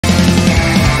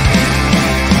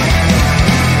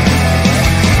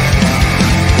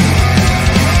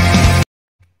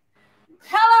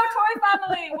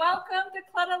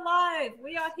Live.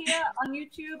 We are here on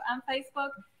YouTube and Facebook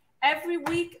every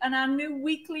week on our new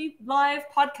weekly live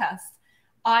podcast.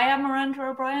 I am Miranda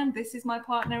O'Brien. This is my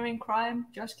partner in crime,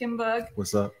 Josh Kimberg.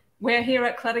 What's up? We're here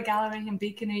at Clutter Gallery in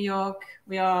Beacon, New York.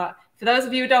 We are, for those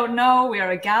of you who don't know, we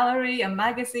are a gallery, a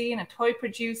magazine, a toy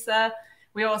producer.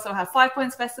 We also have 5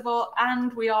 Points Festival,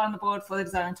 and we are on the board for the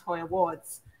Design and Toy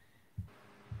Awards.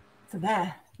 So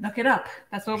there, look it up.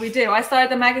 That's what we do. I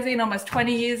started the magazine almost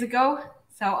 20 years ago,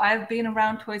 so I've been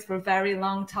around toys for a very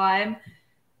long time.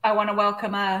 I want to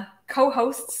welcome our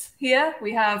co-hosts here.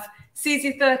 We have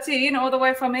CZ13 all the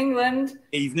way from England.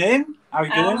 Evening. How are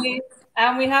you doing?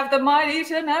 And we have the mighty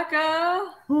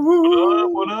Tanaka. What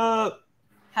up? What up?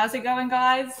 How's it going,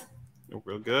 guys?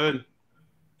 Real good.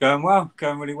 Going well.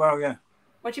 Going really well, yeah.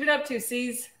 What you been up to,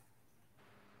 C's?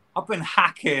 I've been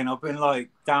hacking. I've been like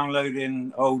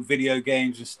downloading old video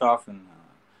games and stuff, and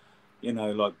you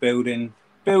know, like building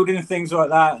things like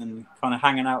that, and kind of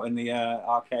hanging out in the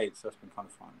arcade. So that's been kind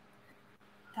of fun.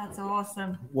 That's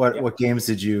awesome. What games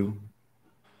did you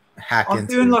hack into? I'm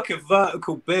doing like a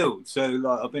vertical build. So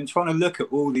like I've been trying to look at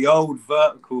all the old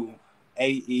vertical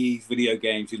 80s video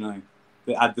games, you know,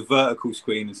 that had the vertical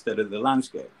screen instead of the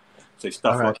landscape. So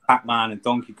stuff like Pac-Man and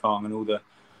Donkey Kong and all the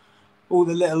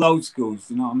little old schools,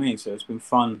 you know what I mean? So it's been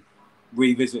fun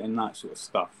revisiting that sort of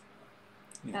stuff.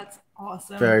 Yeah. That's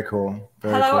awesome. Very cool.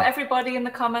 Hello, everybody in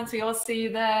the comments. We all see you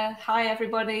there. Hi,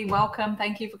 everybody. Welcome.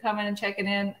 Thank you for coming and checking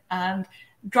in. And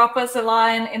drop us a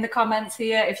line in the comments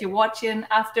here. If you're watching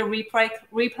after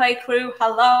Replay Crew,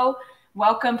 hello.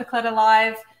 Welcome to Clutter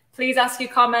Live. Please ask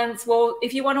your comments. Well,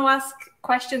 if you want to ask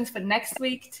questions for next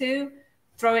week too,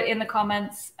 throw it in the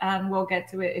comments and we'll get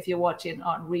to it if you're watching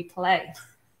on replay.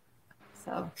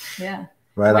 So, yeah.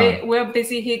 We're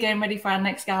busy here getting ready for our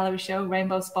next gallery show,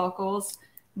 Rainbow Sparkles,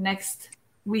 next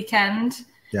weekend.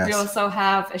 Yes. We also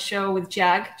have a show with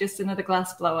Jag, just another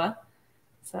glass blower.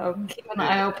 So keep an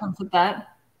eye open for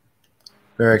that.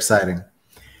 Very exciting.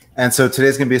 And so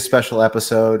today's going to be a special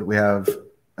episode. We have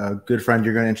a good friend.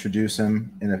 You're going to introduce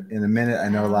him in a minute. I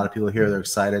know a lot of people here, they're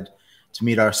excited to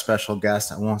meet our special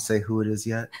guest. I won't say who it is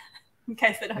yet. In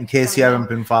case you haven't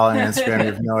been following Instagram,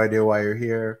 you have no idea why you're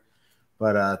here.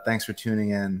 But thanks for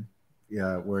tuning in.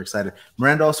 Yeah, we're excited.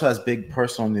 Miranda also has big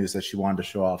personal news that she wanted to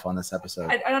show off on this episode.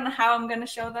 I don't know how I'm going to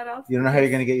show that off. You don't know how you're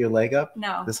going to get your leg up?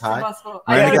 No. This high? Impossible.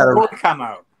 Miranda got a toy cam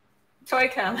out. Toy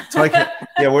cam. Toy cam.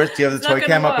 Yeah, do you have the toy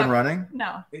cam up and running?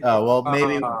 No. Oh, well,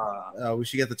 maybe we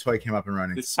should get the toy cam up and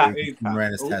running.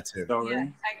 Miranda's tattoo. Yeah,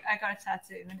 I got a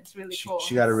tattoo, and it's really cool.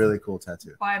 She got a really cool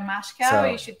tattoo. By Mashcow.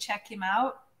 You should check him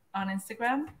out on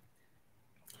Instagram.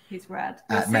 He's rad.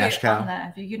 At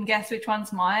Mashcow. If you can guess which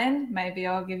one's mine, maybe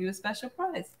I'll give you a special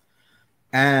prize.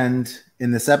 And in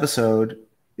this episode,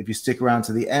 if you stick around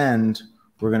to the end,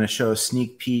 we're going to show a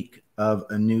sneak peek of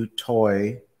a new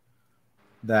toy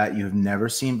that you've never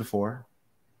seen before.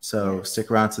 So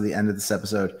stick around to the end of this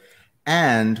episode.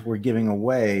 And we're giving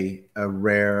away a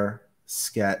rare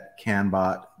Sket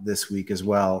CanBot this week as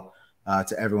well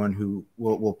to everyone who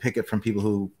will pick it from people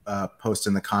who post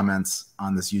in the comments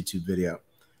on this YouTube video.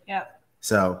 Yeah.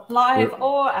 So live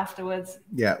or afterwards.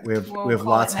 Yeah, we have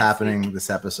lots happening this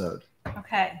episode.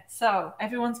 Okay, so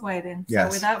everyone's waiting. Yes.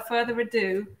 So without further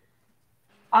ado,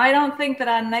 I don't think that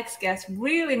our next guest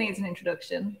really needs an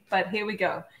introduction, but here we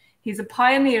go. He's a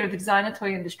pioneer of the designer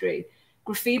toy industry,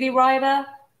 graffiti writer,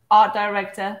 art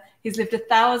director. He's lived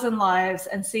 1,000 lives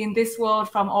and seen this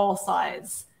world from all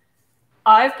sides.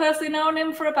 I've personally known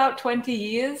him for about 20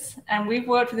 years, and we've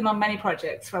worked with him on many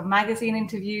projects, from magazine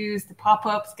interviews to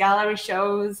pop-ups, gallery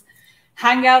shows,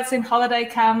 hangouts in holiday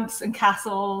camps and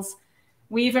castles.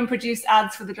 We even produced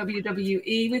ads for the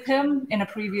WWE with him in a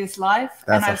previous life.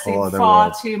 That's and I've seen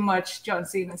far too much John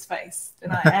Cena's face than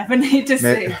I ever need to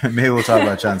see. Maybe we'll talk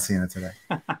about John Cena today.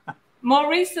 More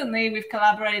recently, we've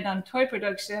collaborated on toy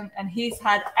production, and he's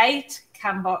had 8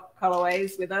 CanBot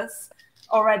colorways with us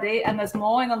already, and there's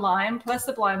more in the line, plus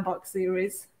the blind box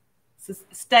series. So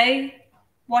stay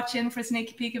watching for a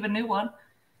sneaky peek of a new one.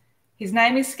 His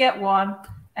name is Sket One,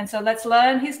 and so let's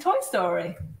learn his toy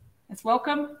story. Let's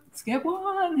welcome Sket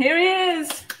One. Here he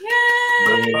is.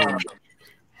 Yay!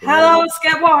 Hello,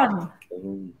 Sket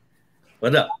One.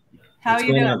 What up? How are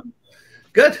you doing?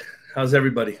 Good. How's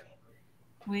everybody?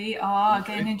 We are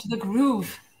getting into the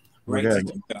groove. Great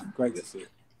to see you.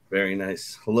 Very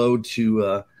nice. Hello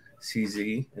to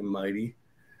CZ and Mighty.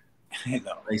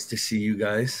 Hello. Nice to see you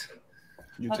guys.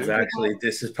 You too. Actually,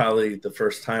 this is probably the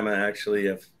first time I actually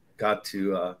have got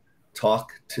to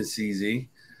talk to CZ.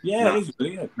 Yeah, it is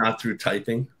really not through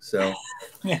typing. So.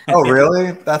 Oh,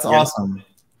 really? That's awesome.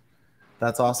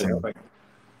 That's awesome.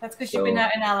 That's because you've been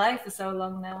out in LA for so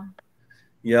long now.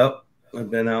 Yep. I've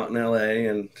been out in LA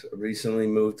and recently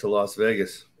moved to Las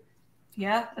Vegas.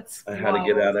 Yeah, that's I had to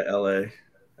get out of LA.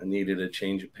 I needed a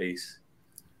change of pace.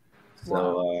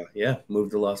 So, yeah,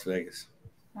 moved to Las Vegas.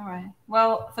 All right.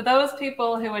 Well, for those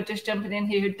people who are just jumping in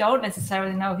here who don't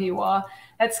necessarily know who you are,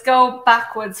 let's go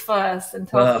backwards first and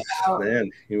talk about man,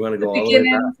 you want to go the all the way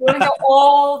beginning. back? You want to go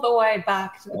all the way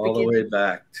back to the All beginning. the way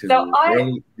back to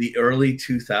the early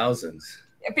 2000s.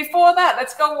 Before that,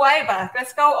 let's go way back.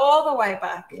 Let's go all the way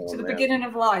back to the beginning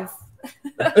of life.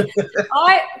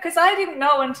 Because I didn't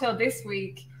know until this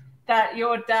week that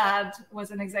your dad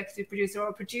was an executive producer or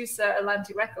a producer at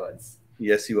Atlantic Records.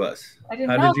 Yes, he was. I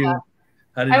didn't know that.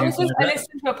 How did I you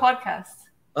listened to a podcast.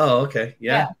 Oh, okay.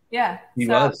 Yeah. He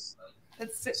was.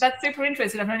 That's super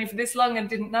interesting. I've known you for this long and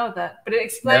didn't know that. But it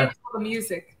explains all the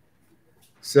music.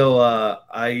 So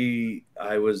I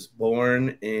was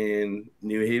born in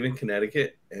New Haven,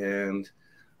 Connecticut, and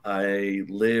I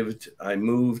moved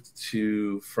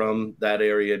from that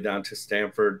area down to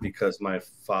Stamford because my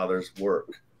father's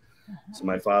work. So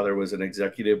my father was an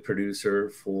executive producer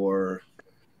for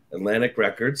Atlantic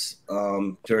Records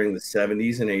during the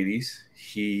 70s and 80s.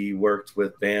 He worked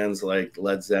with bands like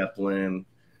Led Zeppelin.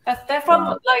 They're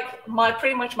from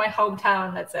pretty much my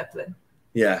hometown, Led Zeppelin.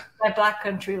 Yeah. They're Black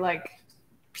Country,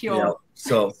 pure. Yeah.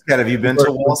 So, Scott, have you been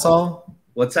to Walsall?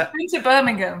 What's that? I've been to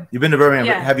Birmingham. You've been to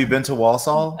Birmingham, but have you been to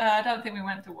Walsall? I don't think we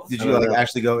went to Walsall. Did you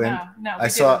actually go in? No. I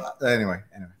saw. Anyway.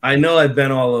 I know I've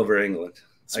been all over England.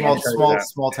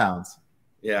 Small towns.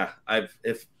 Yeah,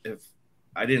 if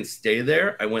I didn't stay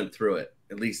there, I went through it.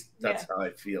 At least that's how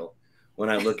I feel when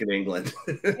I look at England.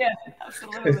 Yeah,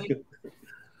 absolutely.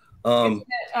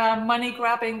 Money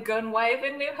grabbing, gun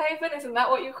waving New Haven, isn't that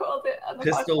what you called it?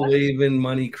 Pistol waving,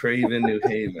 money craving New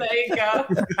Haven. There you go.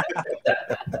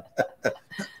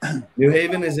 New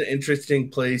Haven is an interesting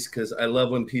place because I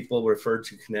love when people refer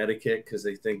to Connecticut because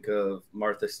they think of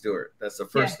Martha Stewart. That's the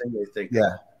first thing they think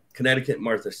of. Connecticut,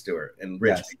 Martha Stewart, and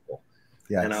rich people.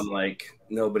 Yes. And I'm like,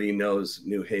 nobody knows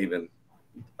New Haven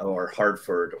or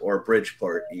Hartford or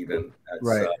Bridgeport even.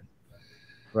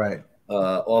 Right.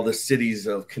 All the cities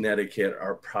of Connecticut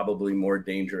are probably more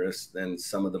dangerous than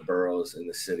some of the boroughs in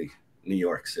the city, New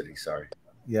York City, sorry.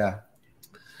 Yeah.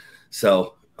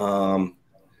 So I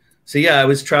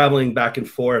was traveling back and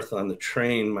forth on the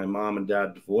train. My mom and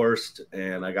dad divorced,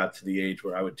 and I got to the age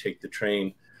where I would take the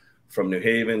train from New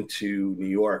Haven to New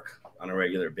York on a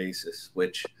regular basis,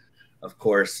 which, of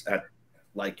course,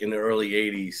 in the early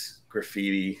 80s,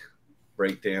 graffiti,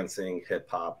 breakdancing, hip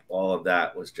hop, all of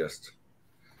that was just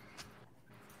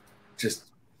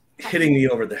hitting me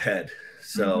over the head.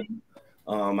 So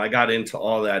I got into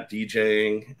all that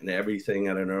DJing and everything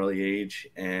at an early age,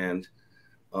 and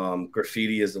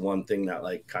graffiti is the one thing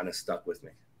that kind of stuck with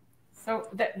me. So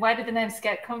where did the name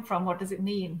Sket come from? What does it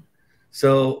mean?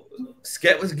 So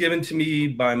Sket was given to me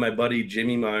by my buddy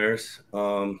Jimmy Myers.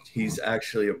 He's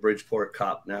actually a Bridgeport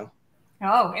cop now.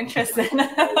 Oh, interesting.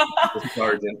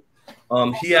 Sergeant.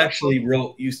 He actually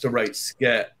used to write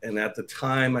Sket, and at the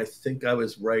time I think I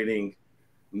was writing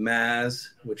Maz,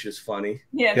 which is funny.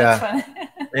 Yeah, that's funny.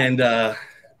 And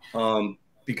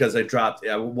because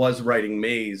I was writing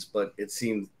Maze, but it's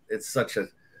such a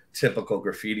typical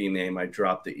graffiti name, I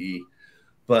dropped the E.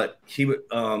 But he would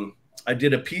I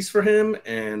did a piece for him,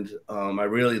 and I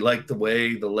really liked the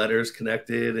way the letters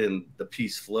connected and the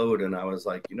piece flowed, and I was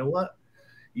like, you know what?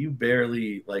 You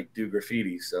barely do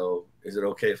graffiti, so is it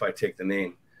okay if I take the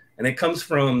name? And it comes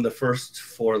from the first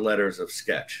 4 letters of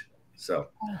sketch. So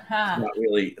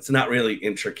it's not really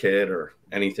intricate or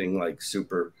anything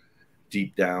super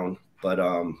deep down. But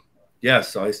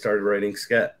so I started writing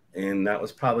Sket, and that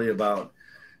was probably about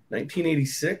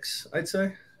 1986, I'd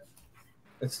say.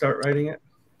 I'd start writing it.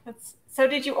 So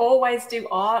did you always do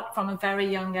art from a very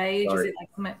young age? Is it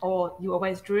something, or you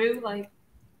always drew?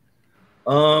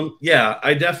 Yeah,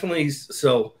 I definitely.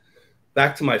 So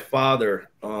back to my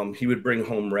father, he would bring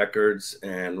home records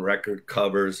and record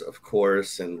covers, of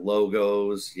course, and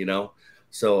logos,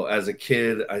 So as a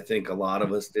kid, I think a lot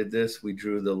of us did this. We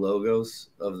drew the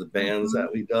logos of the bands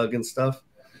that we dug and stuff.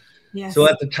 Yes. So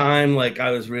at the time,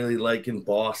 I was really liking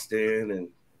Boston and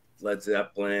Led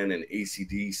Zeppelin and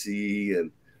AC/DC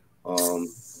and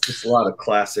just a lot of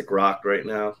classic rock right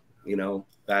now,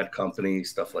 Bad Company,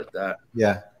 stuff like that.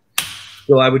 Yeah.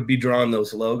 So I would be drawing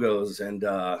those logos, and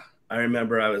I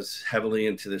remember I was heavily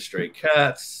into the Stray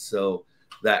Cats. So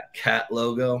that cat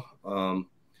logo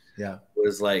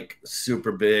was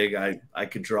super big. I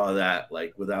could draw that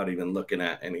without even looking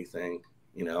at anything,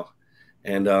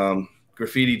 and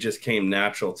graffiti just came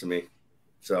natural to me.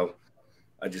 So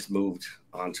I just moved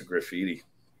on to graffiti.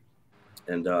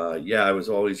 And I was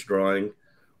always drawing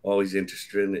always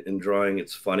interested in drawing.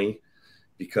 It's funny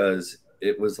because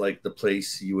it was like the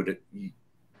place you would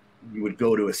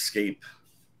go to escape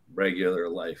regular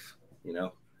life, you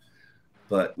know.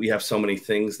 But we have so many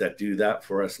things that do that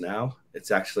for us now.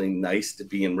 It's actually nice to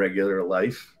be in regular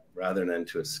life rather than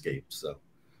to escape. So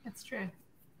that's true.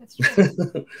 That's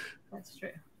true. That's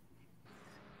true.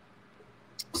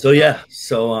 So yeah,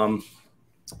 so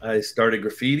I started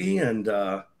graffiti, and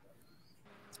I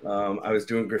was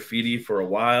doing graffiti for a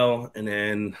while, and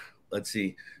then let's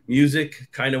see, music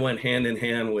kind of went hand in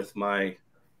hand with my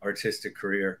artistic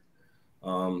career,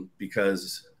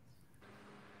 because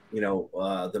you know,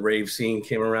 the rave scene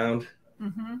came around,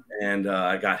 and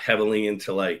I got heavily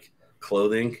into like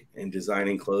clothing and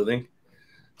designing clothing.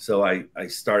 So I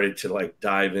started to like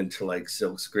dive into like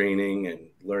silk screening and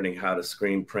learning how to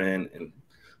screen print and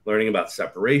learning about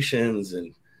separations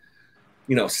and,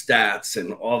 you know, stats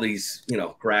and all these, you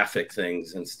know, graphic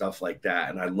things and stuff like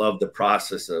that. And I love the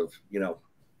process of, you know,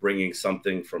 bringing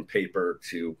something from paper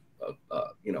to,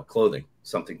 you know, clothing,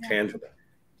 something tangible.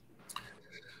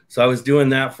 So I was doing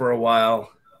that for a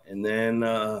while, and then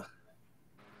my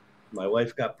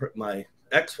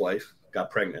ex-wife got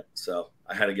pregnant, so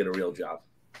I had to get a real job.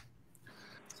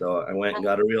 So I went and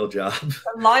got a real job.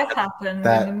 Life happened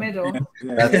in the middle.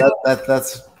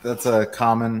 That's a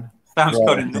common. Sounds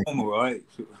kind of normal, right?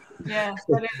 Yeah,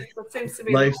 that seems to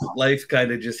be life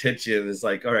kind of just hits you, and it's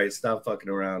like, all right, stop fucking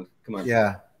around. Come on.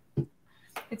 Yeah.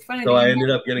 It's funny. So I ended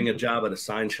up getting a job at a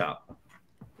sign shop,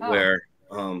 where,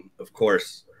 of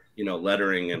course, you know,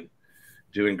 lettering and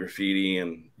doing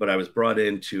graffiti, but I was brought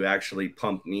in to actually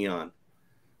pump neon.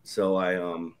 So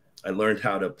I learned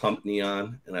how to pump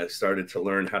neon, and I started to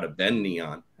learn how to bend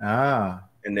neon.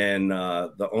 And then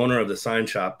the owner of the sign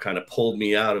shop kind of pulled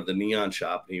me out of the neon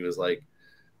shop, and he was like,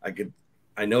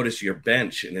 I noticed your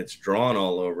bench and it's drawn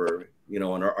all over, you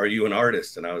know, and are you an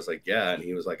artist? And I was like, yeah. And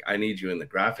he was like, I need you in the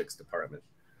graphics department.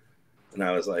 And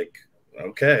I was like,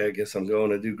 okay, I guess I'm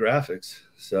going to do graphics.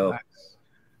 So,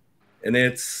 and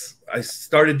I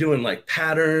started doing like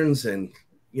patterns and,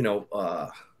 you know,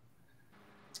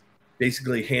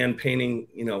 basically hand painting,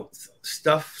 you know,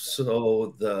 stuff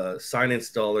so the sign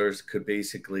installers could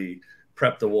basically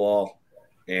prep the wall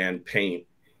and paint.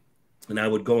 And I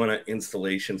would go on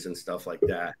installations and stuff like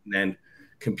that. And then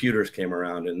computers came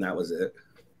around, and that was it.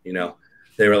 You know,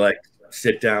 they were like,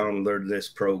 sit down, learn this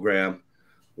program,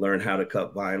 learn how to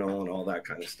cut vinyl and all that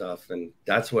kind of stuff. And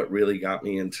that's what really got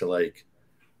me into like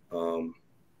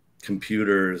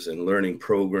computers and learning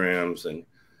programs. And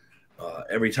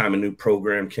every time a new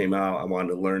program came out, I wanted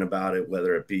to learn about it,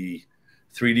 whether it be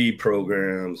 3D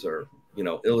programs or, you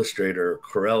know, Illustrator,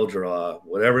 Corel Draw,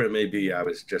 whatever it may be. I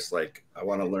was just like, I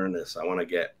want to learn this. I want to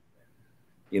get,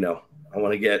 you know, I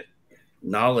want to get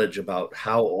knowledge about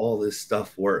how all this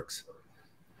stuff works.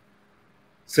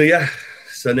 So yeah,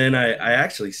 so then I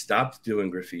actually stopped doing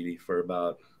graffiti for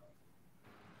about,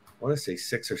 I want to say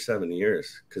 6 or 7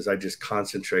 years, because I just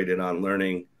concentrated on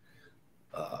learning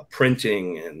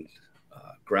printing and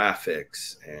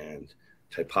graphics and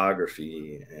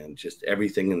typography and just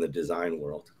everything in the design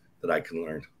world that I can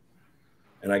learn.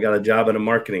 And I got a job at a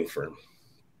marketing firm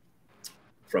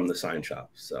from the sign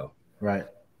shop. So, right.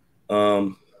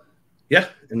 Yeah.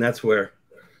 And that's where,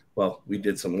 well, we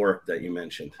did some work that you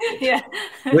mentioned. Yeah.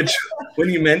 Which, when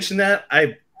you mentioned that,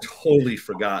 I totally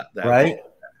forgot that. Right.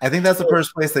 I think that's the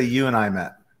first place that you and I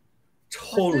met.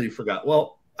 Totally forgot.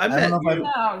 Well, I met you.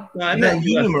 I met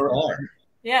you at the bar.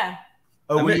 Yeah.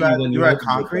 Oh, you were at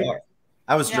Concrete?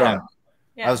 I was drunk.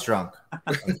 Yeah. I was drunk.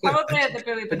 Probably at the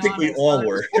Billy Bananas. I think we all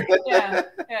were. Yeah,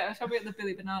 probably at the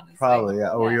Billy Bananas. Probably,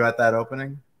 yeah. Oh, were you at that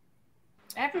opening?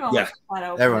 Everyone was at that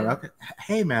opening. Everyone, okay.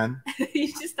 Hey, man. You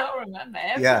just don't remember.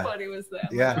 Everybody was there.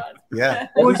 Yeah, yeah.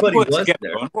 Everybody was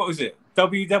there. What was it?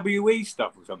 WWE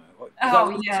stuff or something?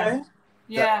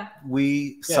 Yeah.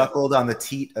 We suckled on the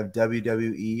teat of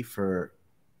WWE for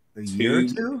a year or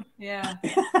two. Yeah.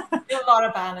 A lot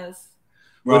of banners.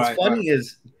 What's funny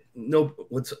is,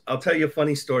 I'll tell you a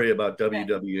funny story about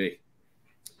WWE.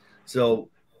 So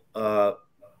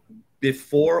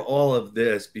before all of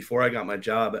this, before I got my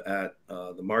job at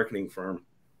the marketing firm,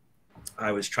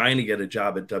 I was trying to get a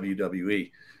job at WWE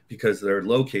because they're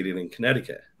located in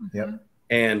Connecticut. Yep.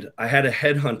 And I had a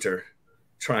headhunter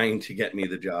trying to get me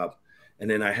the job. And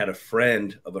then I had a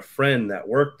friend of a friend that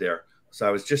worked there. So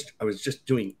I was just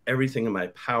doing everything in my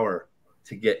power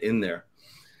to get in there.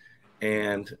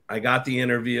 And I got the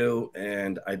interview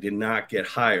and I did not get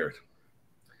hired.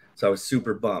 So I was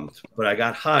super bummed. But I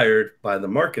got hired by the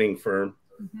marketing firm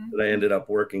that I ended up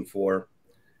working for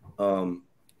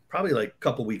probably like a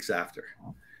couple weeks after.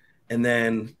 And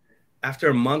then after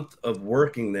a month of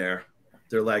working there,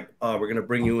 they're like, oh, we're gonna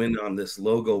bring you in on this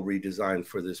logo redesign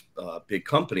for this big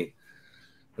company.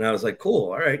 And I was like,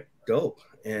 cool, all right, dope.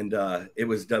 And it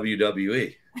was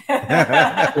WWE.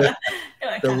 The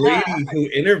lady who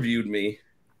interviewed me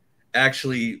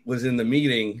actually was in the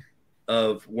meeting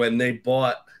of when they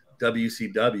bought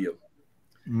WCW.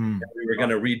 And we were going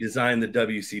to redesign the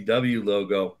WCW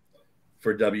logo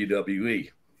for WWE.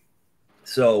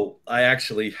 So I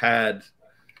actually had,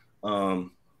 I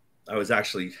was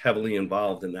actually heavily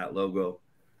involved in that logo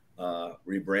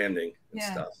rebranding and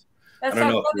stuff. That's I don't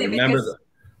so know if funny you remember because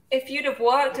if you'd have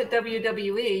worked at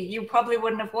WWE, you probably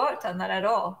wouldn't have worked on that at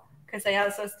all because they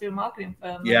asked us to do a marketing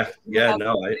firm. Yeah,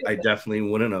 no, I definitely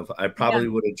wouldn't have. I probably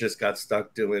would have just got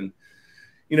stuck doing,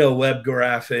 you know, web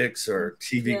graphics or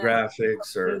TV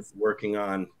graphics or working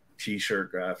on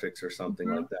T-shirt graphics or something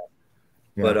like that.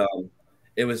 Yeah. But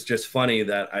it was just funny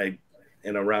that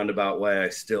in a roundabout way, I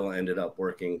still ended up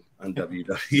working on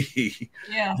WWE.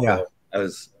 Yeah. So I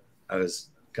was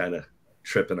kind of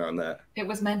tripping on that. It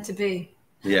was meant to be.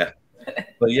 Yeah.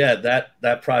 But yeah,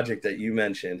 that project that you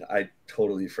mentioned, I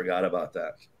totally forgot about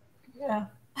that. Yeah.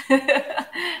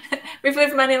 We've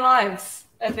lived many lives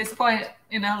at this point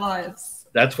in our lives.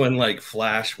 That's when like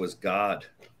Flash was God.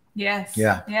 Yes.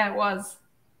 Yeah. Yeah, it was.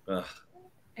 Ugh.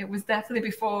 It was definitely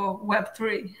before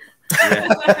Web3. Yeah.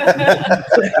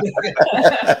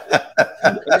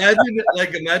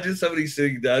 imagine somebody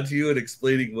sitting down to you and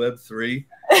explaining Web3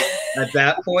 at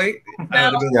that point. I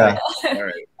would have been like, all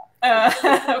right.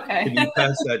 Okay. Can you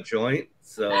pass that joint?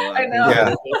 So I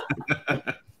know.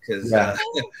 Because that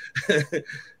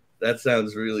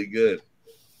sounds really good.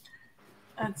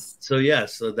 So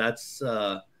that's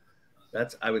I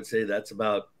would say that's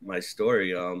about my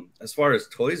story. As far as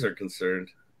toys are concerned,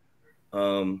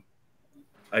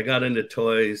 I got into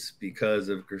toys because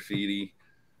of graffiti.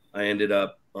 I ended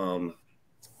up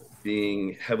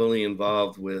being heavily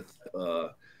involved with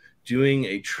doing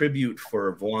a tribute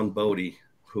for Vaughn Bodie,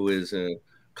 who is a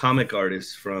comic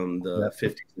artist from the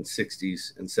 50s and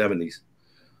 60s and 70s.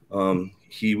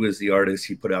 He was the artist.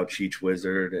 He put out Cheech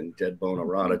Wizard and Dead Bone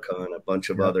Erotica and a bunch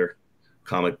of other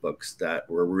comic books that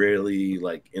were really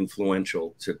like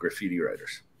influential to graffiti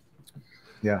writers.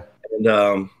 Yeah.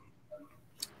 And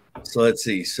so let's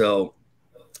see. So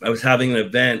I was having an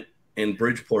event in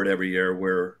Bridgeport every year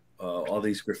where all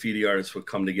these graffiti artists would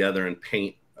come together and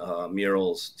paint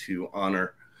murals to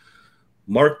honor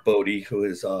Mark Bodie, who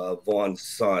is Vaughn's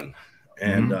son.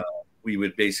 And we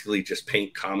would basically just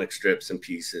paint comic strips and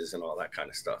pieces and all that kind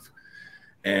of stuff.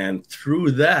 And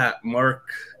through that,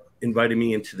 Mark invited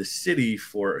me into the city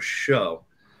for a show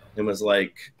and was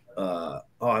like, oh,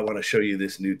 I want to show you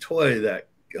this new toy that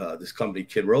this company,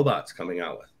 Kid Robot's coming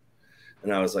out with.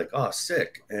 And I was like, oh,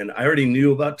 sick. And I already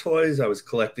knew about toys. I was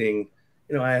collecting,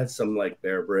 you know, I had some like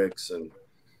Bear Bricks and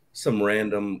some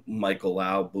random Michael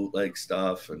Lau bootleg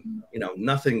stuff and, you know,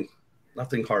 nothing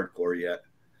hardcore yet.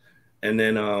 And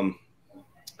then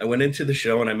I went into the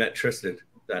show and I met Tristan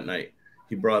that night.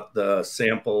 He brought the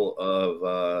sample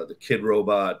of the Kid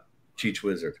Robot Cheech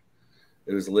Wizard.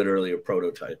 It was literally a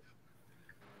prototype.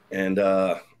 And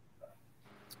I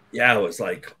was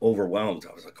like overwhelmed.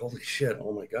 I was like, holy shit,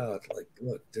 oh my God. Like,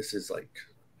 look, this is like,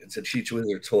 it's a Cheech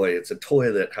Wizard toy. It's a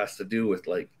toy that has to do with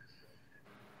like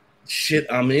shit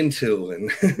I'm into.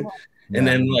 And and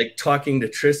then like talking to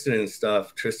Tristan and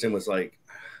stuff, Tristan was like,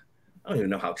 I don't even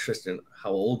know how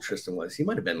old Tristan was. He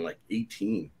might have been like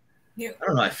 18. Yeah. I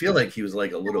don't know. I feel like he was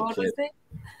like a little kid. He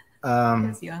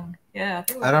was young. Yeah.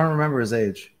 I don't remember his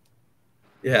age.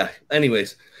 Yeah.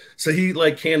 Anyways, so he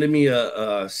like handed me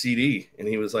a CD and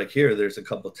he was like, here, there's a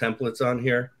couple templates on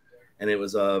here. And it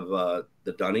was of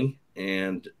the Dunny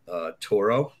and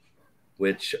Toro,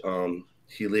 which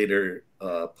he later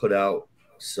put out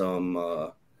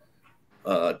some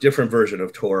different version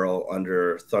of Toro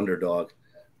under Thunderdog.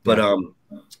 But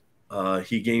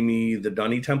he gave me the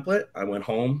Dunny template. I went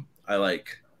home. I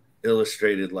like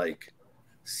illustrated like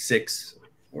 6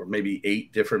 or maybe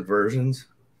 8 different versions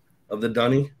of the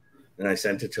Dunny, and I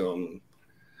sent it to him.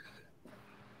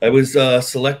 I was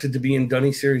selected to be in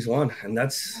Dunny Series 1, and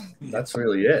that's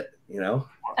really it, you know.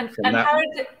 And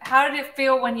how did it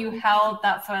feel when you held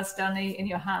that first Dunny in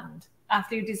your hand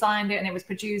after you designed it and it was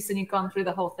produced and you'd gone through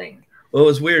the whole thing? Well, it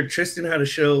was weird. Tristan had a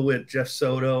show with Jeff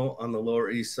Soto on the Lower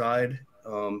East Side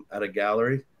at a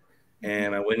gallery,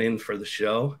 and I went in for the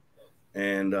show,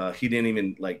 and he didn't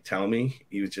even like tell me.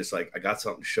 He was just like, I got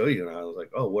something to show you. And I was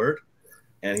like, oh, word.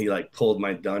 And he like pulled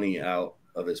my Dunny out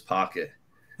of his pocket.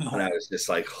 And I was just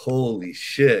like, holy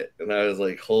shit. And I was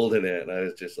like holding it. And I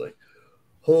was just like,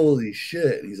 holy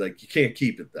shit. And he's like, you can't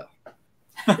keep it though.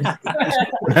 I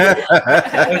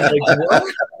was like, what?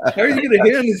 How are you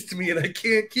gonna hand this to me and I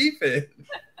can't keep it?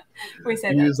 We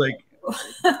said He was like,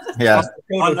 Yeah.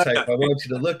 prototype. I want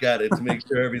you to look at it to make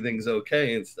sure everything's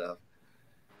okay and stuff.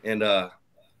 And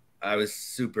I was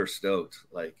super stoked.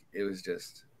 Like, it was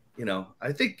just, you know,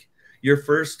 I think your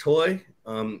first toy,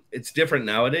 it's different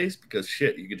nowadays because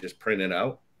shit, you could just print it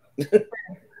out.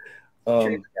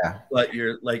 Yeah. But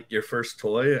your first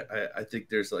toy, I think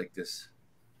there's like this,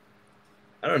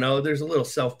 I don't know, there's a little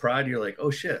self pride. You're like,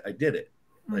 oh shit, I did it.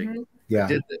 Like, Yeah. I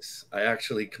did this. I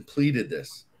actually completed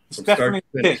this. It's definitely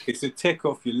a tick. It's a tick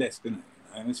off your list, isn't it?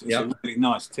 And it's a really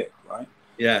nice tick, right?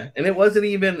 Yeah. And it wasn't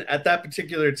even at that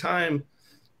particular time,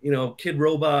 you know, Kid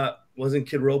Robot wasn't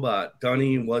Kid Robot.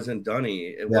 Dunny wasn't Dunny.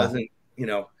 It wasn't, you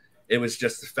know, it was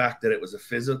just the fact that it was a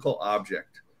physical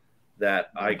object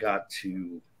that I got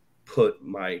to put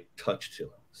my touch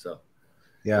to. So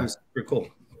yeah, it was super cool.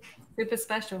 Super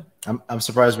special. I'm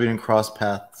surprised we didn't cross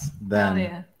paths then. Oh,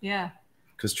 yeah. Yeah.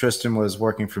 Because Tristan was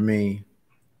working for me,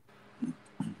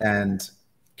 and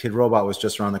Kid Robot was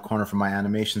just around the corner from my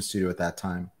animation studio at that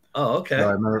time. Oh, okay. So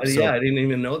I remember, I didn't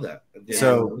even know that.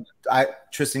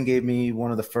 Tristan gave me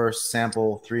one of the first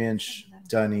sample 3-inch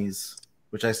Dunnies,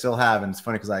 which I still have, and it's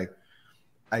funny because I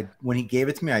when he gave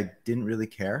it to me, I didn't really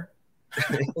care.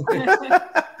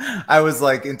 I was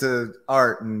like into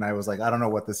art, and I was like, I don't know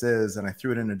what this is, and I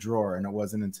threw it in a drawer. And it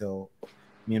wasn't until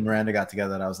me and Miranda got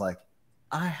together that I was like,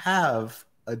 I have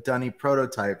a Dunny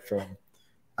prototype from,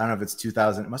 I don't know if it's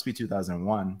 2000, it must be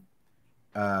 2001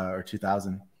 or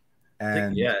 2000.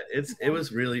 And yeah, it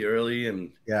was really early,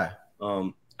 and yeah,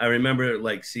 I remember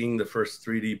like seeing the first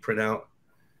 3D printout,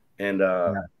 and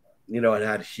you know, it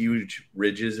had huge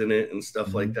ridges in it and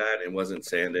stuff like that. It wasn't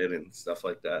sanded and stuff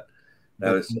like that.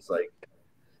 That was just like,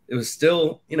 it was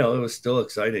still, you know, it was still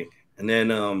exciting. And then,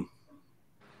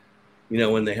 you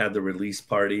know, when they had the release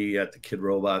party at the Kid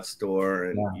Robot store,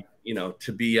 and you know,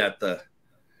 to be at the,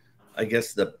 I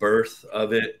guess, the birth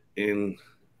of it in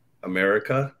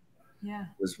America,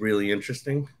 was really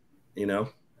interesting, you know.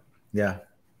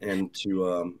 And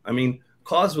to I mean,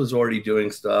 Cause was already doing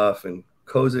stuff, and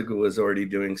Kozik was already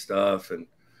doing stuff, and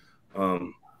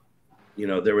you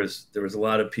know, there was a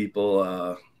lot of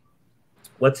people,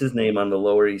 what's his name on the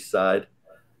Lower East Side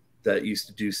that used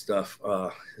to do stuff,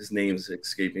 his name's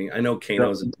escaping. I know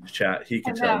Kano's in the chat, he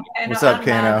can tell me. What's up,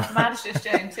 Kano? Matt's just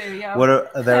joined too. Yeah.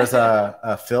 There's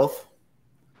a Filth.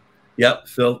 Yep,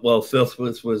 Filth. Well, Filth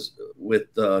was with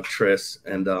Tris,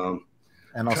 and also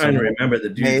trying to remember the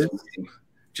dude's name.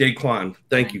 Jaquan.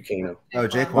 Thank you, Kano. Oh,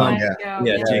 Jaquan,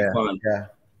 Jaquan.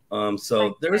 Yeah.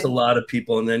 So there was a lot of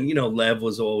people, and then, you know, Lev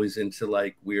was always into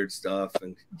like weird stuff,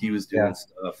 and he was doing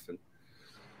stuff, and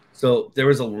so there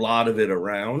was a lot of it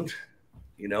around.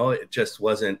 You know, it just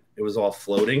wasn't. It was all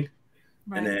floating,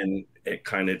 and then it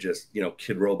kind of just, you know,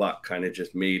 Kid Robot kind of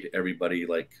just made everybody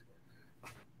like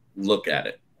look at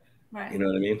it. Right. You know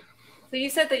what I mean? So you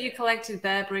said that you collected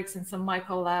Bear Bricks and some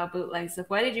Michael Lau bootleg stuff.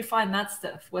 Where did you find that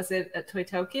stuff? Was it at Toy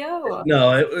Tokyo? Or?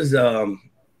 No, it was.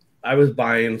 I was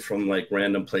buying from like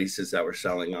random places that were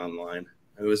selling online.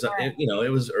 It was, you know, it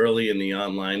was early in the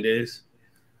online days.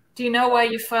 Do you know where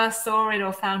you first saw it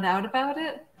or found out about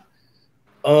it?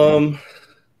 I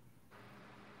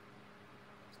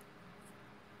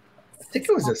think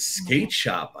it was a skate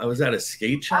shop. I was at a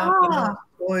skate shop.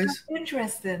 Boys.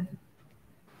 Interesting.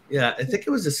 Yeah, I think it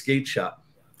was a skate shop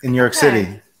in New York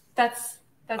City. That's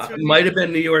really it might have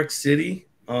been New York City,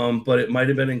 but it might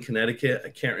have been in Connecticut. I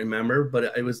can't remember,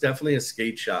 but it was definitely a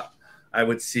skate shop. I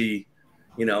would see,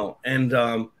 you know, and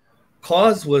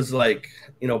Cause was like,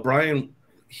 you know, Brian,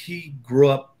 he grew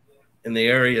up in the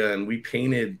area, and we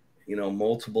painted, you know,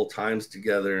 multiple times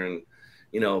together, and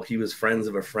you know, he was friends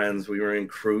of a friends. We were in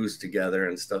crews together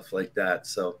and stuff like that.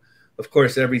 So of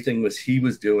course, everything he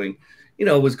was doing, you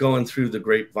know, was going through the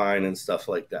grapevine and stuff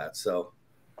like that. So,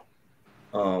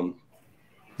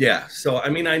 yeah. So, I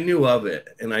mean, I knew of it,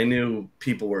 and I knew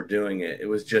people were doing it. It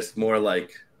was just more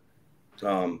like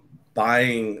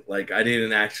buying, like I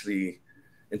didn't actually,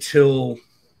 until,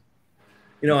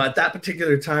 you know, at that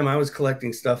particular time, I was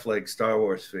collecting stuff like Star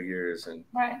Wars figures and,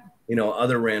 you know,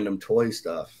 other random toy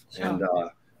stuff. Sure. And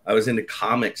I was into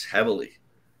comics heavily,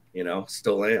 you know,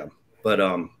 still am. But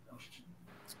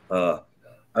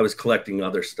I was collecting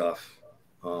other stuff.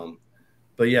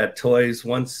 But yeah, toys,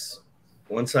 once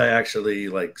I actually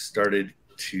like started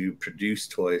to produce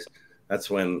toys, that's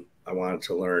when I wanted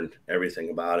to learn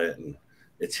everything about it and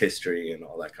its history and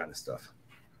all that kind of stuff.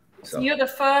 So you're the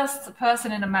first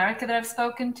person in America that I've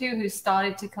spoken to who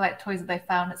started to collect toys that they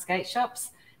found at skate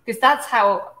shops. because that's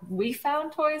how we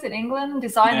found toys in England.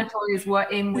 Designer toys were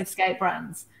in with skate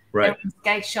brands. Right. They were in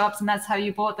skate shops, and that's how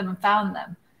you bought them and found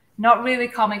them. Not really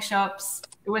comic shops.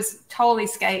 It was totally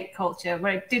skate culture,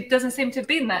 where it doesn't seem to have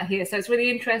been that here. So it's really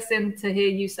interesting to hear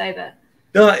you say that.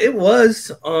 No, it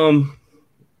was.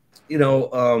 You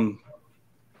know,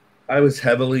 I was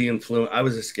heavily influenced. I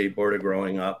was a skateboarder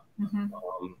growing up,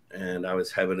 and I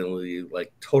was heavily,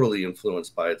 like, totally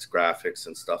influenced by its graphics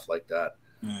and stuff like that.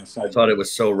 Yeah, so I thought it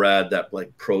was so rad that,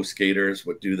 like, pro skaters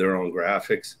would do their own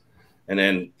graphics and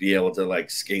then be able to, like,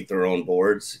 skate their own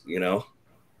boards, you know.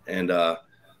 And I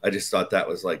just thought that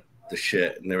was, like, the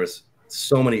shit. And there was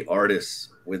so many artists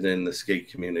within the skate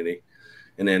community,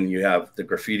 and then you have the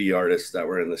graffiti artists that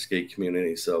were in the skate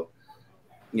community. So,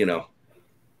 you know,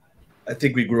 I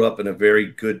think we grew up in a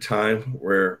very good time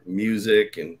where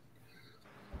music and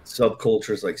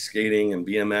subcultures like skating and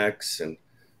BMX and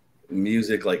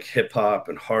music like hip hop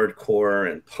and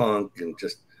hardcore and punk and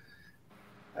just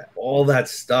all that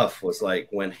stuff was like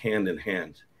went hand in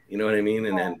hand. You know what I mean?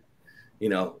 And then, you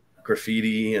know,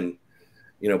 graffiti and,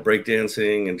 you know,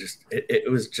 breakdancing and just it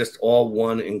was just all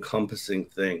one encompassing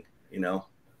thing, you know.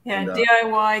 Yeah, and,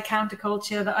 DIY,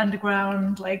 counterculture, the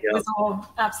underground, like it was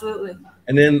all absolutely.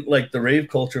 And then like the rave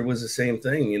culture was the same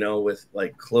thing, you know, with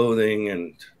like clothing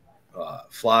and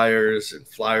flyers and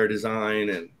flyer design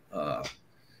and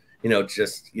you know,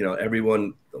 just, you know,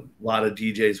 everyone, a lot of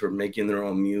DJs were making their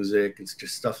own music and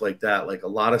just stuff like that. Like a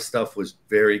lot of stuff was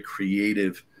very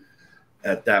creative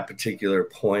at that particular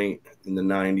point in the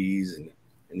 90s and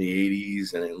in the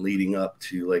 80s and then leading up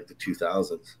to like the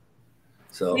 2000s.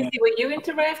 So, were you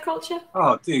into rave culture?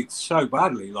 Oh, dude, so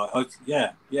badly. Like,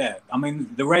 yeah. I mean,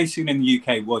 the rave scene in the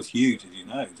UK was huge, as you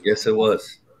know. Yes, it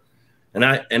was. And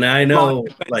I know,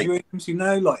 like bedrooms, you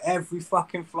know, like every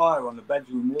fucking flyer on the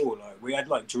bedroom wall. Like we had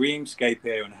like Dreamscape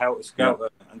here and Helter Skelter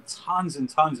and tons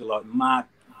of like mad,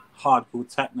 hardcore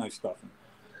techno stuff.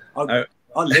 I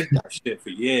lived that shit for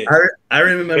years. I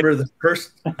remember the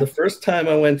first time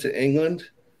I went to England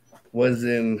was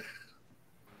in.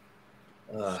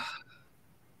 I'm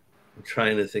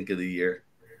trying to think of the year.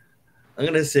 I'm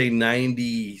gonna say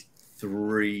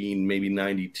 93, maybe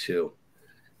 92.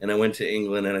 And I went to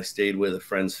England and I stayed with a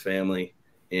friend's family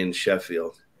in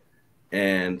Sheffield.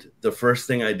 And the first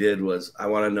thing I did was I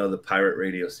want to know the pirate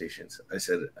radio stations. I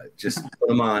said, just put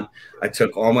them on. I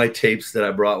took all my tapes that I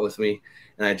brought with me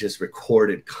and I just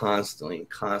recorded constantly.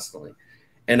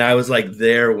 And I was like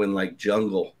there when like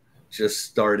Jungle just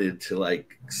started to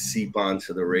like seep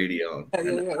onto the radio.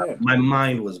 Yeah. My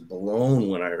mind was blown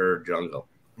when I heard Jungle.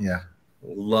 Yeah.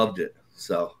 Loved it.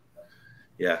 So,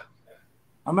 yeah.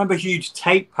 I remember huge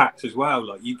tape packs as well.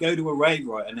 Like you go to a rave,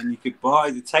 right, and then you could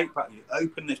buy the tape pack. You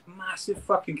open this massive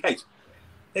fucking case.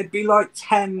 There'd be like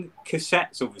 10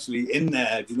 cassettes, obviously, in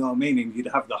there. Do you know what I mean? And you'd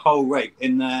have the whole rave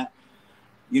in there.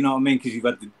 You know what I mean? Because you've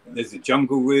had there's the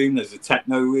jungle room, there's the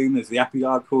techno room, there's the happy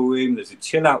hardcore room, there's a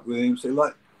chill out room. So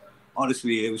like,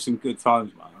 honestly, it was some good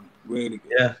times, man. Really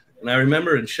good. Yeah, and I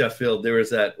remember in Sheffield there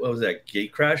was that. What was that?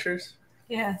 Gate Crashers.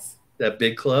 Yes. That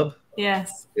big club.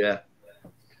 Yes. Yeah.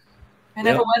 I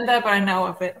never went there, but I know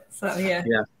of it. So yeah.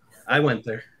 Yeah, I went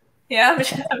there. Yeah, I'm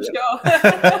sure.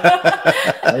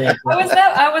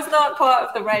 I was not part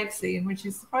of the rave scene, which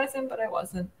is surprising, but I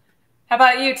wasn't. How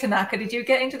about you, Tanaka? Did you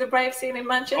get into the rave scene in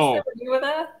Manchester when you were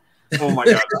there? Oh my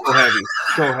god,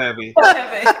 so heavy.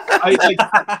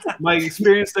 My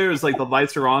experience there is like the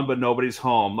lights are on, but nobody's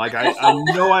home. Like I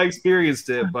know I experienced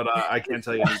it, but I can't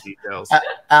tell you any details.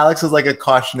 Alex is like a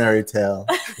cautionary tale.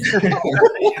 Yeah,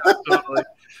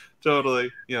 totally.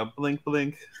 Yeah, blink.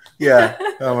 Yeah.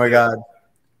 Oh my god.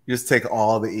 You just take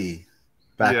all the E.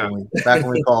 Back when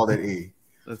we called it E.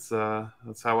 That's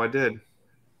how I did.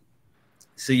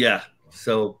 So yeah.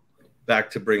 So back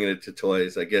to bringing it to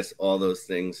toys. I guess all those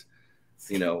things,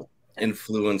 you know,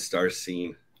 influenced our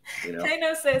scene. You know.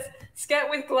 Kano says, "Sket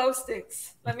with glow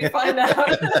sticks." Let me find out.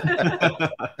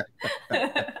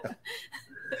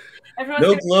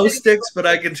 No glow sticks, but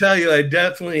I can tell you, I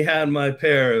definitely had my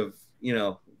pair of, you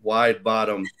know, wide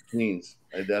bottom jeans.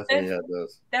 I definitely had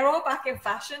those. They're all back in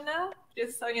fashion now,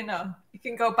 just so you know. You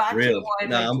can go back really? to wide.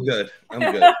 No, I'm good.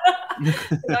 The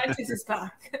 90s is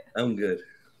back. I'm good.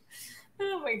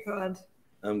 Oh my god.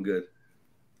 I'm good.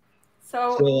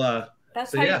 So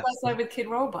that's how you got started with Kid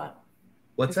Robot.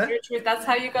 What's that? That's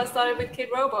how you got started with Kid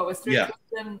Robot, was through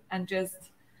Tristan, and just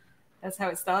that's how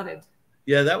it started.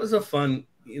 Yeah, that was a fun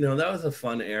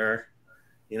era.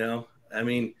 You know, I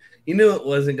mean, you knew it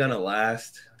wasn't gonna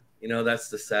last. You know, that's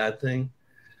the sad thing.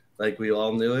 Like we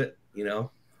all knew it. You know.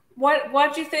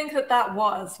 Why do you think that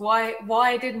was?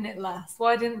 Why didn't it last?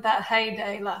 Why didn't that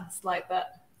heyday last like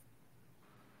that?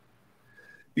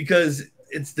 because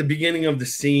it's the beginning of the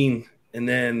scene, and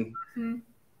then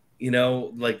you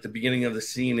know, like the beginning of the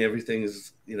scene,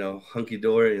 everything's, you know,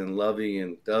 hunky-dory and lovey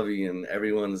and dovey, and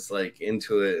everyone's like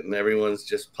into it, and everyone's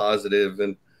just positive,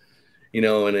 and you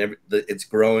know, and it's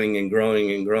growing and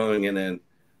growing and growing, and then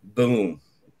boom,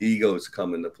 egos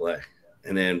come into play.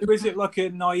 And then was it like a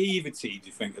naivety, do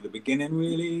you think, at the beginning,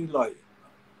 really? Like,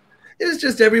 it was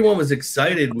just everyone was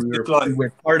excited. We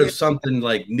were part of something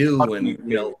like new, and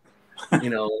you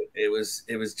know, it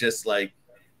was just like,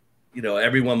 you know,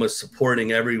 everyone was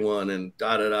supporting everyone, and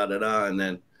da da da da da. And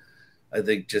then I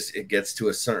think just it gets to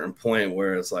a certain point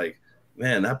where it's like,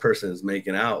 man, that person is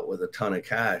making out with a ton of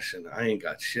cash, and I ain't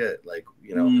got shit. Like,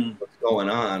 you know, what's going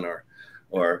on,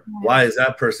 or why is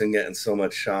that person getting so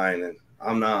much shine and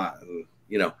I'm not? And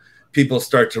you know, people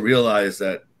start to realize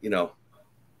that, you know,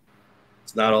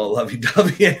 it's not all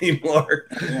lovey-dovey anymore.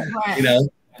 Right. You know,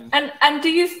 and do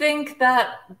you think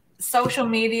that social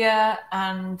media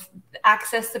and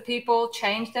access to people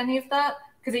changed any of that?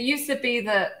 Because it used to be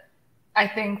that, I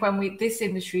think when this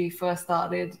industry first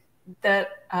started,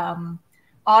 that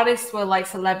artists were like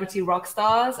celebrity rock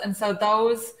stars, and so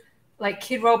those like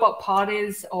Kid Robot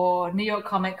parties or New York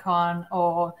Comic Con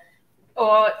or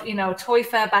you know, Toy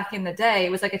Fair back in the day, it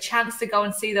was like a chance to go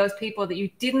and see those people that you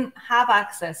didn't have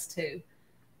access to.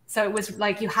 So it was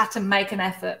like you had to make an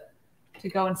effort to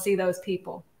go and see those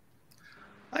people.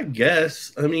 I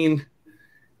guess. I mean,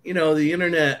 you know, the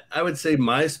internet, I would say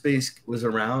MySpace was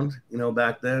around, you know,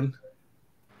 back then.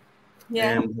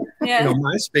 Yeah. And, you know,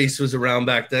 MySpace was around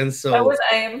back then. So that was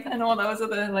AIM and all those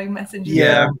other like messengers.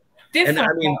 Yeah. Different. And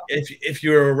I mean, if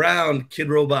you're around, Kid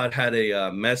Robot had a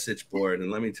message board,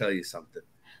 and let me tell you something.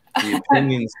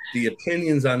 The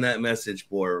opinions on that message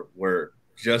board were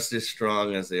just as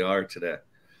strong as they are today.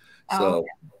 So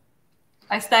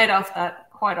I stayed off that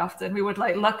quite often. We would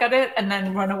like look at it and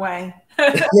then run away.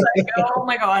 Like, oh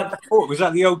my god! Was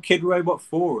that the old Kid Robot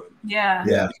forum?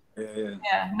 Yeah.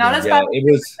 Not as bad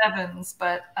as Sevens,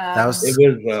 but that was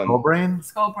Skullbrain.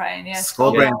 Skullbrain, yeah.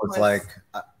 Skullbrain was like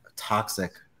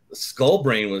toxic.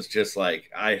 Skullbrain was just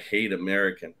like, I hate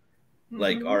American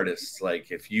like artists. Like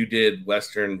if you did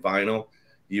Western vinyl,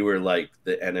 you were like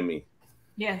the enemy.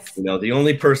 Yes. You know, the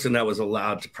only person that was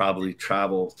allowed to probably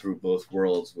travel through both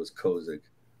worlds was Kozik.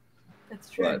 That's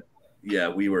true. But yeah,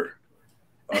 we were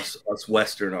us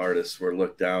Western artists were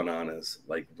looked down on as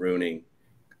like ruining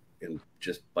and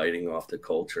just biting off the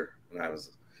culture. And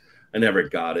I never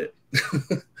got it.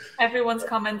 Everyone's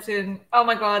commenting, oh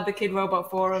my god, the Kid Robot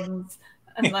forums.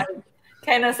 And like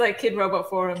Kana's like Kid Robot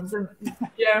forums, and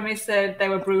Jeremy said they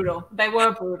were brutal. They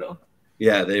were brutal.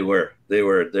 Yeah, they were.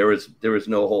 There was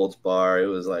no holds bar. It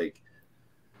was like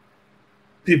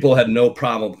people had no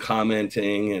problem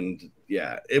commenting, and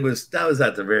yeah, that was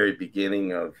at the very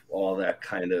beginning of all that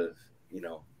kind of, you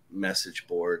know, message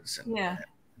boards and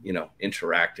you know,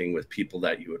 interacting with people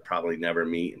that you would probably never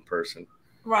meet in person.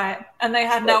 Right. And they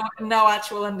had no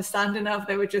actual understanding of,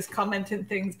 they were just commenting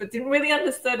things, but didn't really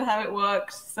understand how it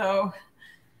worked. So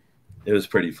it was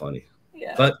pretty funny.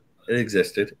 Yeah. But it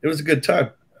existed. It was a good time.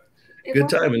 Good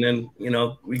time. And then, you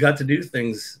know, we got to do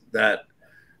things that,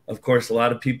 of course, a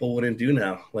lot of people wouldn't do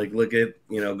now. Like look at,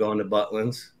 you know, going to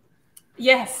Butlins.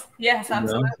 Yes,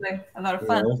 absolutely. You know, a lot of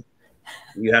fun. You know,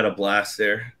 we had a blast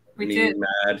there. We did.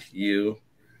 Mad, you,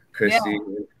 Christy.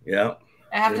 Yeah.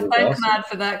 I have to thank Mad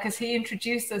for that because he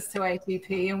introduced us to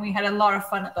ATP and we had a lot of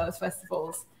fun at those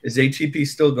festivals. Is ATP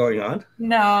still going on?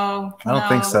 No. I don't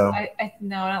think so.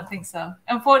 No, I don't think so.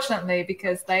 Unfortunately,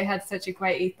 because they had such a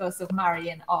great ethos of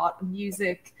marrying art and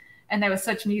music, and they were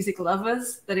such music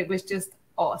lovers that it was just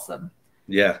awesome.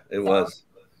 Yeah, it was.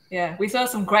 Yeah, we saw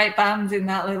some great bands in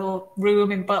that little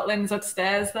room in Butlins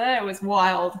upstairs there. It was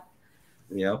wild.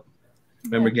 Yep.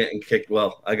 Remember getting kicked.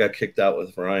 Well, I got kicked out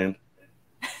with Ryan.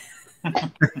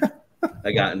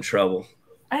 I got in trouble.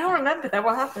 I don't remember that.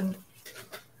 What happened?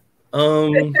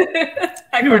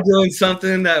 We were doing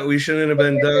something that we shouldn't have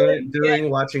been doing,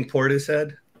 watching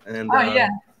Portishead. And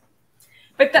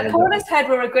but that Portishead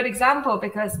were a good example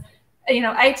because, you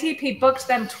know, ATP booked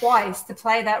them twice to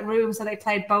play that room, so they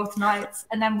played both nights,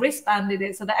 and then wristbanded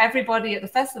it so that everybody at the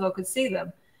festival could see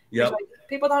them. Yeah, like,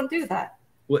 people don't do that.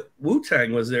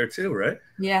 Wu-Tang was there too, right?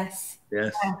 Yes.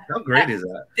 Yes. How great is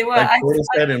that? They were, like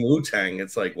Portishead and Wu-Tang.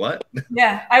 It's like, what?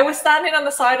 Yeah. I was standing on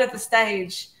the side of the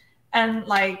stage and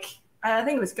like, I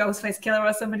think it was Ghostface Killer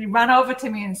or somebody ran over to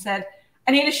me and said,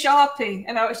 I need a Sharpie.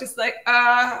 And I was just like,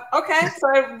 okay. So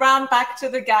I ran back to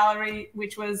the gallery,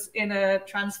 which was in a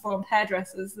transformed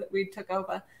hairdressers that we took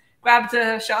over, grabbed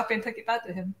a Sharpie and took it back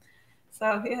to him.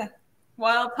 So yeah, it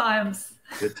Wild times.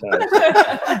 Good times.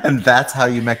 And that's how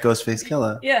you met Ghostface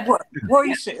Killer. Yeah. What are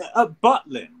you saying? At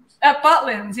Butlins? At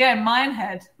Butlins, yeah,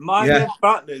 Minehead. Minehead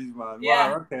Butlins, man.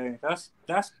 Yeah. Wow, okay. That's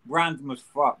random as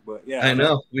fuck, but yeah. I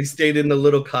know. We stayed in the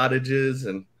little cottages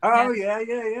and. Oh yeah.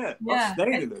 I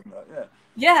stayed in them, yeah.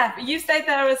 Yeah, you stayed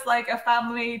there as like a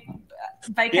family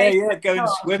vacation. Yeah, going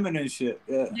swimming and shit.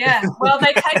 Yeah. Yeah. Well,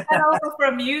 they came over for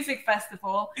a music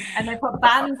festival, and they put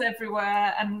bands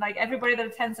everywhere, and like everybody that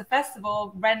attends the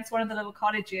festival rents one of the little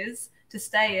cottages to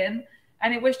stay in,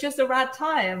 and it was just a rad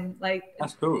time. Like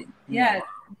that's cool. Yeah.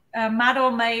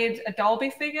 Mador made a Dolby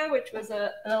figure, which was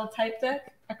a little tape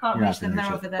deck. I can't reach them,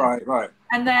 they're over there. Right.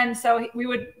 And then so we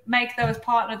would make those,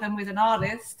 partner them with an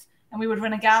artist, and we would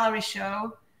run a gallery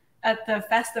show at the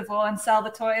festival and sell the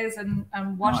toys and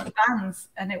watch the bands.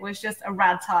 And it was just a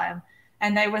rad time.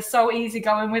 And they were so easy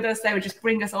going with us. They would just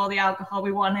bring us all the alcohol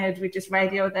we wanted. We'd just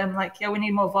radio them like, yeah, we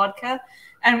need more vodka.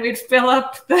 And we'd fill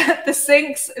up the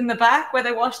sinks in the back where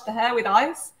they washed the hair with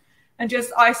ice and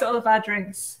just ice all of our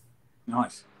drinks.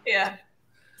 Nice. Yeah.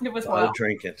 It was a lot of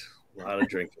drinking.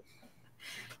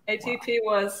 ATP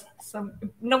was some.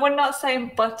 No, we're not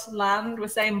saying Butland. We're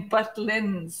saying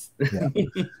Butlins. Yeah.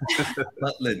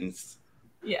 Butlins.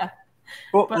 Yeah.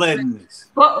 Butlins.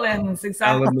 Butlins,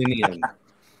 exactly. Aluminium.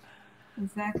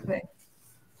 Exactly.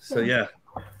 So yeah.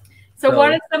 So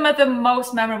what are some of the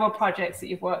most memorable projects that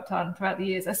you've worked on throughout the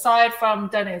years, aside from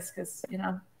Dunnies? Because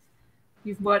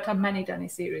you've worked on many Dunny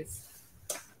series.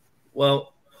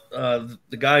 Well,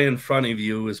 the guy in front of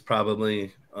you is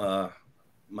probably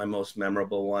my most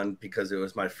memorable one because it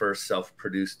was my first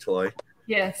self-produced toy.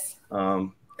 Yes.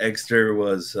 Eggster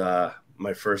was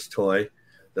my first toy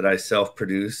that I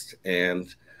self-produced,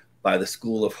 and by the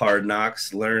School of Hard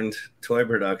Knocks learned toy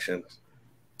production.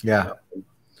 Yeah.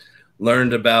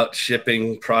 Learned about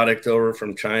shipping product over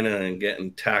from China and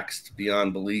getting taxed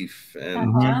beyond belief,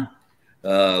 and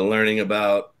learning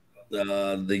about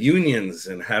the unions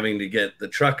and having to get the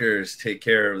truckers take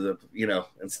care of the,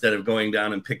 instead of going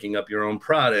down and picking up your own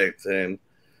product, and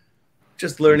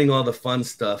just learning all the fun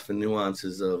stuff and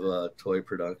nuances of toy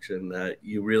production that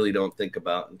you really don't think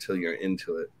about until you're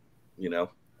into it,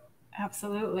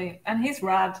 Absolutely. And he's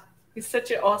rad. He's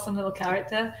such an awesome little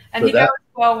character. And he goes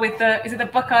well with is it the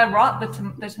Buckeye Rot, the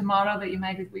tomato that you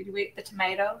made with Weedy Wheat, the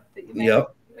tomato that you made with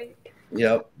Weedy Wheat?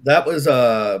 Yep. That was,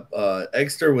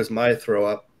 Eggster was my throw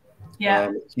up.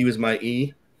 Yeah. He was my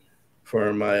E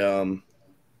for my,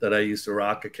 that I used to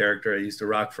rock, a character I used to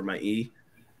rock for my E.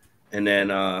 And then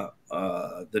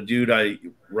the dude I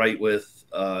write with,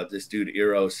 this dude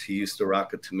Eros, he used to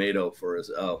rock a tomato for his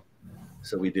L.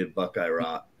 So we did Buckeye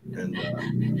Rot. And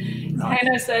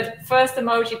Hannah said, first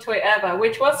emoji toy ever,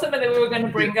 which was something that we were going to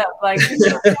bring up. Like,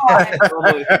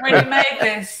 when you made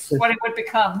this, what it would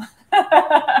become.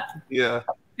 Yeah.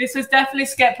 This was definitely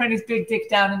Sket putting his big dick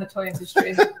down in the toy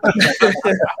industry.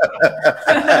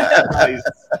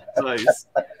 Nice.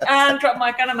 And drop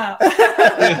mic and I'm out.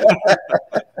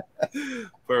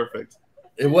 Perfect.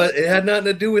 It had nothing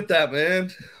to do with that,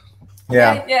 man.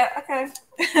 Yeah. Yeah. Okay.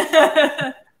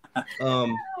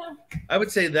 I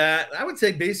would say that. I would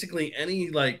say basically any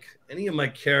of my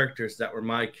characters that were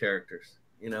my characters.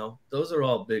 Those are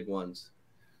all big ones.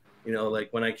 Like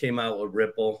when I came out with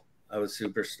Ripple, I was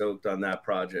super stoked on that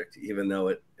project, even though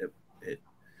it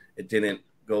didn't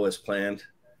go as planned.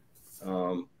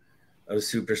 I was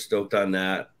super stoked on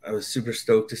that. I was super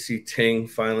stoked to see Ting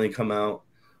finally come out.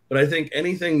 But I think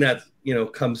anything that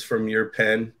comes from your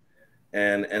pen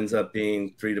and ends up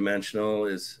being three-dimensional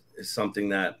is something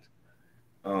that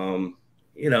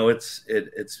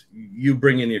it's you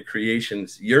bringing your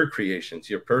creations, your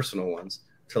personal ones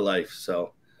to life.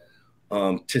 So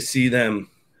to see them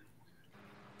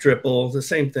triple, the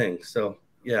same thing. So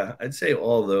yeah, I'd say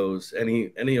all those,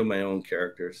 any of my own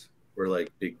characters were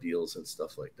like big deals and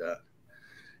stuff like that.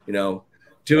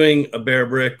 Doing a Bear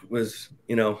Brick was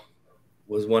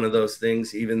one of those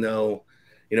things, even though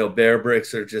Bear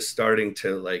Bricks are just starting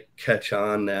to like catch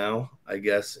on now, I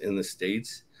guess, in the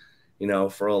States.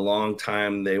 For a long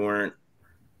time they weren't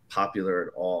popular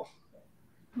at all.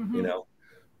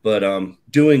 But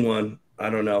doing one,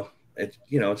 I don't know.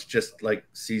 It's just like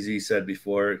CZ said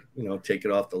before, take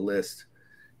it off the list.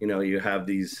 You have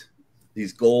these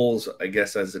goals, I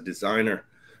guess, as a designer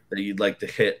that you'd like to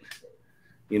hit,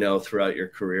 throughout your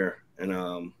career.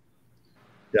 And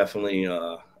definitely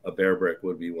a Bear Brick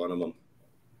would be one of them.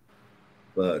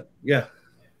 But yeah,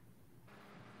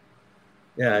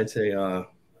 I'd say, I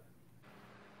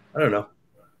don't know.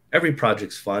 Every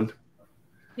project's fun.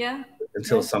 Yeah.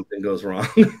 Until something goes wrong.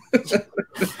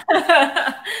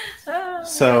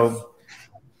 So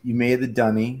you made the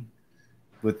dummy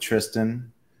with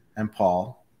Tristan and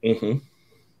Paul. Mm-hmm.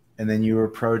 And then you were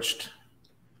approached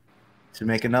to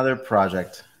make another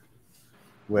project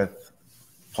with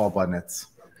Paul Budnitz.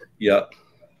 Yep,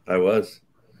 I was.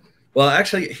 Well,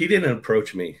 actually, he didn't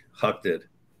approach me. Huck did.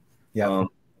 Yeah.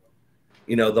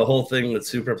 You know, the whole thing with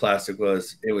Super Plastic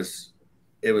was it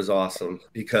was awesome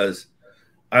because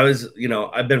I was, you know,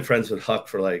 I've been friends with Huck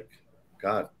for like,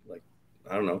 God, like,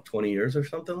 I don't know, 20 years or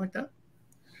something like that.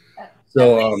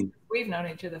 So we've known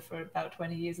each other for about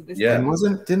 20 years at this Yeah.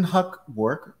 point. Didn't Huck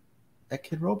work at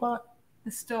Kid Robot?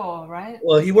 The store, right?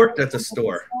 Well, he worked at the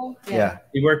store. Yeah.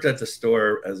 He worked at the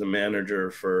store as a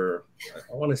manager for,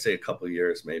 I want to say, a couple of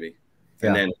years maybe.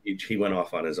 And then he went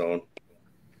off on his own.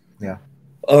 Yeah.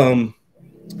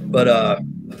 But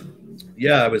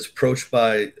yeah, I was approached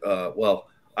by, well,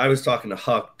 I was talking to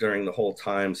Huck during the whole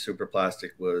time Super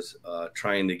Plastic was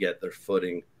trying to get their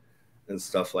footing and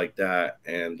stuff like that.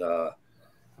 And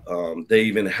they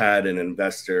even had an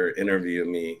investor interview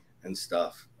me and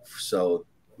stuff. So,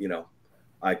 you know,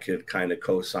 I could kind of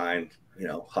co-sign, you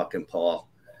know, Huck and Paul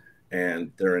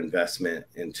and their investment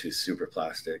into Super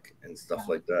Plastic and stuff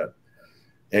like that.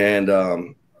 And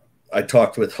I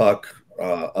talked with Huck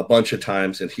a bunch of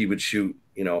times, and he would shoot,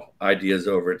 you know, ideas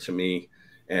over to me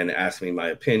and ask me my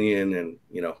opinion and,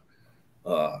 you know,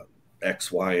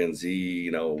 X, Y, and Z,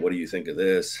 you know, what do you think of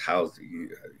this? How do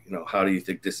you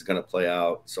think this is going to play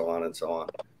out? So on and so on.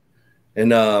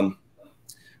 And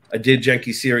I did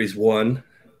Janky Series 1,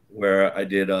 where I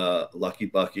did Lucky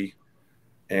Bucky,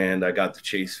 and I got the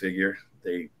Chase figure.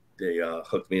 They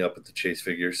hooked me up with the Chase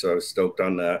figure, so I was stoked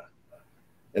on that.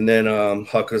 And then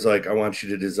Huck was like, I want you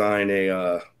to design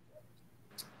an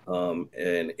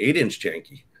 8-inch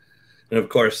Janky. And of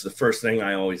course, the first thing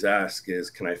I always ask is,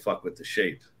 can I fuck with the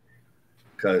shape?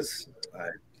 Because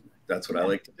that's what I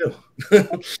like to do.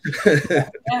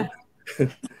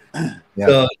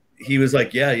 So he was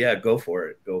like, yeah, go for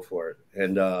it.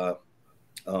 And I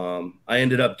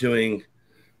ended up doing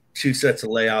 2 sets of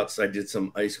layouts. I did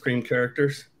some ice cream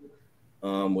characters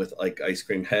with like ice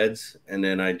cream heads. And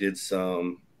then I did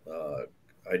the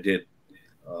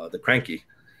Cranky,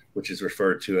 which is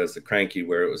referred to as the Cranky,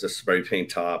 where it was a spray paint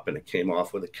top and it came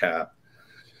off with a cap.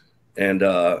 And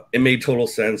it made total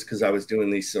sense because I was doing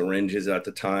these syringes at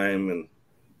the time, and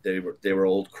they were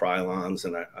old Krylons,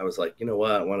 and I was like, you know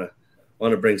what, I want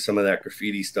to bring some of that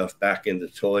graffiti stuff back into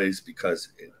toys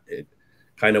because it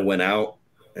kind of went out,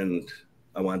 and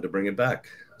I wanted to bring it back.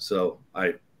 So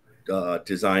I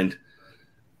designed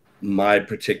my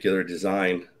particular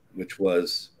design, which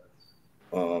was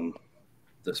the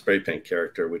spray paint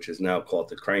character, which is now called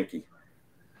the Cranky.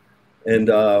 And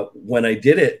when I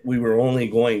did it, we were only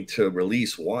going to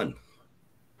release one.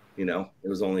 You know, it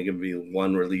was only going to be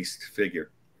one released figure.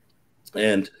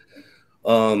 And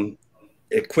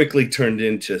it quickly turned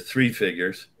into 3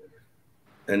 figures.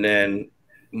 And then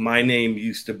my name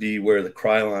used to be where the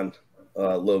Krylon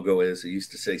logo is. It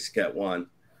used to say Sket One.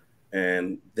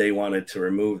 And they wanted to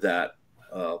remove that.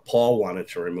 Paul wanted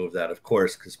to remove that, of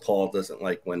course, because Paul doesn't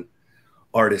like when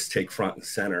artists take front and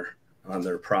center on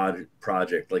their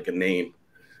project, like a name.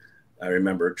 I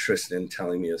remember Tristan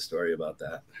telling me a story about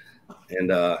that.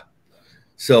 And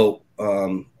so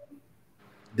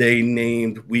they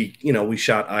named, we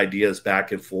shot ideas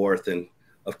back and forth. And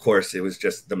of course, it was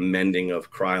just the mending of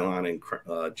Krylon and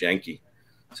Janky.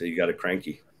 So you got a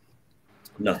Cranky.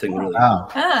 Nothing really. Wow.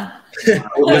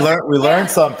 we learned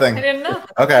something. I didn't know.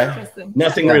 Okay.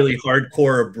 Nothing really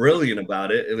hardcore or brilliant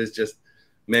about it. It was just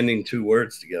mending 2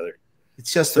 words together.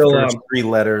 It's just the first 3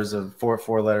 letters of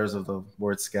four letters of the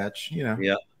word sketch, you know.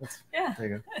 Yeah. Yeah. There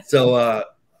you go.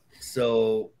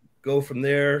 So go from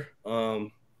there. So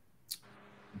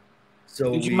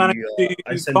did you manage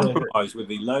to compromise with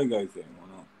the logo thing or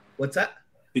not? What's that?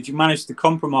 Did you manage to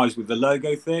compromise with the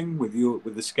logo thing with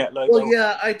the Sket logo? Well,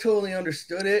 yeah, I totally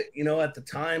understood it. You know, at the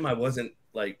time, I wasn't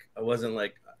like,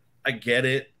 I get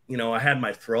it. You know, I had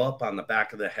my throw up on the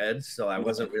back of the head, so I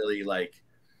wasn't really like,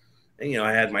 you know,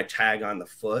 I had my tag on the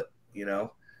foot, you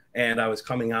know, and I was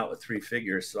coming out with 3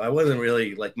 figures. So I wasn't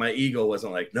really like, my ego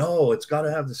wasn't like, no, it's got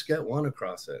to have the Sket One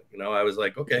across it. You know, I was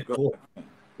like, okay, cool.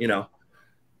 You know,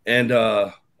 and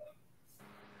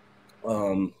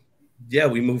yeah,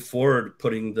 we moved forward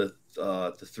putting the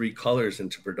 3 colors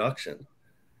into production.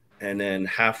 And then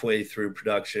halfway through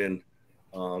production,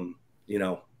 you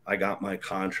know, I got my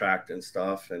contract and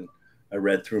stuff, and I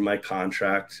read through my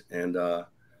contract, and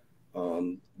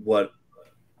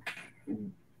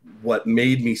what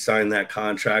made me sign that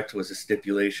contract was a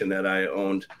stipulation that I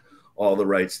owned all the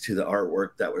rights to the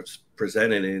artwork that was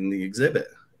presented in the exhibit.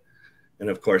 And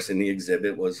of course, in the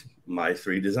exhibit was my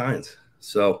 3 designs.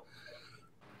 So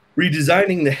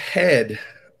redesigning the head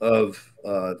of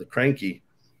the cranky.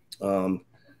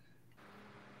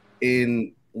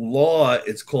 In law,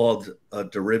 it's called a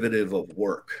derivative of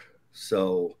work.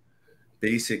 So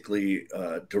basically,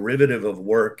 derivative of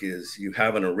work is you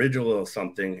have an original of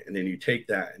something, and then you take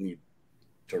that and you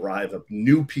derive a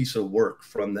new piece of work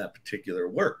from that particular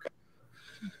work.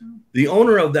 Mm-hmm. The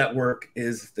owner of that work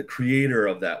is the creator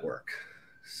of that work.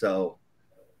 So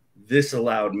this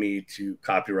allowed me to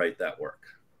copyright that work.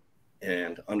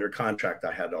 And under contract,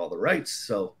 I had all the rights.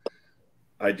 So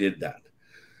I did that.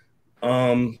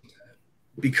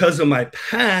 Because of my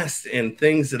past and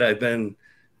things that I've been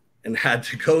and had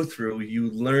to go through,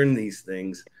 you learn these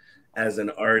things as an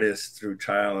artist through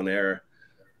trial and error.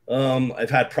 I've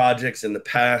had projects in the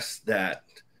past that,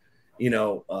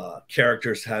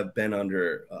 characters have been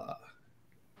under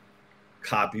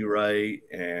copyright,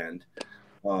 and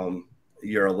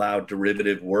you're allowed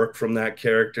derivative work from that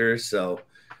character. So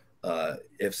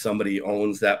if somebody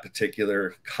owns that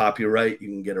particular copyright, you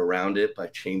can get around it by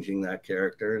changing that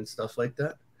character and stuff like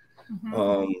that.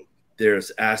 Mm-hmm.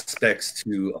 There's aspects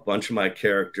to a bunch of my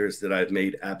characters that I've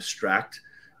made abstract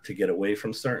to get away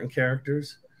from certain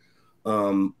characters.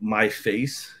 My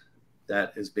face,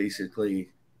 that is basically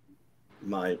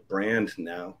my brand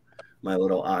now, my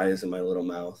little eyes and my little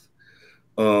mouth,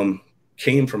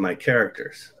 came from my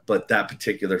characters. But that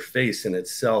particular face in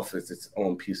itself is its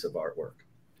own piece of artwork.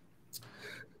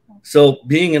 So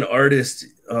being an artist,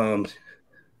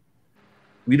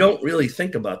 we don't really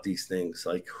think about these things,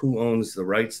 like who owns the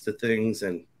rights to things,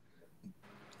 and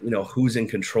who's in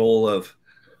control of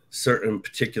certain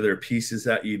particular pieces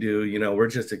that you do. We're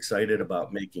just excited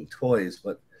about making toys,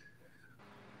 but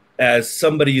as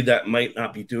somebody that might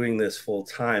not be doing this full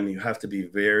time, you have to be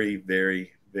very,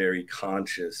 very, very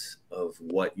conscious of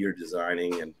what you're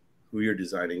designing and who you're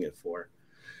designing it for.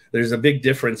 There's a big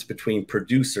difference between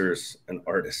producers and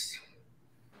artists.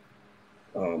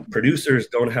 Producers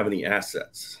don't have any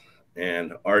assets,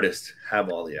 and artists have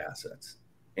all the assets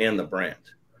and the brand.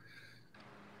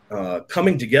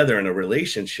 Coming together in a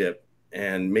relationship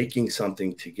and making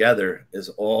something together is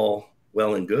all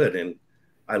well and good, and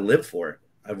I live for it.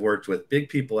 I've worked with big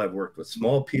people, I've worked with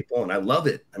small people, and I love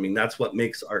it. I mean, that's what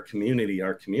makes our community,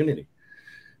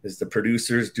 is the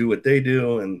producers do what they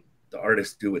do and the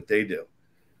artists do what they do.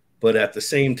 But at the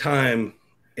same time,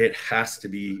 it has to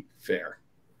be fair.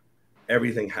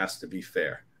 Everything has to be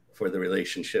fair for the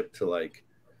relationship to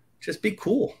just be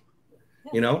cool.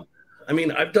 I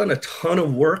mean, I've done a ton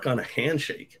of work on a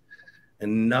handshake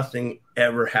and nothing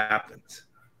ever happens.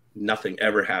 Nothing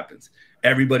ever happens.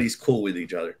 Everybody's cool with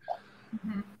each other.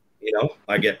 Mm-hmm.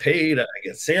 I get paid, I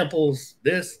get samples,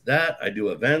 this, that, I do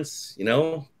events,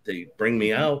 they bring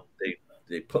me out,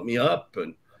 they put me up,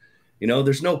 and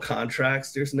there's no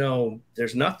contracts, there's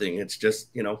nothing. It's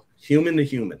just, human to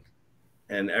human,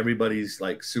 and everybody's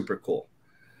super cool.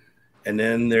 And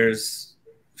then there's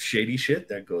shady shit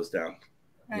that goes down,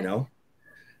 right.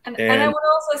 And I would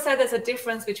also say there's a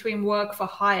difference between work for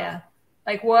hire.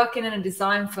 Like working in a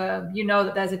design firm,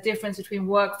 that there's a difference between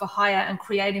work for hire and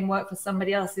creating work for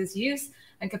somebody else's use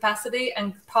and capacity,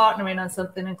 and partnering on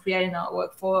something and creating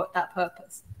artwork for that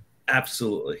purpose.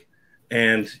 Absolutely.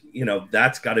 And,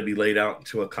 that's got to be laid out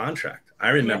into a contract. I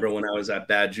remember when I was at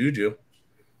Bad Juju,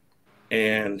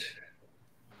 and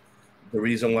the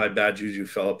reason why Bad Juju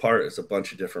fell apart is a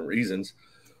bunch of different reasons.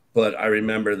 But I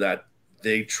remember that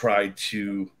they tried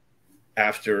to,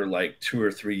 after 2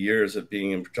 or 3 years of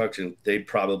being in production, they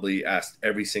probably asked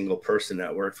every single person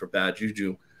that worked for Bad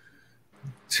Juju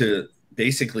to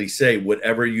basically say,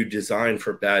 whatever you design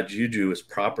for Bad Juju is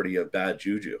property of Bad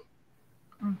Juju.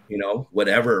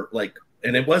 Whatever,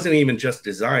 and it wasn't even just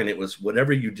design, it was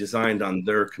whatever you designed on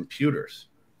their computers.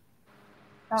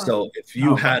 Oh. So if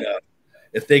you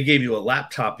if they gave you a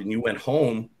laptop and you went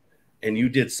home and you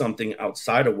did something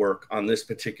outside of work on this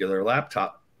particular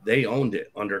laptop, they owned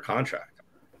it under contract.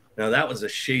 Now that was a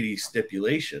shady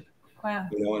stipulation. Wow.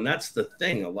 And that's the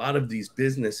thing. A lot of these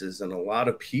businesses and a lot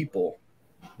of people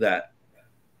that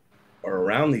are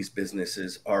around these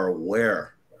businesses are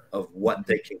aware of what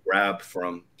they can grab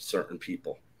from certain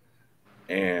people.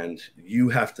 And you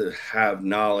have to have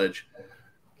knowledge.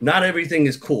 Not everything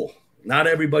is cool. Not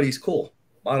everybody's cool.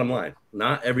 Bottom line,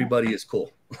 not everybody is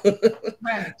cool.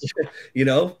 Right.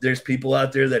 There's people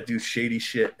out there that do shady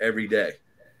shit every day.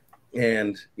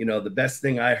 And, the best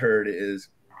thing I heard is,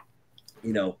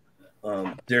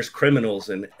 there's criminals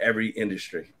in every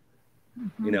industry.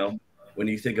 Mm-hmm. When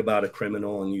you think about a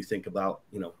criminal and you think about,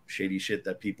 shady shit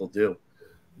that people do,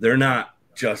 they're not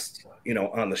just,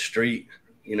 on the street,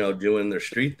 doing their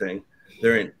street thing.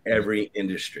 They're in every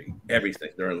industry, everything.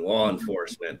 They're in law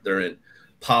enforcement. They're in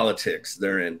politics.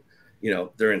 They're in, you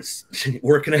know, they're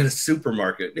working at a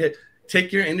supermarket.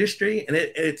 Take your industry, and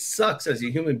it sucks as a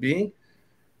human being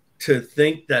to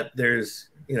think that there's,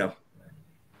 you know,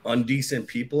 undecent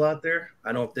people out there.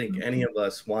 I don't think any of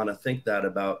us want to think that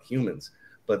about humans,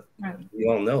 but we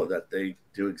all know that they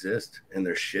do exist and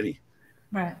they're shitty.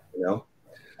 Right. You know?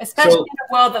 Especially in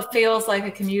a world that feels like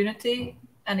a community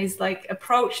and is like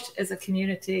approached as a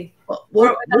community.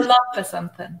 With a love for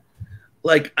something.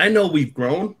 Like, I know we've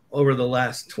grown over the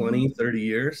last 20, 30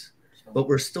 years, but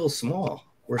we're still small.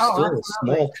 We're still a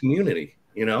small community,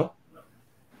 you know?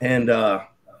 And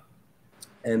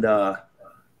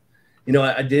you know,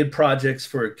 I did projects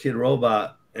for Kid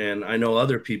Robot, and I know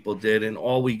other people did, and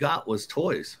all we got was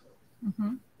toys.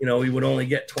 You know, we would only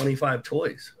get 25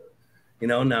 toys. You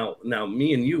know, now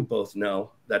me and you both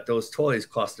know that those toys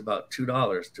cost about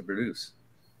 $2 to produce.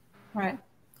 Right.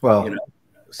 Well, you know,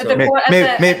 so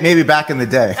maybe back in the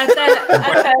day.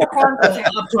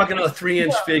 I'm talking about a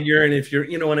 3-inch figure, and if you're,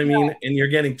 you know what I mean, and you're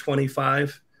getting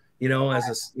 25, you know, as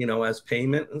as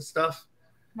payment and stuff,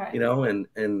 you know, and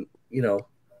you know,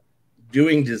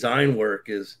 doing design work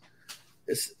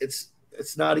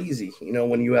it's not easy, you know,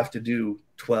 when you have to do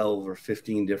 12 or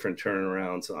 15 different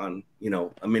turnarounds on, you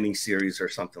know, a mini series or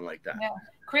something like that. Yeah.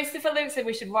 Christopher Luke said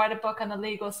we should write a book on the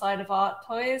legal side of art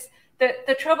toys.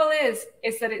 The trouble is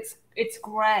that it's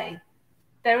gray.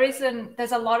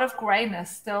 There's a lot of grayness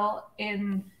still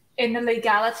in the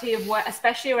legality of what,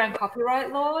 especially around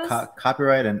copyright laws.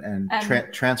 Copyright and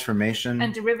transformation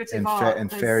and derivative art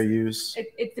and fair use.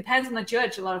 It depends on the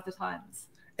judge a lot of the times.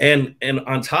 And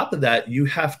on top of that, you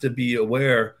have to be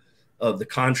aware of the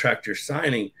contract you're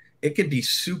signing. It could be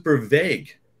super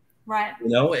vague. Right. You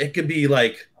know, it could be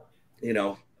like, you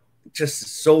know,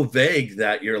 just so vague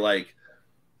that you're like,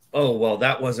 oh, well,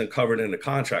 that wasn't covered in the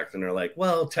contract. And they're like,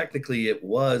 well, technically it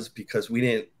was because we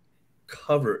didn't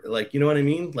cover, like, you know what I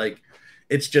mean? Like,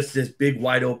 it's just this big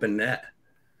wide open net,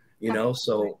 you know?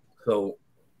 So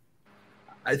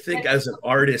I think as an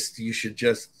artist, you should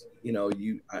just, you know,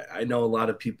 I know a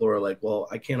lot of people are like, well,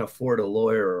 I can't afford a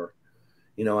lawyer, or,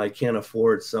 you know, I can't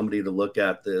afford somebody to look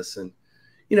at this. And,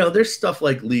 you know, there's stuff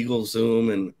like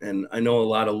LegalZoom, and I know a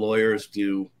lot of lawyers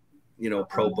do, you know,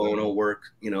 pro bono work.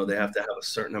 You know, they have to have a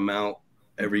certain amount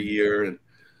every year. And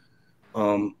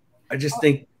I just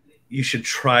think you should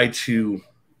try to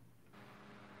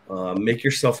make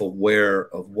yourself aware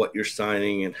of what you're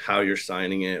signing and how you're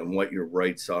signing it and what your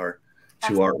rights are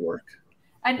to artwork.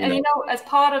 And you know, as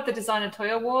part of the Designer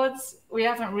Toy Awards, we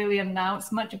haven't really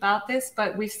announced much about this,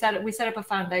 but we set up a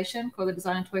foundation called the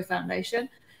Designer Toy Foundation.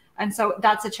 And so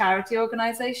that's a charity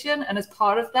organization. And as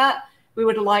part of that, we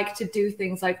would like to do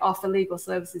things like offer legal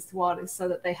services to artists so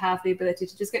that they have the ability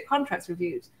to just get contracts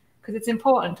reviewed, because it's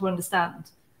important to understand.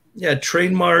 Yeah,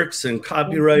 trademarks and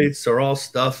copyrights are all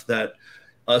stuff that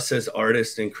us as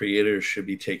artists and creators should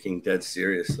be taking dead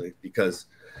seriously, because,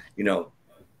 you know,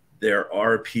 there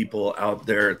are people out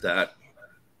there that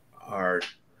are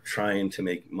trying to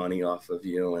make money off of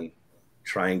you and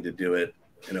trying to do it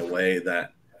in a way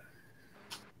that,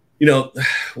 you know,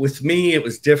 with me, it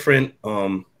was different.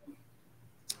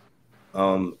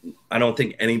 I don't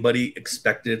think anybody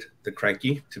expected the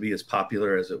Cranky to be as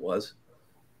popular as it was.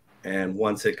 And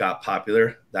once it got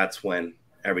popular, that's when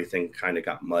everything kind of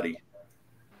got muddy.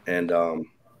 And,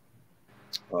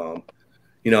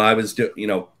 you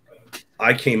know,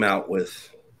 I came out with,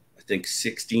 I think,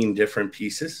 16 different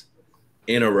pieces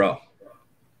in a row.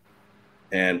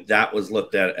 And that was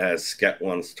looked at as Sket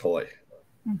One's toy.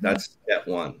 That's Sket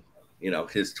One, you know,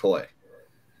 his toy.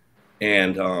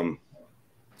 And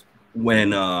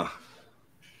when I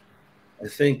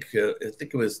think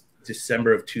it was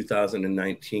December of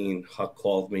 2019, Huck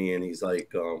called me and he's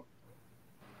like,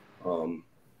 I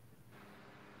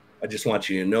just want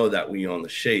you to know that we own the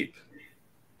shape.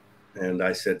 And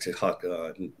I said to Huck,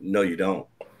 no, you don't.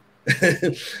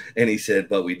 And he said,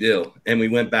 but we do. And we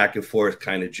went back and forth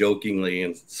kind of jokingly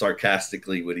and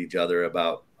sarcastically with each other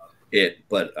about it.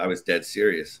 But I was dead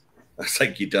serious. I was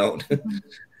like, you don't.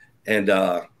 And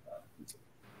I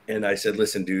said,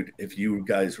 listen, dude, if you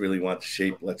guys really want the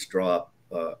shape, let's draw up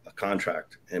a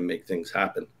contract and make things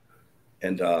happen.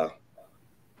 And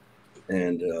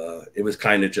it was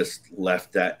kind of just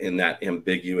left in that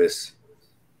ambiguous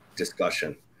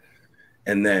discussion.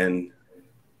 And then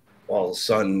all of a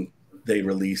sudden they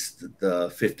released the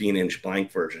 15-inch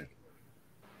blank version.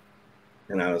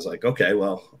 And I was like, okay,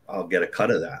 well, I'll get a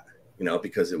cut of that, you know,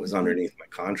 because it was underneath my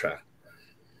contract.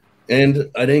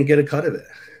 And I didn't get a cut of it.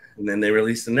 And then they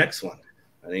released the next one.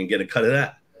 I didn't get a cut of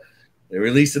that. They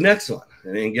released the next one.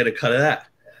 I didn't get a cut of that.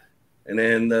 And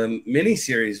then the mini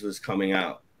series was coming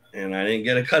out and I didn't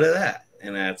get a cut of that.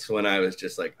 And that's when I was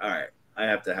just like, all right, I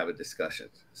have to have a discussion.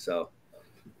 So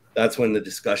that's when the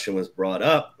discussion was brought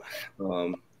up.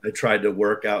 I tried to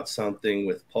work out something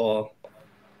with Paul,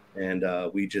 and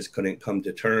we just couldn't come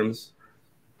to terms.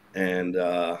 And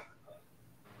I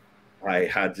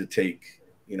had to take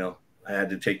the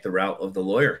route of the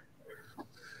lawyer.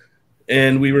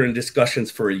 And we were in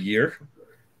discussions for a year.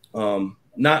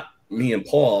 Not me and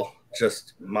Paul,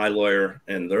 just my lawyer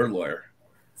and their lawyer.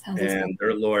 And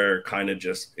their lawyer kind of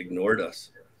just ignored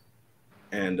us.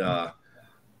 And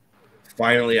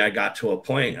finally, I got to a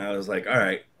point. I was like, all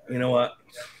right, you know what?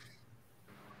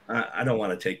 I don't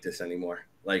want to take this anymore.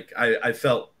 Like, I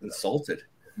felt insulted.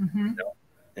 Mm-hmm. You know?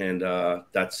 And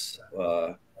that's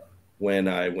when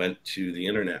I went to the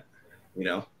internet, you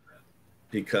know,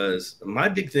 because my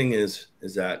big thing is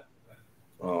that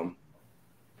a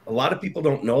lot of people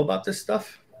don't know about this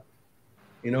stuff.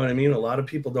 You know what I mean? A lot of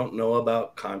people don't know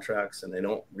about contracts, and they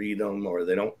don't read them, or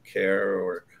they don't care,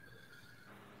 or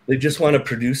they just want to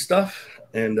produce stuff.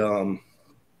 And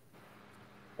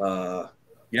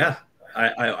yeah,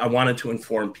 I wanted to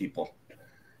inform people,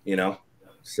 you know?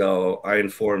 So I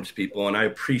informed people, and I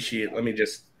appreciate, let me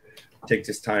just take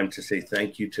this time to say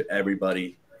thank you to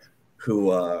everybody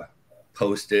who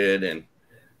posted and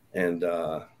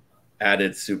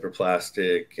added super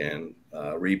plastic and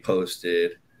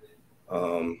reposted.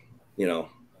 You know,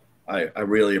 I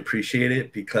really appreciate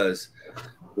it, because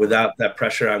without that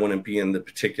pressure, I wouldn't be in the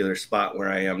particular spot where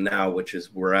I am now, which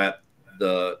is we're in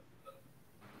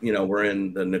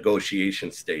the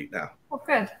negotiation state now. Oh,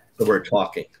 good. So we're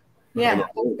talking. Yeah.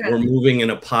 We're moving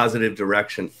in a positive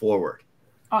direction forward.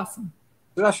 Awesome.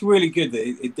 So that's really good that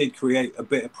it did create a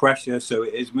bit of pressure, so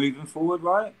it is moving forward,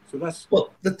 right? So that's...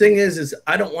 Well, the thing is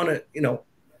I don't want to, you know,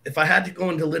 if I had to go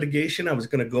into litigation, I was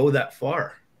going to go that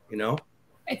far, you know?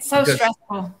 It's so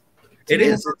stressful. It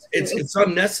is. It's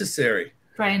unnecessary.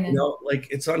 Draining. You know,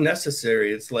 like, it's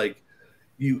unnecessary. It's like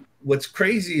what's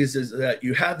crazy is that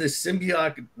you have this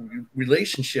symbiotic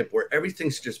relationship where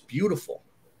everything's just beautiful.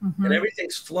 Mm-hmm. And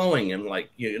everything's flowing, and like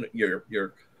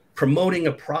you're promoting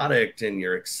a product, and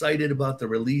you're excited about the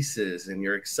releases, and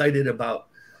you're excited about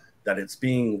that it's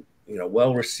being, you know,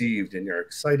 well received, and you're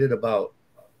excited about,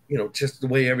 you know, just the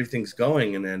way everything's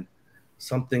going. And then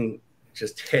something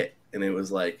just hit, and it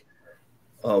was like,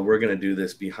 oh, we're going to do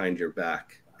this behind your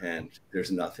back, and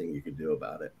there's nothing you can do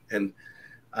about it. And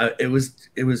it was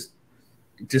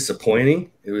disappointing.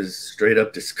 It was straight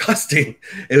up disgusting.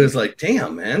 It was like,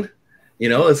 damn, man. You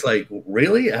know, it's like,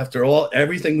 really? After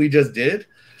everything we just did,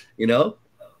 you know?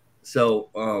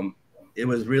 So it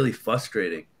was really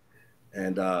frustrating.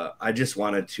 And I just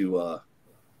wanted to,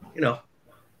 you know,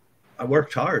 I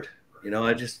worked hard. You know,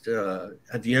 I just,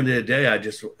 at the end of the day, I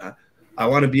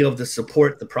want to be able to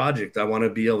support the project. I want to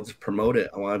be able to promote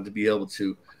it. I wanted to be able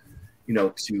to, you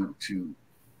know, to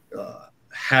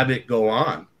have it go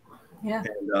on. Yeah.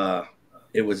 And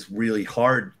it was really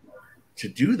hard to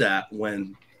do that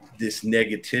when this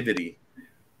negativity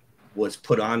was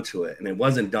put onto it, and it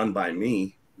wasn't done by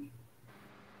me,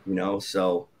 you know?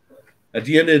 So at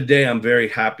the end of the day, I'm very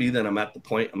happy that I'm at the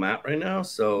point I'm at right now.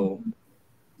 So,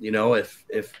 you know, if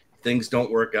things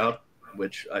don't work out,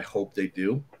 which I hope they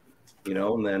do, you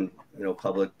know, and then, you know,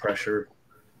 public pressure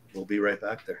will be right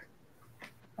back there.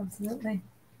 Absolutely.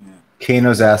 Yeah.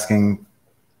 Kano's asking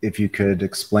if you could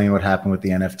explain what happened with the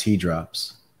NFT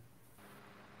drops.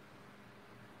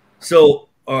 So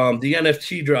the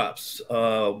NFT drops,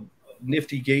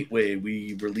 Nifty Gateway,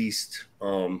 we released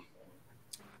an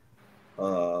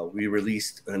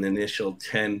initial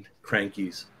 10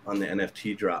 crankies on the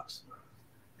NFT drops.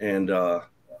 And the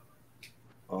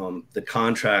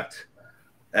contract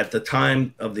at the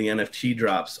time of the NFT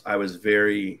drops, I was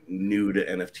very new to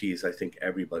NFTs. I think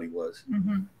everybody was.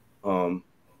 Mm-hmm.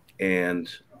 And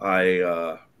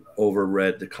I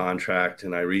overread the contract,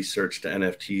 and I researched the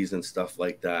NFTs and stuff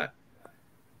like that.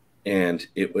 And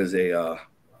it was a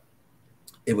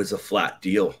flat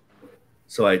deal.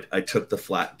 So I took the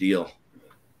flat deal.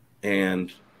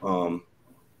 And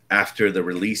after the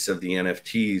release of the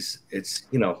NFTs, it's,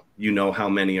 you know how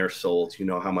many are sold, you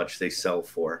know how much they sell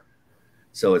for.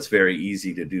 So it's very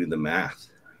easy to do the math.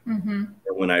 Mm-hmm.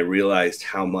 And when I realized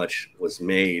how much was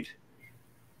made,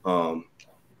 I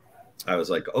was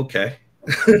like, okay.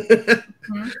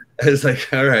 Mm-hmm. I was like,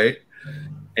 all right.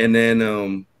 And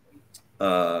then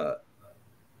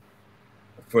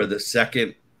for the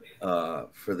second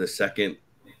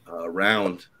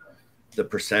round, the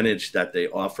percentage that they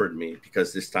offered me,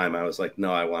 because this time I was like,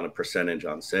 no, I want a percentage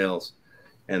on sales.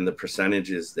 And the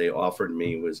percentages they offered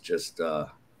me was just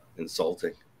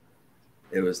insulting.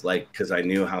 It was like, because I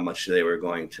knew how much they were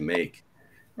going to make.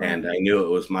 And I knew it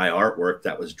was my artwork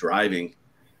that was driving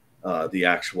the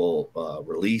actual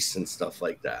release and stuff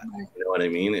like that. You know what I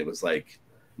mean? It was like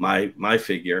my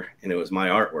figure, and it was my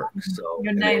artwork. So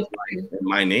your name,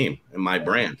 my name and my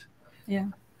brand. Yeah.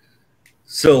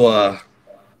 So I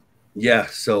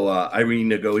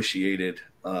renegotiated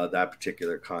that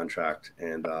particular contract,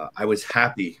 and I was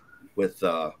happy with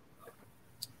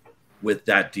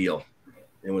that deal,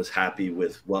 and was happy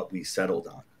with what we settled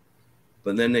on.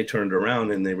 But then they turned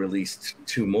around and they released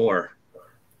 2 more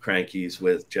Crankies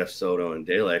with Jeff Soto and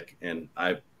Dalek, and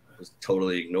I was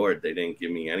totally ignored. They didn't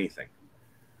give me anything.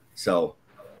 So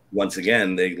once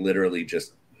again, they literally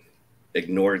just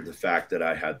ignored the fact that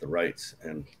I had the rights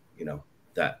and,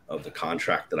 that of the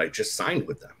contract that I just signed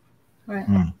with them.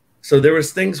 Right. So there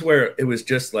was things where it was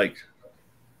just like,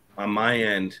 on my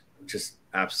end, just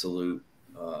absolute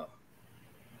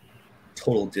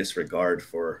total disregard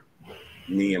for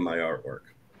me and my artwork.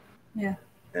 Yeah.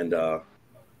 And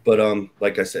but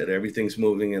like I said, everything's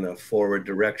moving in a forward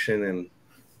direction, and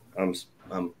I'm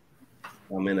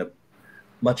in a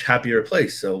much happier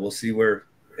place. So we'll see where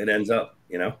it ends up,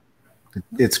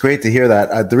 It's great to hear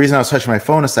that. The reason I was touching my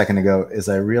phone a second ago is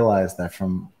I realized that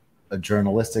from a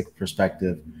journalistic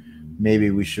perspective,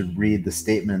 maybe we should read the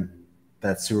statement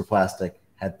that Superplastic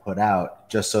had put out,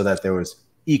 just so that there was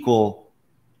equal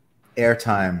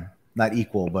airtime, not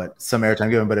equal, but some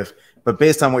airtime given. But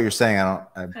based on what you're saying,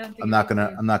 I'm not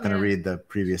gonna read the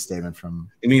previous statement from.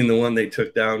 You mean the one they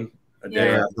took down a day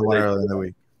after the one earlier in the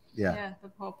week? Yeah. The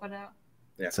Paul put out.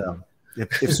 Yeah. So if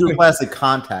Superplastic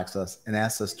contacts us and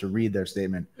asks us to read their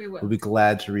statement, we'll be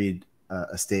glad to read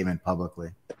a statement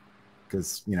publicly,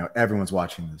 because everyone's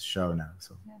watching this show now.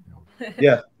 So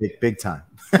big time.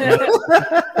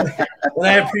 Well,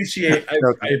 I appreciate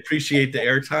the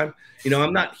airtime.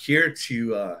 I'm not here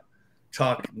to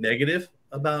talk negative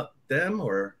about them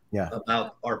or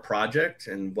about our project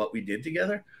and what we did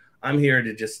together. I'm here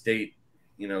to just state,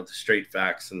 the straight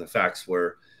facts, and the facts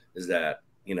is that,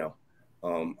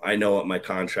 I know what my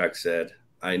contract said.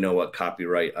 I know what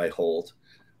copyright I hold.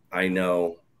 I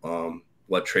know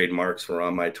what trademarks were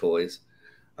on my toys.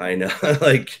 I know,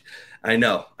 I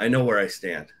know where I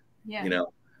stand. Yeah.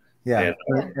 Yeah.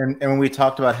 And when we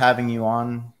talked about having you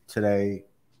on today,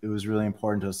 it was really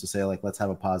important to us to say, let's have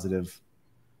a positive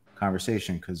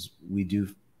conversation, because we do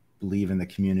believe in the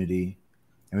community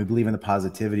and we believe in the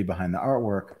positivity behind the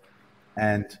artwork.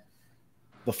 And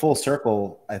the full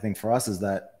circle, I think, for us is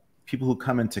that people who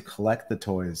come in to collect the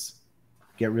toys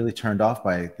get really turned off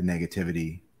by the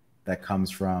negativity that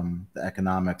comes from the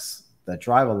economics that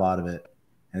drive a lot of it.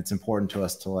 And it's important to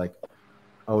us to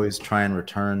always try and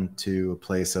return to a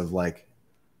place of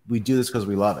we do this because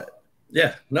we love it.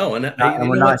 Yeah, no, and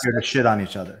we're not here to shit on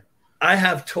each other. I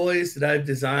have toys that I've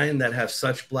designed that have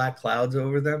such black clouds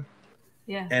over them.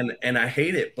 Yeah. And I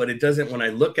hate it, but it doesn't. When I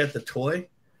look at the toy,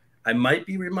 I might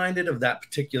be reminded of that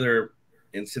particular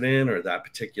incident or that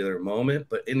particular moment,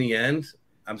 but in the end,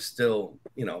 I'm still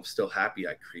happy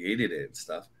I created it and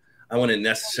stuff. I wouldn't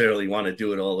necessarily want to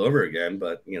do it all over again,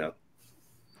 but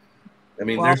I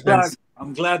mean,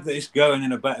 I'm glad that it's going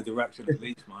in a better direction at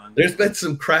least, man. There's been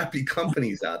some crappy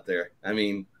companies out there. I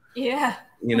mean,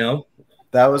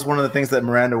 that was one of the things that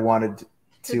Miranda wanted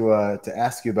to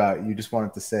ask you about. You just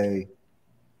wanted to say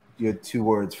you had 2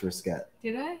 words for Sket.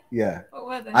 Did I? Yeah. What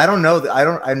were they? I don't know.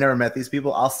 I've never met these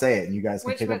people. I'll say it, and you guys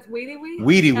can pick up. Weedy Weed?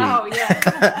 Weedy Weed. Oh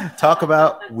yeah. Talk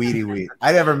about Weedy Weed.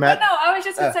 I never met. No, I was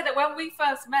just gonna say that when we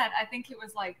first met, I think it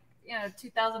was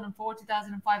 2004,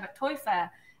 2005 at Toy Fair.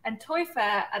 And Toy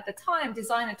Fair at the time,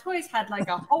 designer toys had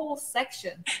a whole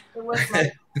section. There was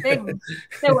things.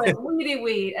 There was Weedy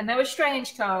Weed, and there was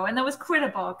Strange Co, and there was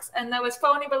Critterbox, and there was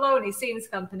Phony Baloney Scenes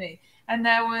Company, and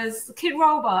there was Kid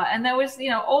Robot, and there was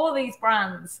all these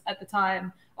brands at the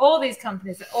time, all these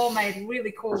companies that all made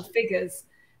really cool figures.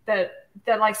 That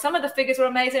some of the figures were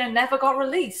amazing and never got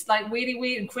released, like Weedy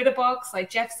Weed and Critterbox,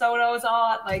 Jeff Soto's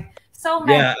art, so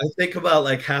many. Yeah, I think about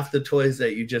half the toys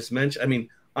that you just mentioned. I mean,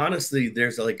 honestly,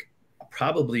 there's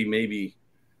probably maybe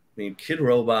Kid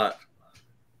Robot,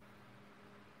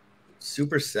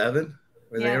 Super 7,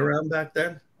 were they around back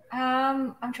then?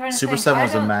 I'm trying to Super think. 7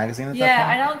 was a magazine at that time?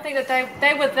 I don't think that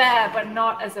they were there, but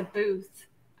not as a booth.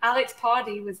 Alex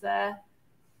Pardee was there.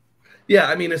 Yeah,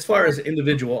 I mean, as far as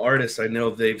individual artists, I know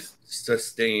they've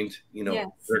sustained,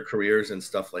 their careers and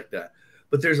stuff like that.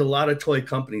 But there's a lot of toy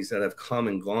companies that have come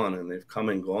and gone, and they've come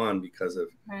and gone because of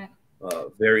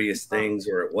various things,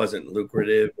 or it wasn't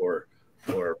lucrative, or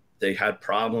they had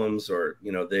problems, or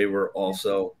they were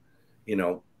also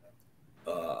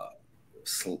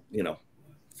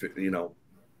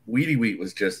Weedy Wheat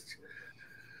was just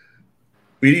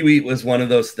Weedy Wheat was one of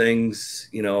those things,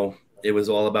 you know, it was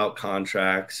all about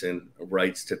contracts and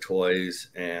rights to toys.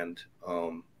 And,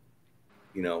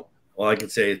 you know, all I can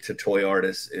say to toy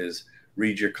artists is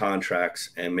read your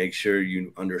contracts and make sure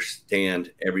you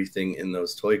understand everything in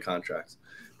those toy contracts,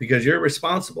 because you're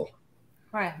responsible.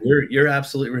 Right. You're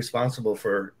absolutely responsible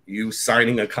for you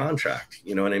signing a contract.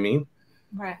 You know what I mean?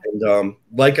 Right. And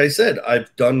like I said,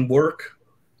 I've done work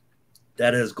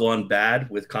that has gone bad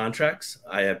with contracts.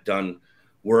 I have done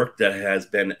work that has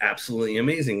been absolutely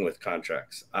amazing with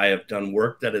contracts. I have done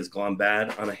work that has gone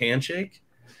bad on a handshake,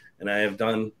 and I have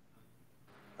done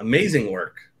amazing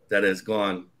work that has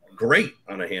gone great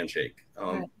on a handshake.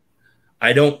 Right.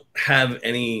 I don't have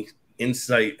any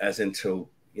insight as into,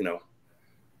 you know,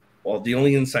 well, the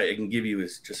only insight I can give you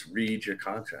is just read your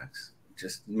contracts.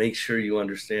 Just make sure you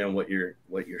understand what you're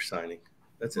signing.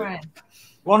 That's it. Right.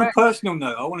 On a personal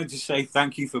note, I wanted to say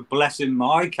thank you for blessing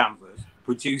my canvas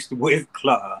produced with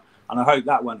Clutter, and I hope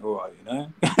that went all right. You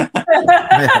know,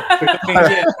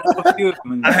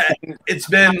 it's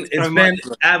been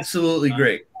absolutely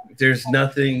great. There's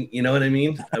nothing, you know what I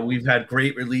mean? We've had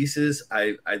great releases.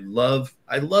 I love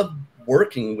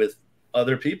working with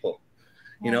other people.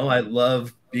 You know, I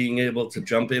love being able to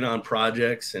jump in on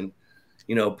projects and,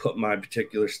 you know, put my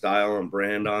particular style and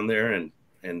brand on there and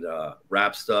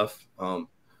wrap stuff. And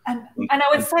I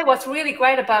would say what's really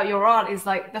great about your art is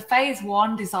like the phase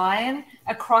one design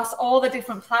across all the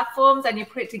different platforms, and you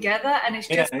put it together, and it's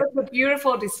just such a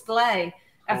beautiful display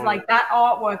of like that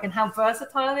artwork and how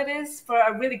versatile it is for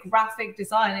a really graphic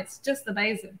design. It's just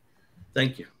amazing.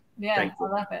 Thank you. Yeah, Thank you. I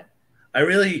love it. I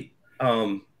really,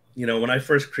 you know, when I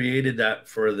first created that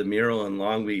for the mural in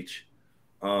Long Beach,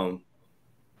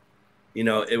 you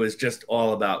know, it was just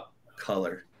all about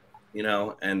color, you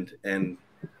know, and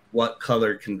what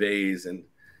color conveys. And,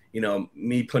 you know,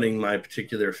 me putting my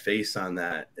particular face on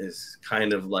that is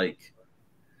kind of like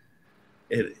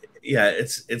it. Yeah,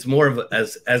 it's more of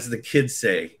as the kids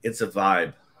say, it's a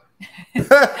vibe. It's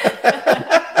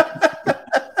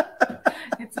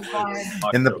a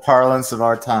vibe. In the parlance of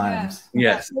our times.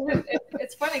 Yeah. Yes.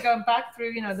 It's funny going back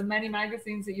through, you know, the many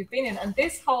magazines that you've been in, and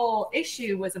this whole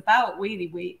issue was about Weedy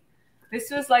Wheat.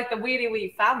 This was like the Weedy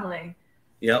Wheat family.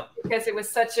 Yep. Because it was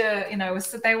such a, you know,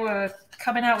 they were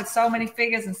coming out with so many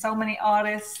figures and so many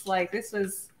artists. Like this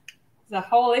was the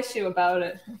whole issue about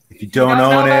it. If you don't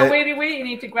own know it, Weedy Wheat, you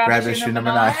need to grab issue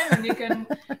number 9, and you can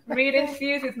read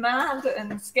interviews with Matt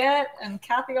and Sket and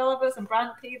Kathy Olivers and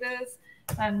Brant Peters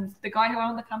and the guy who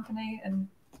owned the company, and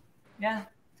yeah,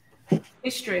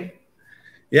 history.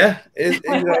 Yeah,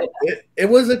 it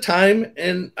was a time,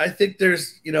 and I think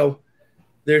there's, you know,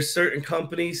 there's certain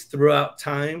companies throughout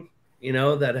time, you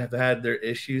know, that have had their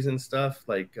issues and stuff,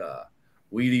 like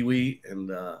Weedy Wheat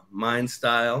and Mind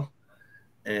Style.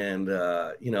 And,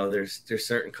 you know, there's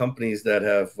certain companies that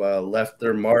have left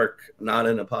their mark not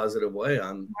in a positive way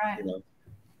on, you know.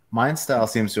 Mind Style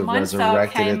seems to have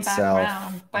resurrected itself.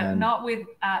 Around, but not with,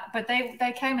 but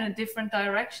they came in a different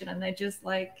direction, and they just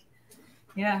like,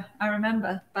 yeah, I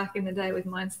remember back in the day with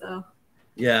Mind Style.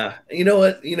 Yeah. You know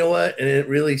what? And it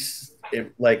really,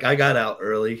 like, I got out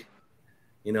early.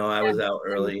 You know, I was out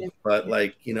early, but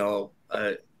like, you know,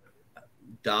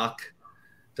 Doc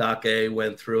A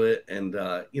went through it, and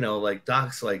you know, like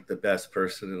Doc's like the best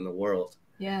person in the world.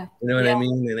 Yeah. You know what I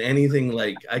mean? And anything,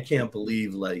 like, I can't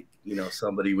believe, like, you know,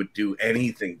 somebody would do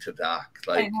anything to Doc.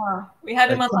 Like, I know. We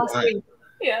had him on last week.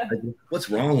 Yeah. Like, what's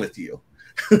wrong with you?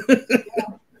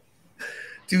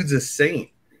 Dude's a saint,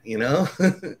 you know?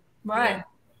 Right.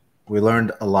 We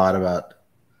learned a lot about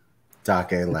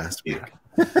Doc A last week.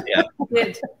 Yeah. We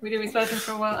did. We spoke to him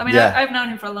for a while. I mean, I've known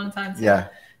him for a long time. So, yeah.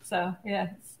 So, yeah.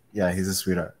 Yeah, he's a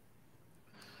sweetheart.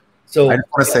 So I just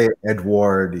want to say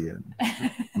Edwardian.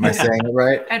 Am I saying it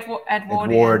right?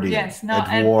 Edwardian. Yes, not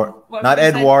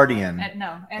Edwardian.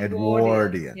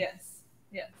 Edwardian. Yes.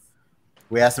 Yes.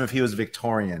 We asked him if he was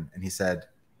Victorian, and he said,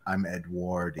 "I'm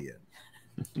Edwardian."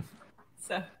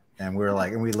 So. And we were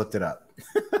like, and we looked it up.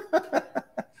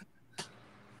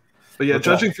 But yeah,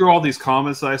 judging through all these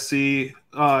comments I see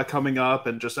coming up,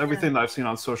 and just everything that I've seen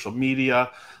on social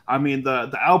media, I mean,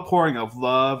 the outpouring of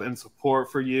love and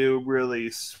support for you really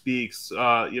speaks,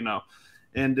 you know,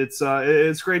 and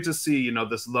it's great to see, you know,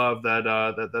 this love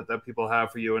that people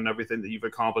have for you and everything that you've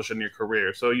accomplished in your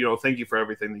career. So, you know, thank you for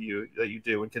everything that you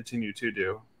do and continue to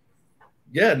do.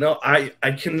 Yeah, no, I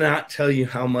cannot tell you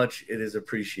how much it is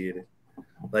appreciated.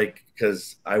 Like,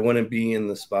 because I wouldn't be in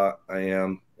the spot I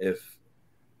am if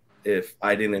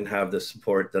I didn't have the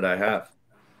support that I have.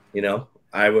 You know,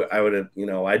 I would have, you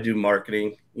know, I do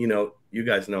marketing, you know, you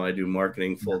guys know I do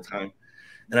marketing full time,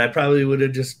 and I probably would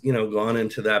have just, you know, gone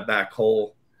into that back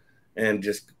hole and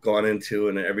just gone into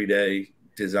an everyday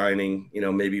designing, you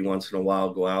know, maybe once in a while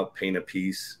go out, paint a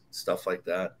piece, stuff like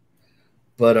that.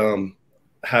 But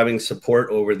having support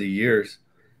over the years,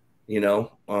 you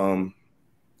know,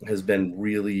 has been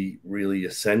really, really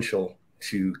essential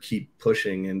to keep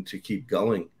pushing and to keep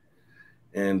going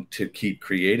and to keep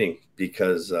creating,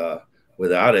 because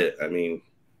without it, I mean,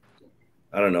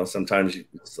 I don't know, sometimes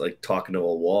it's like talking to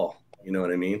a wall, you know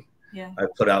what I mean? Yeah. I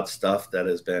put out stuff that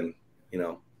has been, you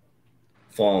know,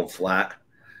 falling flat,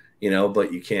 you know,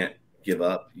 but you can't give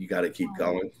up. You got to keep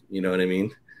going. You know what I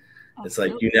mean? It's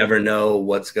like you never know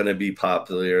what's going to be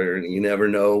popular, and you never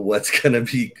know what's going to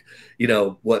be, you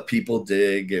know, what people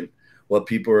dig and what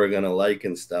people are going to like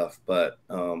and stuff. But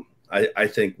I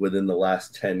think within the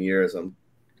last 10 years,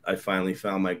 I finally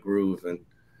found my groove, and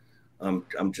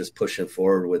I'm just pushing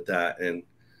forward with that and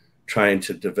trying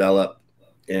to develop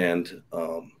and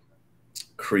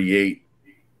create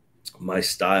my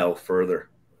style further,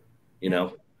 you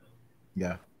know?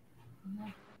 Yeah.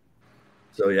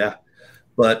 So, yeah.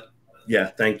 But, yeah,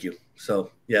 thank you.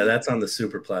 So, yeah, that's on the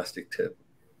super plastic tip.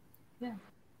 Yeah.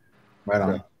 Right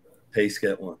on. Pay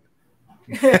Sket One.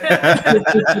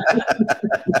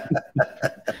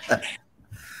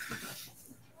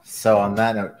 So on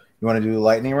that note, you want to do a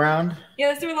lightning round? Yeah,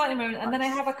 let's do a lightning round, and then I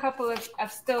have a couple of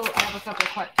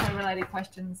toy-related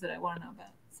questions that I want to know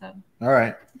about. So, all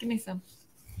right, give me some.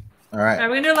 All right,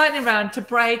 we're gonna do a lightning round to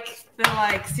break the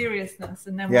like seriousness,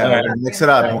 and then we'll mix it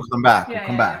up, and we'll come back. We'll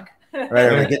come back. All right,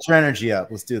 everybody, get your energy up.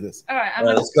 Let's do this. All right,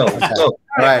 let's go. Let's go.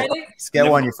 All right, Sket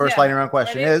One. Your first lightning round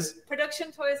question is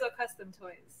production toys or custom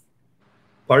toys?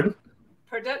 Pardon?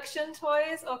 Production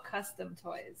toys or custom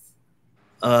toys?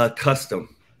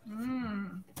 Custom.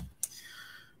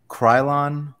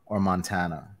 Krylon or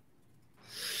Montana?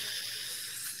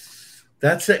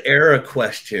 That's an era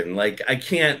question. Like, I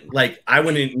can't, like, I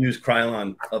wouldn't use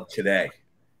Krylon of today.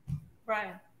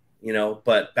 Right. You know,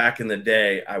 but back in the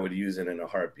day, I would use it in a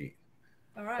heartbeat.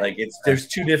 All right. Like, there's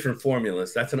two different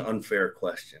formulas. That's an unfair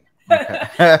question. Okay.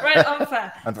 Right,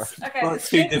 unfair. Okay. Well,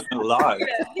 two different lives.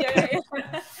 Yeah.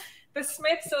 The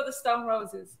Smiths or the Stone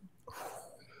Roses?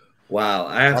 Wow,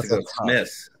 I have to go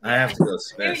Smiths. I have to go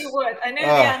Smiths. I knew you would. I knew the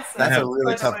answer. That's a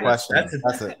really tough question.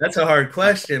 That's a hard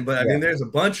question, but I mean, there's a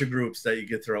bunch of groups that you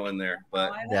could throw in there.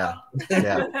 But yeah.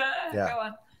 Go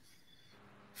on.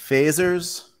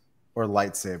 Phasers or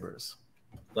lightsabers?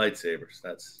 Lightsabers.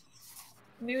 That's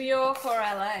New York or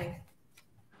LA?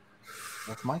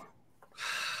 That's Mike.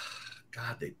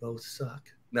 God, they both suck.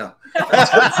 No.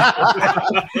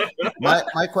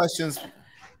 my questions.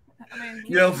 I mean,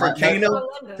 you know, for Kano,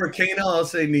 I'll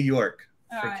say New York.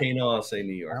 All right. Kano, I'll say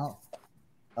New York.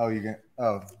 Oh, you're gonna. Oh,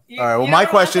 all right. Well, my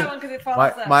question.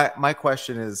 My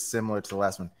question is similar to the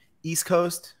last one. East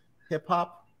Coast hip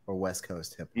hop or West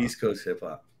Coast hip hop? East Coast hip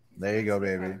hop. There you go,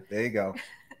 baby. There you go.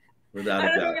 Without I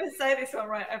don't a know if doubt. I'm going to say this one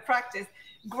right. I practiced.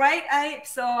 Great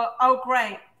apes or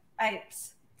great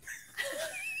apes?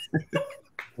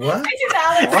 What?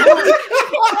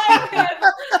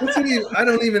 I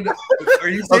don't even. Are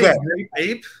you saying grape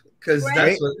ape? Because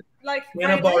that's what. Like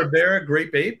Hanna-Barbera,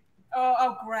 grape ape.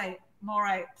 Oh, great! More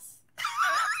apes.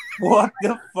 What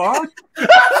the fuck?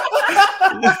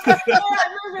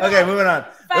 Okay, moving on.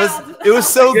 It was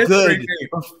so good.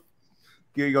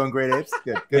 You're going great apes.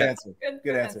 Good answer.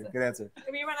 Good answer.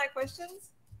 Have you run out of questions?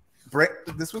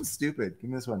 This one's stupid. Give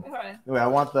me this one. All right. Wait, I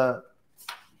want the.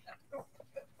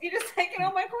 You're just taking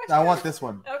all my questions. I want this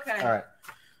one. Okay. All right.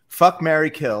 Fuck, marry,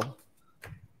 kill.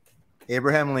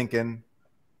 Abraham Lincoln,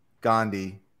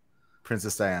 Gandhi,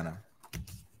 Princess Diana.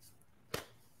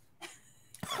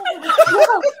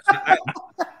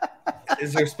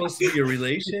 Is there supposed to be a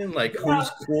relation? Like,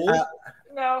 who's cool?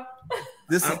 No.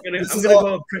 This is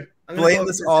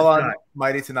all on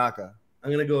Mighty Tanaka.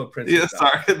 I'm gonna go with Princess. Yeah,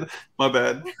 sorry, my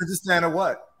bad. Princess Diana,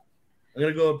 what? I'm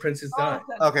gonna go with Princess Diana.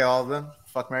 Okay, all of them.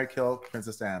 Fuck, marry, kill,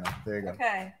 Princess Diana. There you go.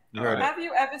 Okay. Have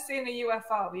you ever seen a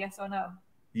UFO? Yes or no?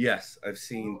 Yes, I've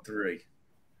seen 3.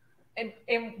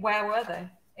 In where were they?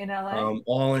 In LA?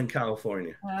 All in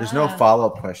California. There's no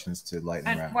follow-up questions to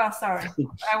lightning round. Well, sorry,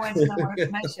 I went to more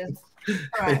information.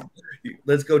 All right.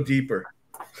 Let's go deeper.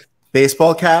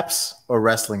 Baseball caps or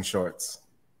wrestling shorts?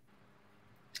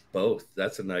 Both.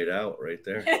 That's a night out right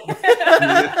there.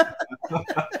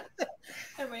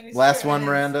 Last one,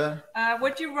 Miranda.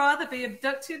 Would you rather be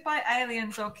abducted by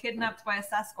aliens or kidnapped by a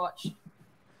Sasquatch?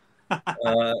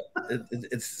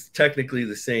 It's technically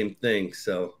the same thing,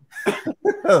 so.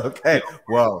 Okay.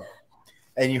 Whoa.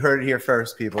 And you heard it here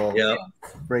first, people. Yep.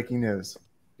 Breaking news.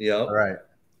 Yep. All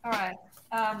right.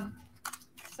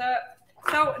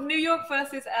 So New York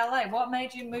versus LA. What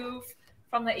made you move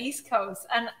from the East Coast,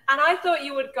 and I thought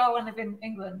you would go and live in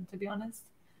England, to be honest.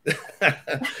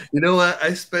 You know what?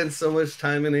 I spent so much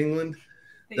time in England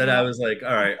that I was like,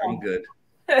 all right, I'm good.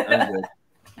 I'm good.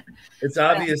 It's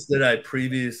obvious that I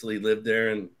previously lived there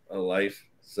in a life,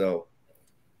 so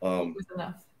it was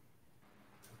enough.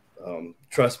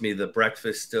 Trust me, the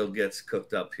breakfast still gets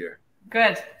cooked up here.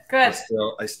 Good.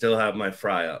 I still have my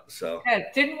fry up. So good.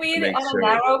 Didn't we on a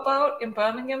narrow boat in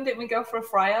Birmingham? Didn't we go for a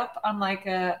fry up on like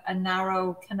a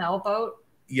narrow canal boat?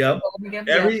 Yep.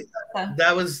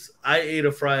 I ate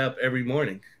a fry up every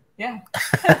morning. Yeah.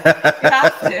 You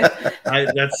have to.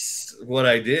 That's what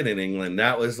I did in England.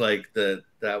 That was like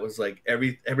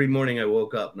every morning I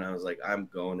woke up and I was like, I'm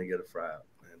going to get a fry up.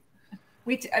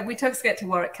 We took Sket to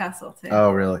Warwick Castle too.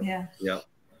 Oh, really? Yeah. Yep.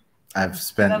 I've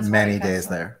spent many days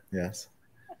there. Yes.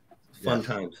 Fun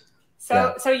times.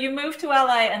 So you moved to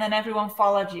LA and then everyone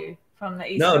followed you from the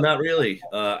East Coast? No, not really.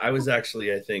 I was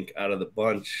actually, I think, out of the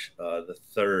bunch, the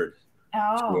third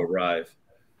to arrive.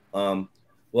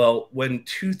 Well, when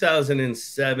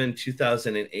 2007,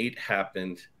 2008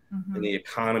 happened and the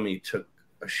economy took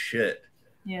a shit,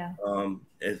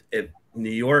 New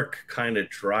York kind of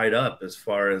dried up as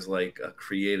far as like a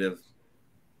creative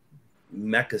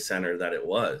mecca center that it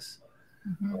was.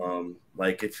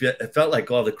 Like it felt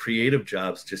like all the creative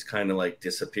jobs just kind of like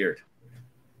disappeared.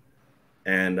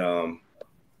 And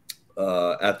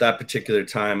at that particular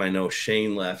time, I know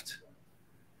Shane left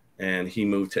and he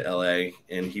moved to LA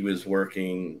and he was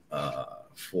working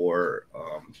for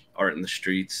Art in the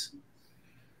Streets.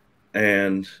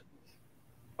 And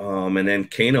then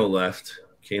Kano left.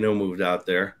 Kano moved out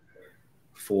there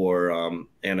for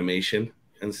animation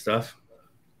and stuff.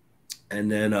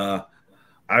 And then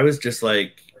I was just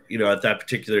like, you know, at that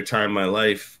particular time in my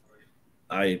life,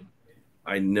 I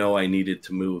know I needed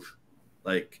to move.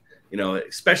 Like, you know,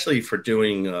 especially for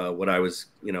doing what I was,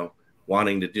 you know,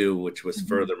 wanting to do, which was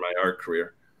further my art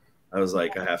career. I was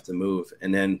like, I have to move.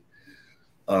 And then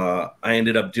I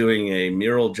ended up doing a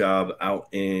mural job out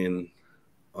in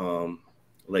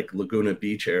like Laguna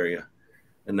Beach area.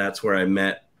 And that's where I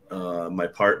met my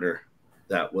partner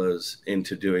that was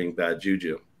into doing Bad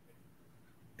Juju.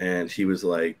 And he was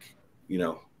like, you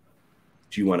know,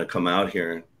 do you want to come out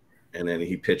here? And then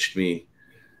he pitched me,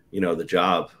 you know, the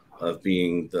job of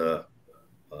being the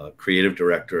creative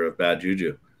director of Bad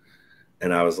Juju.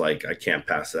 And I was like, I can't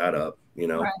pass that up. You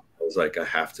know, I was like, I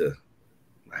have to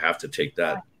take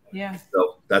that. Yeah.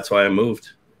 So that's why I moved.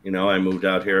 You know, I moved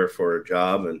out here for a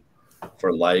job and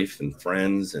for life and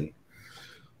friends. And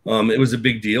it was a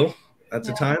big deal at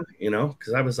the time, you know,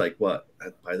 because I was like, what?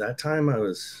 By that time I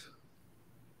was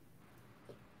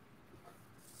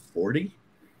 40.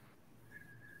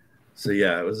 So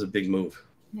yeah, it was a big move.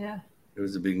 Yeah. It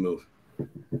was a big move.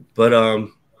 But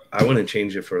I wouldn't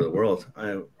change it for the world.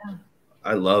 I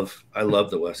love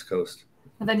the West Coast.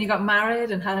 And then you got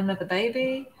married and had another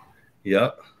baby.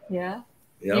 Yep. Yeah.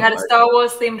 Yep. You had a Star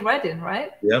Wars themed wedding,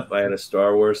 right? Yep. I had a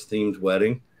Star Wars themed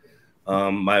wedding.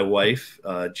 My wife,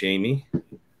 Jamie,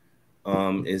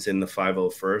 is in the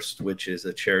 501st, which is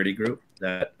a charity group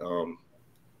that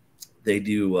they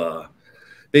do.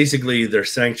 Basically, they're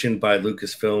sanctioned by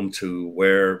Lucasfilm to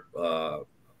wear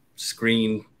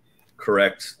screen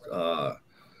correct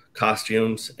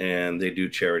costumes, and they do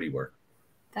charity work.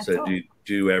 That's so cool.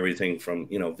 do everything from,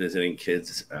 you know, visiting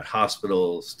kids at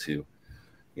hospitals to,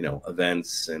 you know,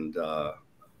 events. And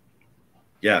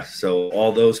yeah, so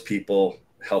all those people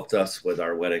helped us with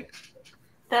our wedding.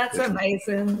 That's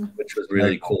amazing. Which was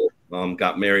really cool.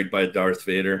 Got married by Darth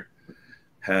Vader.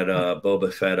 Had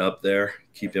Boba Fett up there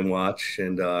keeping watch,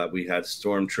 and we had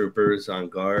stormtroopers on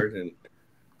guard,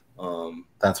 and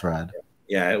that's rad.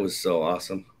 Yeah, it was so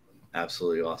awesome,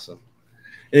 absolutely awesome.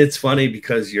 And it's funny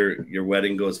because your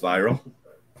wedding goes viral.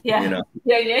 Yeah, you know?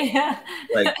 Yeah.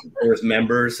 Like there's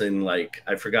members, and like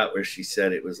I forgot where she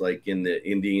said it was, like in the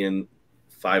Indian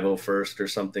 501st or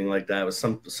something like that. It was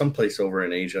some place over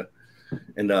in Asia,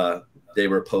 and they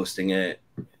were posting it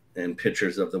and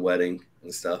pictures of the wedding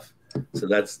and stuff. So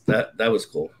that was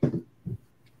cool.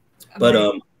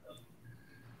 But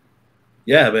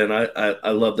yeah, man, I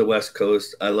love the West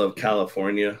Coast. I love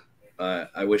California.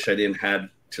 I wish I didn't have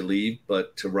to leave,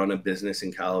 but to run a business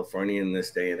in California in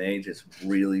this day and age is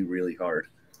really, really hard.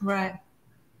 Right.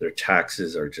 Their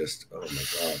taxes are just, oh my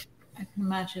God. I can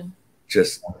imagine.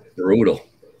 Just brutal.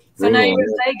 So now you're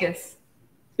in Vegas.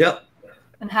 Yep.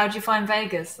 And how'd you find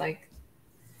Vegas? Like,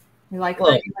 you like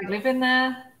living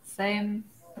there? Same.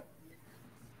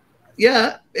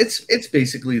 Yeah, it's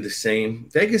basically the same.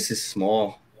 Vegas is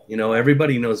small. You know,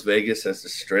 everybody knows Vegas as the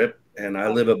Strip, and I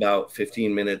live about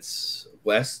 15 minutes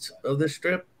west of the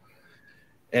Strip.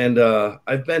 And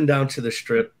I've been down to the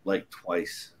Strip like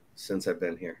twice since I've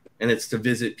been here, and it's to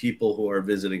visit people who are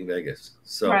visiting Vegas.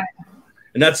 So, right.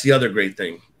 And that's the other great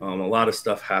thing. A lot of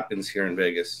stuff happens here in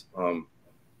Vegas.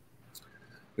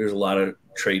 There's a lot of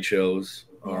trade shows.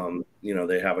 You know,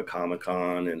 they have a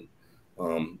Comic-Con,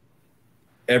 and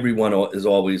everyone is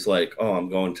always like, "Oh, I'm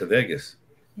going to Vegas."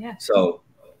 Yeah. So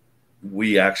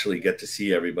we actually get to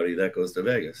see everybody that goes to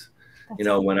Vegas. You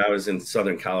know, when I was in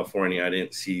Southern California, I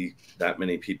didn't see that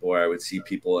many people where I would see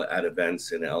people at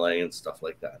events in LA and stuff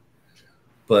like that.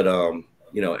 But,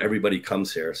 you know, everybody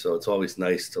comes here. So it's always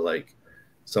nice to like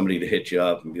somebody to hit you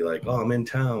up and be like, "Oh, I'm in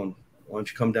town. Why don't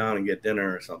you come down and get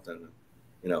dinner or something?"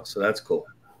 You know, so that's cool.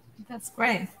 That's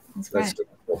great. That's great. That's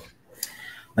super cool.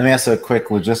 Let me ask a quick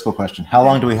logistical question. How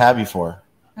long do we have you for?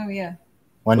 Oh, yeah.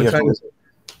 When do you have to?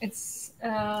 It's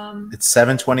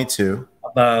 7:22.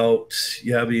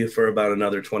 You have you for about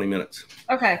another 20 minutes.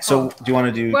 Okay. Cool. So do you want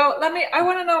to do? Well, I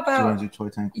want to know about. Do you want to do Toy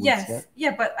Tank? Yes.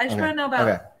 Yeah, but I just want to know about.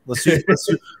 Okay. Let's do.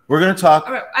 We're gonna talk.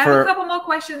 All right. I have a couple more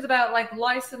questions about like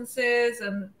licenses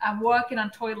and working on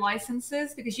toy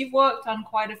licenses, because you've worked on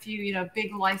quite a few, you know,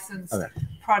 big licensed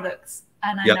products,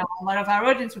 and I know a lot of our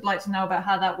audience would like to know about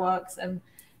how that works and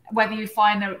whether you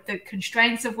find the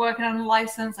constraints of working on a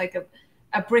license like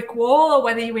a brick wall, or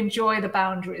whether you enjoy the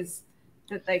boundaries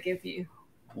that they give you.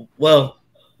 Well,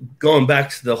 going back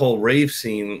to the whole rave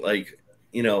scene, like,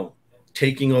 you know,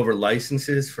 taking over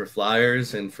licenses for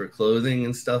flyers and for clothing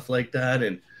and stuff like that,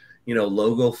 and, you know,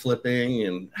 logo flipping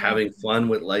and having fun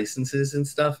with licenses and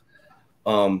stuff,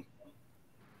 not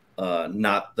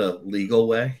the legal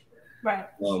way, right,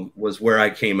 was where I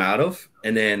came out of.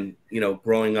 And then, you know,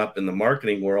 growing up in the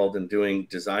marketing world and doing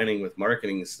designing with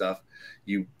marketing and stuff,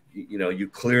 you know, you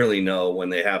clearly know when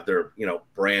they have their, you know,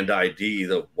 brand ID,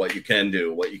 what you can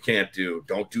do, what you can't do,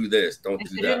 don't do this, don't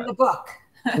do that. In the book.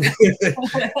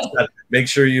 Make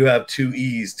sure you have 2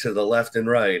 E's to the left and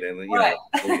right, and you know.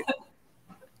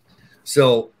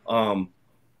 So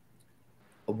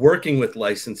working with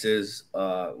licenses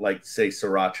like say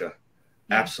Sriracha,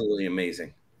 absolutely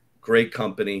amazing, great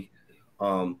company.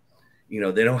 You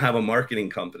know, they don't have a marketing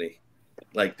company.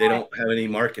 Like, they don't have any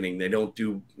marketing. They don't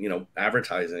do, you know,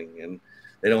 advertising, and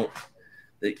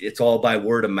it's all by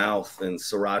word of mouth. And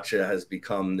Sriracha has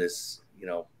become this, you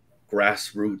know,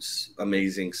 grassroots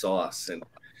amazing sauce. And,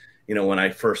 you know, when I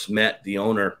first met the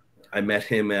owner, I met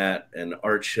him at an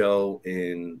art show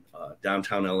in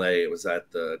downtown LA. It was at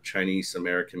the Chinese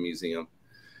American Museum,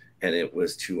 and it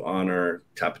was to honor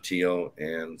Tapatio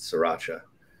and Sriracha.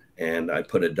 And I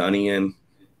put a dunny in,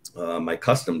 my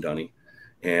custom dunny.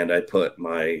 And I put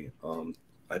I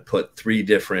put 3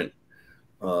 different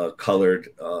colored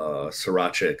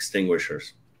Sriracha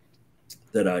extinguishers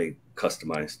that I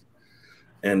customized.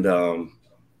 And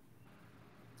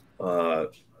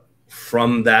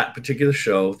from that particular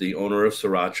show, the owner of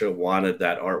Sriracha wanted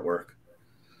that artwork.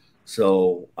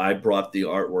 So I brought the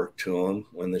artwork to him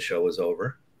when the show was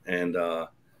over. And,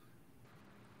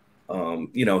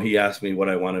 you know, he asked me what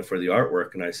I wanted for the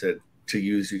artwork. And I said, to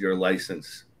use your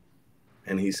license.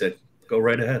 And he said, go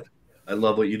right ahead. I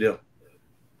love what you do.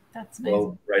 That's amazing.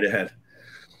 Go right ahead.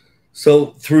 So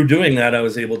through doing that, I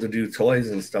was able to do toys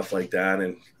and stuff like that.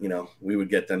 And, you know, we would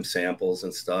get them samples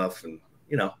and stuff, and,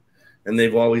 you know, and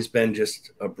they've always been just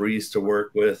a breeze to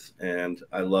work with. And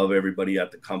I love everybody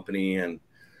at the company. And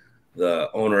the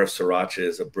owner of Sriracha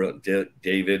is a brilliant,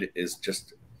 David is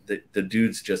just, the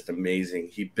dude's just amazing.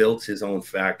 He built his own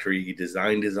factory. He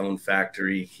designed his own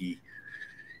factory.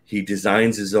 He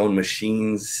designs his own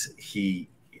machines. He,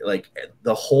 like,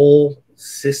 the whole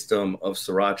system of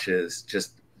Sriracha is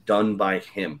just done by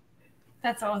him.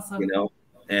 That's awesome. You know,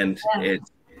 and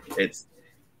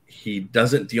he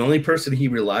doesn't, the only person he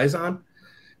relies on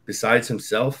besides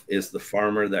himself is the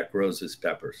farmer that grows his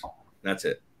peppers. That's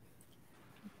it.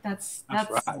 That's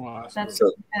right.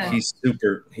 So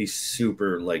he's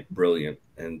super like brilliant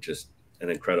and just an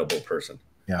incredible person.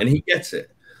 Yeah. And he gets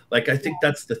it. Like, I think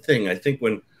that's the thing. I think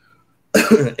when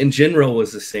and Jinro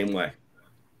was the same way.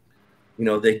 You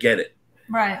know, they get it.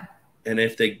 Right. And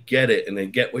if they get it and they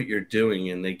get what you're doing,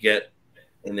 and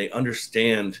they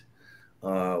understand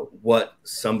what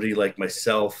somebody like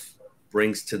myself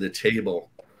brings to the table,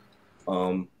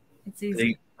 it's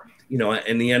easy. You know,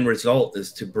 and the end result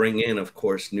is to bring in, of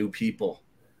course, new people.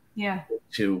 Yeah.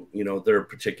 To, you know, their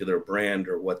particular brand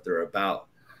or what they're about.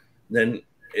 Then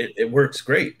it works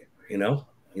great, you know.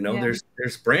 You know,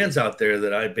 there's brands out there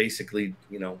that I basically,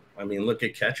 you know, I mean, look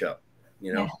at ketchup,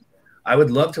 you know. I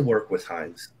would love to work with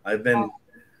Heinz. I've been,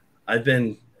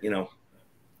 you know,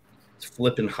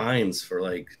 flipping Heinz for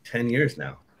like 10 years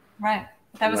now. Right.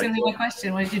 That was going to be my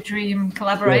question. What is your dream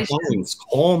collaboration?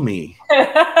 Call me.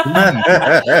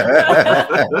 Yeah.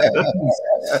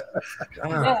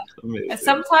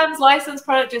 Sometimes licensed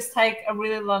products just take a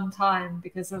really long time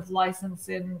because of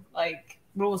licensing, like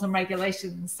rules and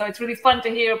regulations. So it's really fun to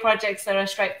hear projects that are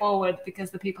straightforward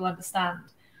because the people understand.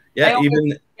 Yeah,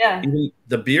 even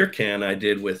the beer can I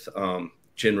did with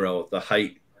Jinro, the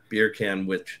Height beer can,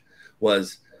 which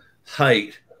was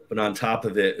Height, but on top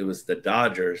of it, it was the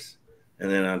Dodgers. And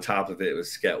then on top of it, it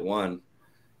was Sket One.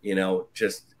 You know,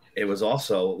 just it was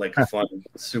also like a fun,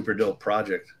 super dope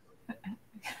project.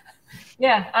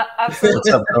 Yeah, absolutely. What's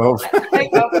up, Cove?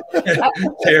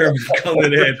 Terrible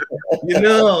coming in. You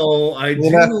know, I do.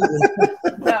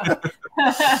 No.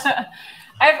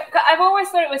 I've always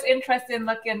thought it was interesting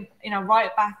looking, you know,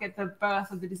 right back at the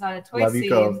birth of the designer toy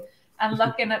scene and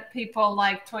looking at people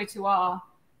like Toy2R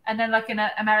and then looking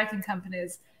at American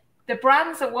companies. The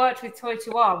brands that worked with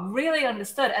Toy2R really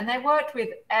understood, and they worked with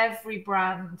every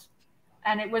brand.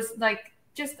 And it was like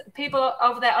just people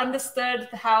over there understood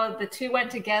how the two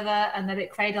went together and that it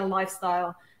created a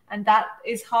lifestyle. And that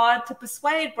is hard to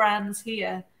persuade brands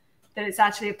here that it's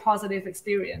actually a positive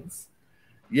experience.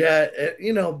 Yeah,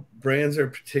 you know, brands are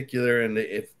particular, and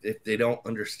if they don't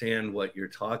understand what you're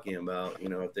talking about, you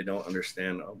know, if they don't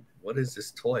understand, oh, what is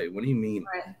this toy? What do you mean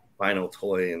vinyl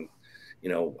toy? And you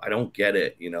know, I don't get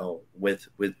it. You know, with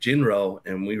Jinro,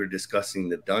 and we were discussing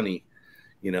the Dunny,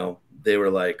 you know, they were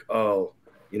like, oh,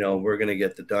 you know, we're gonna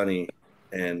get the Dunny,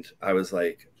 and I was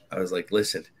like,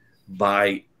 listen,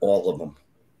 buy all of them.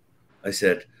 I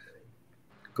said,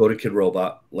 go to Kid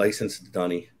Robot, license the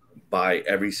Dunny, buy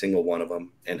every single one of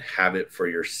them, and have it for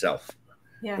yourself.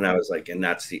 Yeah. And I was like, and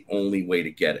that's the only way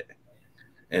to get it.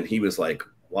 And he was like,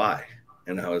 why?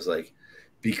 And I was like,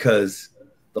 because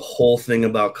the whole thing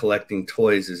about collecting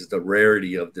toys is the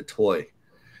rarity of the toy.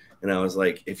 And I was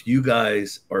like, if you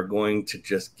guys are going to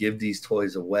just give these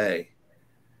toys away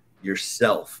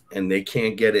yourself and they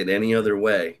can't get it any other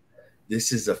way,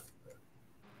 this is a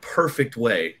perfect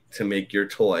way to make your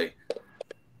toy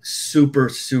super,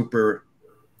 super,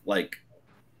 like,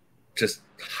 just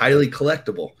highly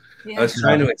collectible. Yeah. I was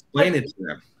trying to explain it to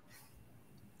them.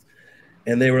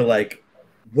 And they were like,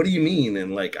 what do you mean?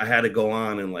 And like, I had to go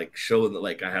on and like show that,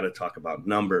 like, I had to talk about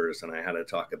numbers, and I had to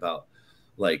talk about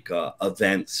like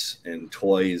events and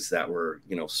toys that were,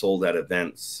 you know, sold at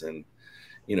events, and,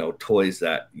 you know, toys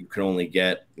that you can only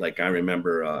get. Like, I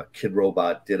remember Kid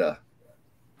Robot did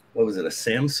what was it? A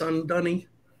Samsung Dunny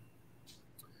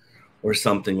or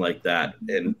something like that.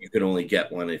 And you could only get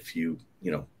one if you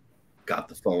know, got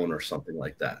the phone or something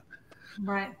like that.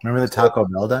 Right. Remember the Taco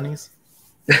Bell Dunnies?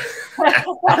 You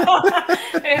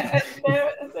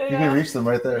can reach them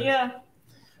right there. Yeah.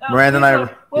 Miranda and I.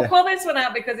 We'll pull this one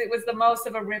out because it was the most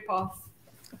of a ripoff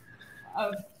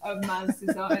of Maz's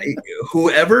design.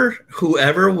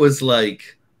 Whoever was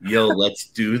like, "Yo, let's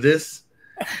do this,"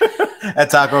 at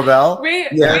Taco Bell. We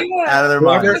were out of their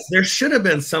minds. There should have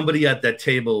been somebody at that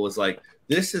table was like,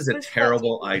 "This is a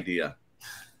terrible idea."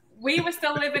 We were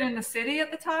still living in the city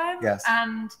at the time. Yes.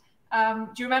 And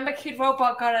do you remember Kid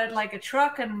Robot got a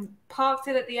truck and parked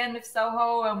it at the end of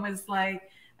Soho and was like,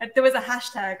 there was a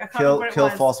hashtag. I can't remember what it kill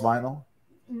was. False Vinyl?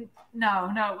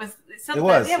 No, it was something. It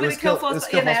was. Yeah, it was kill false.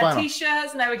 Yeah, they had vinyl.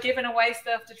 T-shirts and they were giving away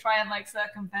stuff to try and like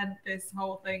circumvent this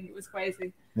whole thing. It was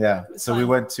crazy. Yeah. So fun.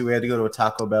 we had to go to a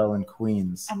Taco Bell in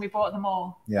Queens. And we bought them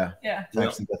all. Yeah. Yeah. To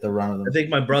actually get the run of them. I think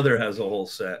my brother has a whole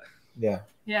set. Yeah.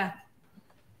 Yeah.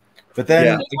 But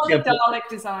then Dalek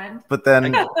design. But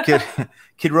then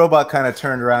Kid Robot kind of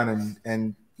turned around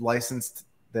and licensed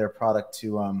their product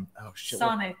to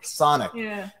Sonic.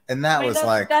 Yeah. And that was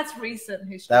that's recent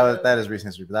history. That is recent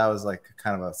history, but that was like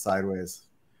kind of a sideways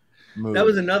move. That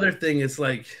was another thing. It's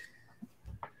like,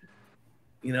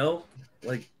 you know,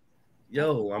 like,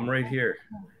 yo, I'm right here.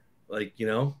 Like, you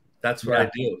know, that's what I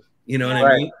do. You know what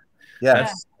I mean? Yeah.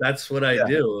 That's what I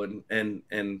do. And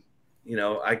you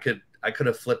know, I could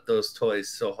have flipped those toys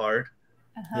so hard.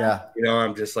 Yeah. You know,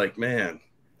 I'm just like, man,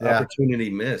 opportunity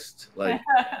missed. Like,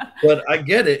 but I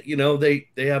get it. You know, they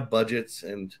have budgets,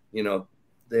 and, you know,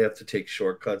 they have to take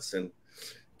shortcuts, and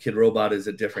Kid Robot is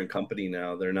a different company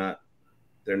now. They're not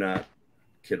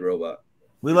Kid Robot.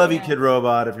 We love you, Kid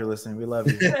Robot. If you're listening, we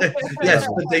love you. Yes,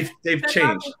 but they've changed.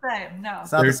 Not the same. No,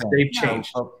 it's not the same. They've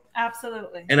changed.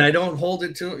 Absolutely. And I don't hold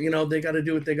it to, you know, they got to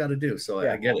do what they got to do. So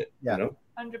I get it. Yeah. You know?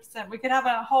 100%. We could have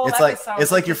a whole episode.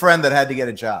 It's like your friend that had to get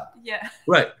a job. Yeah.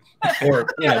 Right. Or,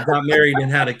 you know, got married and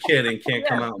had a kid and can't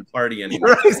come out and party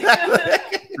anymore.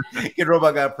 Exactly. Kid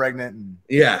Robot got pregnant. And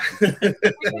Yeah. We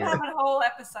can have a whole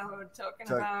episode talking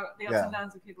about the ups and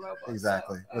downs of Kid Robot.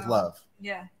 Exactly. So, with love.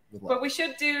 Yeah. With love. But we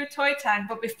should do Toy Tank.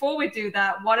 But before we do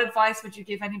that, what advice would you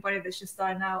give anybody that's just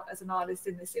starting out as an artist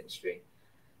in this industry?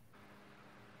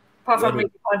 Apart from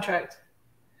read your contract.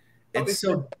 It's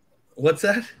so. What's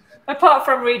that? Apart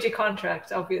from read your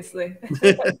contract, obviously.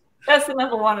 That's the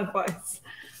number one advice.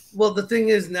 Well, the thing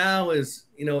is now is,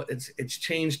 you know, it's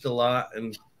changed a lot.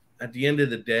 And at the end of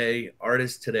the day,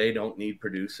 artists today don't need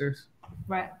producers.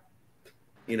 Right.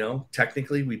 You know,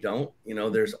 technically we don't. You know,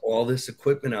 there's all this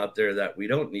equipment out there that we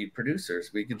don't need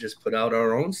producers. We could just put out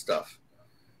our own stuff,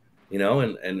 you know,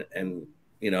 and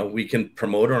you know, we can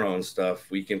promote our own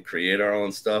stuff. We can create our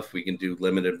own stuff. We can do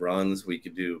limited runs. We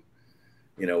could do,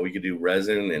 you know, we could do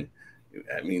resin. And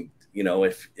I mean, you know,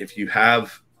 if you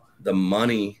have the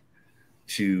money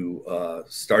to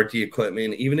start the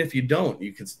equipment, even if you don't,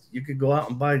 you could go out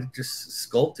and buy just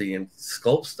sculpting and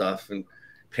sculpt stuff and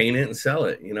paint it and sell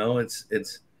it. You know, it's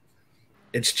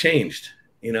changed,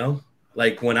 you know,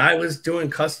 like when I was doing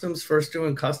customs,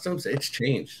 it's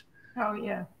changed. Oh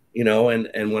yeah. You know,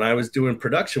 and when I was doing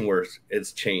production work,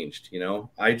 it's changed. You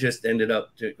know, I just ended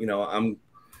up to, you know, I'm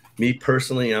going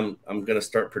to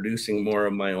start producing more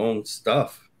of my own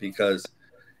stuff because,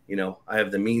 you know, I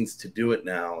have the means to do it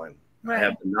now, and I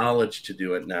have the knowledge to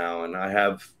do it now. And I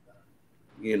have,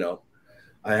 you know,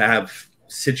 I have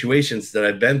situations that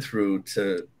I've been through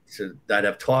to that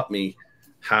have taught me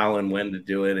how and when to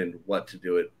do it and what to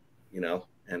do it, you know,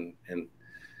 and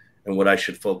what I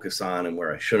should focus on and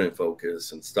where I shouldn't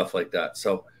focus and stuff like that.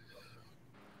 So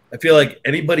I feel like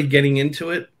anybody getting into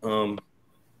it,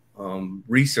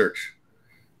 research.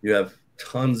 You have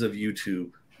tons of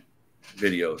YouTube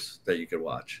videos that you could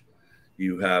watch.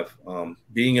 You have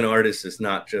being an artist is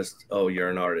not just, oh,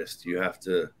 you're an artist. You have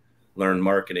to learn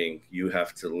marketing. You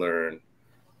have to learn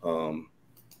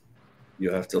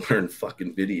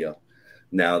fucking video.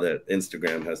 Now that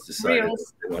Instagram has decided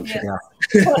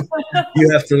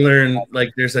you have to learn, like,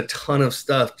 there's a ton of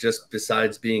stuff just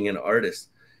besides being an artist,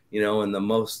 you know, and the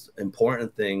most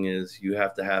important thing is you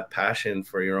have to have passion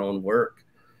for your own work,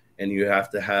 and you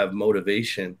have to have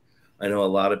motivation. I know a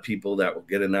lot of people that will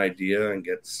get an idea and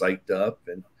get psyched up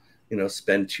and, you know,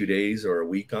 spend 2 days or a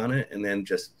week on it and then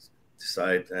just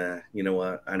decide, you know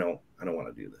what, I don't want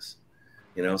to do this,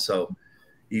 you know. So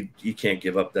you can't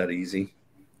give up that easy.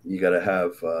 You got to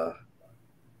have,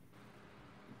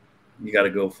 you got to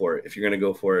go for it. If you're going to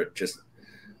go for it, just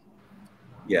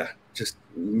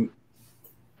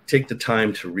take the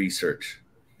time to research.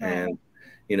 And,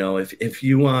 you know, if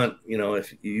you want, you know,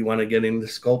 if you want to get into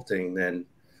sculpting, then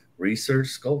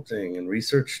research sculpting and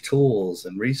research tools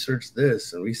and research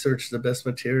this and research the best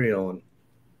material. And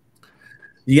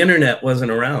the internet wasn't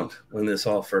around when this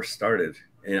all first started.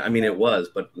 And I mean, it was,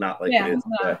 but not like it is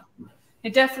today.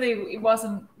 It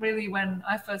wasn't really when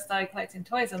I first started collecting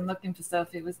toys and looking for stuff.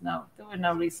 There were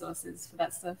no resources for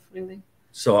that stuff, really.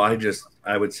 So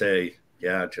I would say,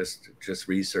 yeah, just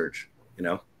research, you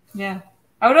know? Yeah.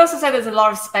 I would also say there's a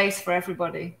lot of space for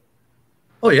everybody.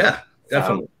 Oh yeah,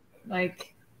 definitely. So,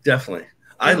 definitely.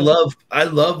 I love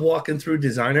walking through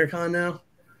Designer Con now.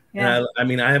 Yeah. And I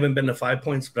mean, I haven't been to 5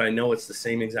 Points, but I know it's the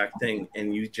same exact thing.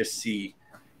 And you just see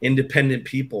independent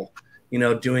people, you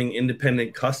know, doing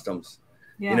independent customs.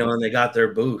 You know, and they got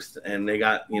their booth and they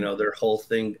got, you know, their whole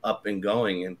thing up and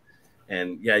going.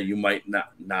 And yeah, you might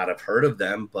not have heard of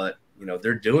them, but, you know,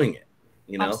 they're doing it,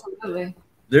 you know. Absolutely.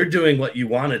 They're doing what you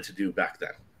wanted to do back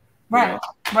then. Right,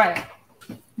 right.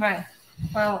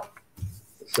 Well,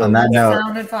 so on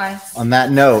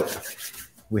that note,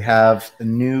 we have a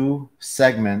new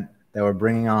segment that we're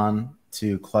bringing on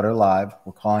to Clutter Live.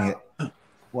 We're calling it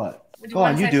what? Go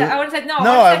on, you do it. I would have said no.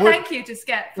 I would say thank you to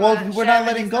Sket. Well, we're not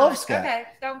letting go of Sket. Okay,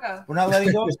 don't go. We're not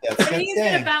letting go of Sket. But he's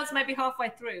going to bounce maybe halfway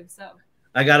through, so.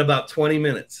 I got about 20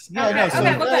 minutes. Yeah,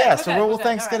 we'll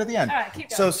thank Sket at the end. All right, keep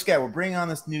going. So, Sket, we're bringing on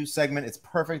this new segment. It's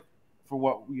perfect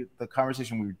for the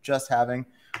conversation we were just having.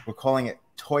 We're calling it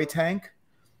Toy Tank.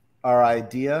 Our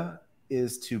idea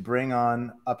is to bring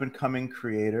on up-and-coming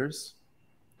creators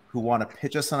who want to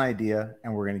pitch us an idea,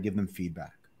 and we're going to give them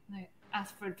feedback.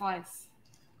 Ask for advice.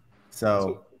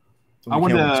 So I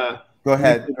want to go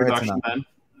ahead.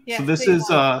 Yeah, so this is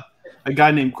a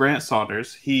guy named Grant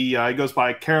Saunders. He goes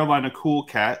by Carolina Cool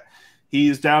Cat.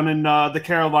 He's down in the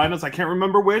Carolinas. I can't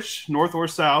remember which, north or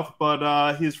south,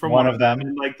 but he's from one of them.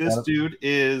 And like this dude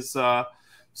is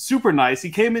super nice. He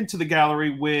came into the gallery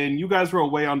when you guys were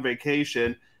away on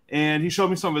vacation, and he showed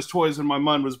me some of his toys, and my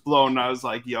mind was blown. And I was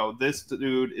like, "Yo, this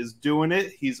dude is doing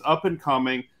it. He's up and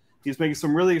coming. He's making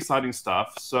some really exciting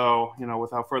stuff." So, you know,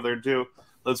 without further ado,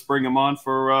 let's bring him on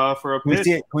for a Can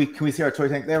pitch. we see our toy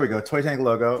tank? There we go. Toy tank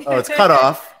logo. Oh, it's cut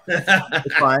off.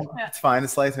 It's fine. It's fine.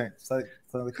 It's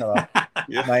slightly cut off.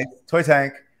 Yeah. Nice. Toy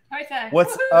tank. Toy tank.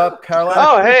 What's up, Carolina?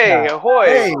 Oh, hey, ahoy.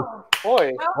 Hey.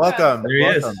 Ahoy. Welcome. There he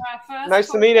is.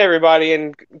 Nice to meet everybody,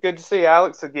 and good to see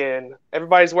Alex again.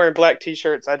 Everybody's wearing black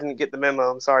T-shirts. I didn't get the memo.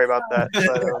 I'm sorry about that. But,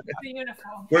 It's the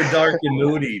uniform. We're dark and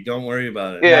moody. Don't worry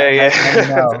about it. yeah.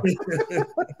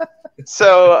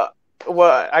 So,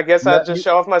 well, I guess I'll just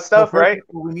show off my stuff, right?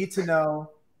 We need to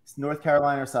know North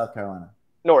Carolina or South Carolina?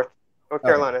 North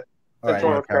Carolina. All right,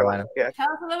 North Carolina. Yeah.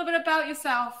 Tell us a little bit about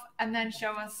yourself, and then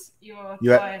show us your.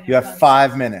 You have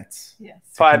 5 minutes. Yes.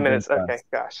 5 minutes. Okay,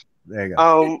 gosh. There you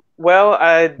go. Well,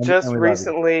 I just and we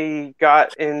recently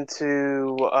got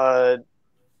into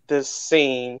this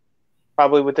scene,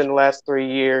 probably within the last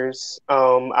 3 years.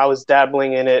 I was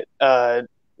dabbling in it,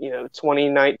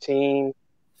 2019,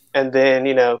 and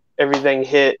then everything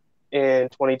hit in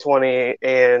 2020,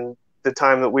 and the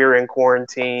time that we were in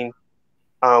quarantine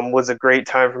was a great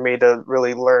time for me to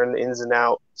really learn the ins and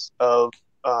outs of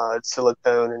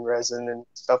silicone and resin and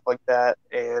stuff like that.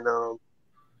 And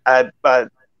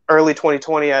early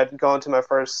 2020, I'd gone to my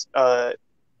first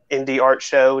indie art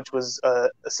show, which was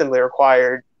Assembly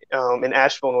Required in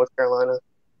Asheville, North Carolina.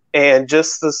 And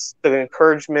just the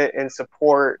encouragement and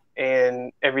support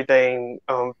and everything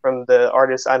from the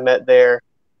artists I met there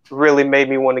really made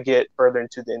me want to get further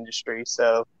into the industry.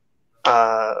 So,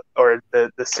 or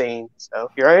the scene. So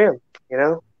here I am,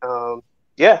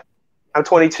 I'm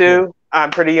 22.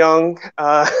 I'm pretty young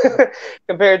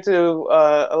compared to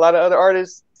a lot of other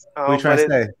artists. What are you trying to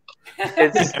say?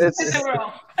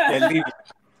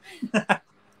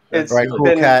 It's right,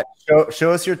 Cool Cat.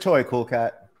 Show us your toy, Cool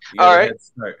Cat. All right.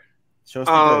 Show us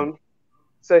the good.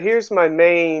 So here's my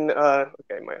main.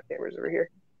 Okay, my camera's over here.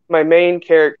 My main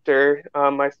character,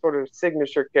 my sort of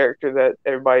signature character that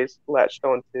everybody's latched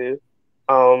onto.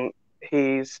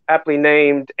 He's aptly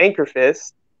named Anchor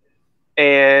Fist,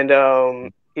 and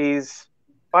he's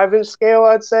 5-inch scale,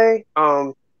 I'd say.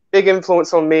 Big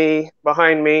influence on me.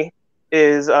 Behind me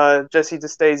is Jesse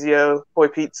DeStasio, Toy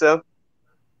Pizza.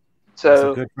 So that's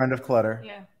a good friend of Clutter.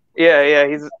 Yeah.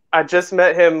 I just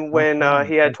met him when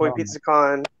he had Toy Pizza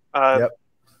Con. Yep.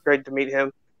 Great to meet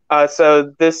him.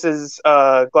 So this is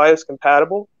Glyos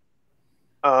compatible.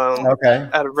 Okay.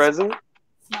 Out of resin.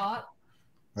 Smart.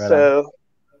 Right So on.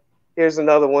 here's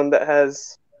another one that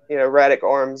has radic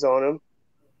arms on him.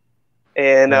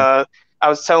 And I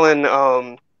was telling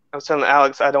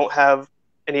Alex I don't have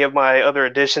any of my other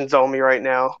editions on me right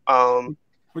now.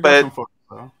 We got but some photos,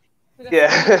 though.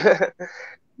 yeah. There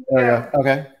we go.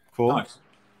 Okay. Cool. Nice.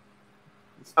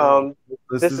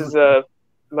 This is a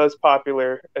most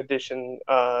popular edition.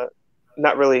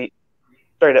 Not really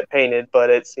straight up painted, but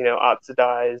it's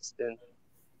oxidized and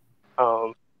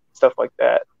stuff like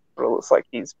that. It looks like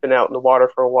he's been out in the water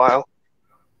for a while.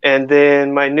 And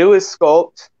then my newest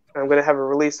sculpt, I'm going to have a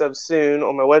release of soon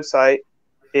on my website,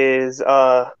 is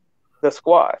the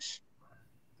Squash,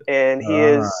 and he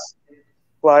is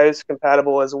Glyos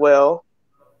compatible as well.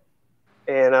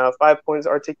 And 5 points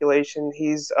articulation.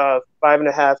 He's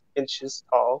 5.5 inches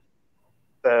tall.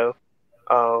 So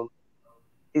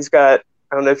he's got,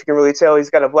 I don't know if you can really tell, he's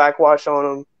got a black wash on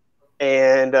him,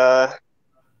 and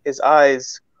his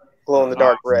eyes glow in the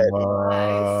dark red.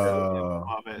 Love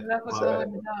it. That was glow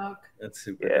in the dark. That's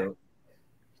super dope.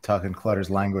 Talking Clutter's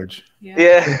language.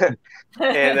 Yeah.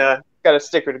 And got a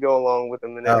sticker to go along with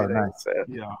him and everything. Nice. So,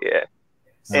 Yeah.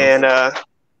 Nice. And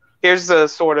here's the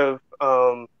sort of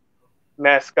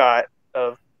mascot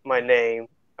of my name.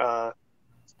 Try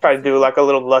to do like a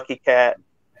little lucky cat.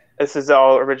 This is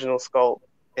all original sculpt.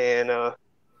 And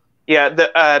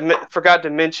forgot to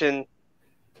mention,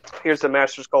 here's the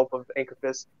master sculpt of Anchor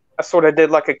Fist. I sort of did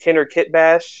like a Kenner Kit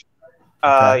Bash.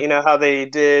 Okay. You know how they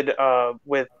did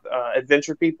with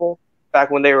Adventure People back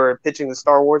when they were pitching the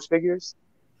Star Wars figures.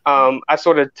 I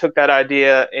sort of took that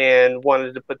idea and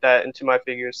wanted to put that into my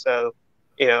figures. So,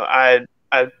 I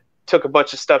took a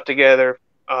bunch of stuff together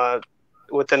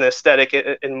with an aesthetic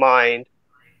in mind,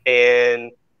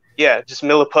 and just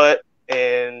milliput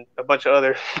and a bunch of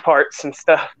other parts and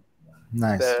stuff.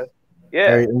 Nice. So,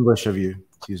 Very English of you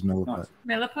to use milliput.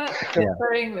 Milliput? Yeah.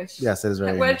 Very English. Yes, it is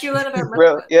very Where English. did you learn about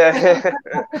Real, milliput? yeah.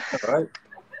 All right.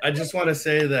 I just want to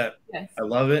say that Yes. I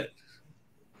love it.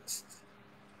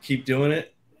 Keep doing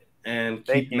it and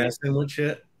Thank keep you. messing with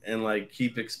shit and like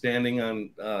keep expanding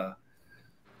on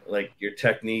like your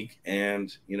technique,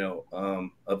 and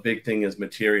a big thing is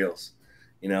materials.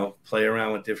 Play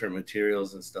around with different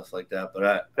materials and stuff like that. But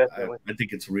I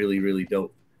think it's really, really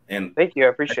dope. And Thank you. I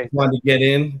I appreciate just wanted to get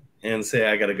in and say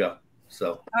I gotta go.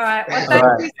 So, All right. Well,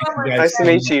 thank you so much. Nice to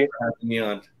meet you. For having me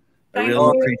on. I Thank really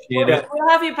you. appreciate it. We'll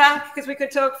have you back because we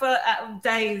could talk for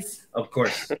days. Of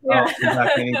course. Yeah. I'll be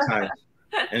back anytime.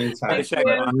 Anytime. Thank you.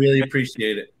 I really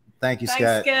appreciate it. Thank you, Thanks,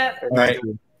 Sket. Sket. All right.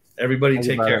 Everybody Thank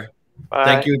you, take brother. care. Bye.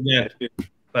 Thank you again.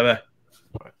 Bye-bye.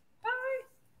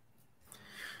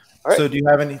 All right. So do you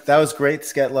have any, that was great.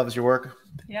 Sket loves your work.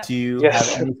 Yep. Do you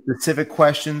Yes. have any specific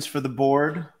questions for the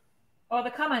board? Or the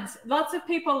comments. Lots of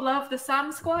people love the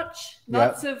Sam Squatch.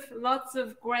 Lots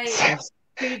of great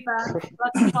feedback.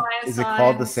 Lots of fire Is it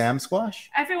called the signs. Sam Squash?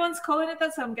 Everyone's calling it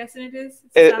that, so I'm guessing it is.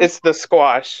 It's the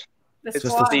squash. the It's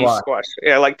just the the squash. squash.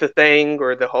 Yeah, like the Thing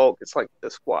or the Hulk. It's like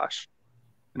the squash.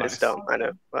 Nice. It's dumb, I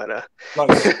know, but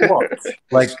Like squat.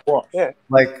 Like Squat. yeah.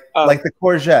 like the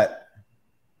courgette.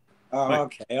 Oh,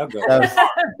 okay. I got That it. was,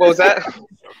 What was that?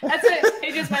 That's it.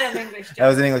 He just made an English joke. that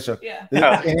was an English joke. Yeah.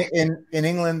 Oh. In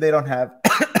England, they don't have.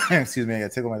 Excuse me, I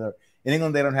got tickled my throat. In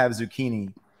England, they don't have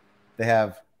zucchini. They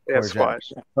have Yeah, courgette.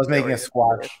 squash. I was making a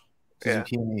squash to Yeah.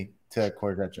 zucchini to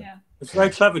courgette joke. Yeah. It's very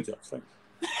clever, Jeff. Thanks.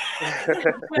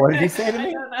 What did you say to I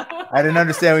me? don't know. I didn't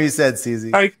understand what you said,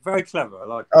 CZ. Very, very clever. I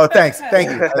like it. Oh, thanks. Thank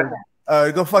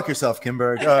you. Go fuck yourself,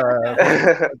 Kimberg.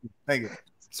 Thank you.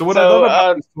 So what I love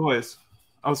about these toys,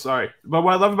 oh sorry, but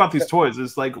what I love about these toys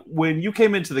is like when you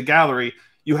came into the gallery,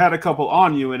 you had a couple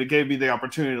on you, and it gave me the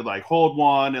opportunity to like hold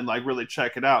one and like really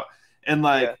check it out, and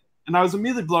like, Yeah. and I was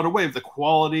immediately blown away. The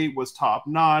quality was top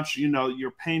notch. You know,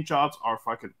 your paint jobs are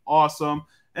fucking awesome,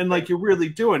 and like you're really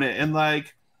doing it, and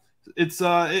like it's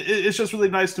just really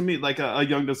nice to meet like a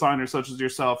young designer such as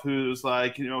yourself who's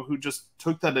like, you know, who just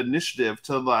took that initiative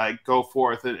to like go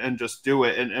forth and just do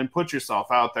it and put yourself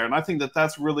out there. And I think that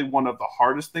that's really one of the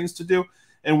hardest things to do,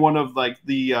 and one of like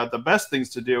the best things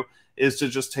to do is to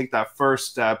just take that first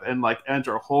step and like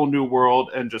enter a whole new world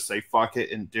and just say fuck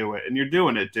it and do it. And you're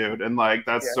doing it, dude, and like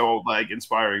that's so like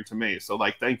inspiring to me. So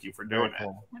like thank you for doing it.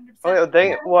 100%. Oh,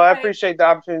 yeah, well, I appreciate the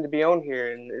opportunity to be on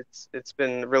here, and it's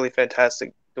been really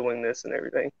fantastic doing this and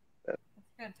everything.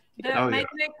 Good. Oh, Making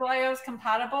it Gleos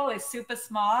compatible is super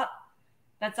smart.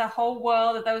 That's a whole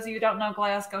world. Of those of you who don't know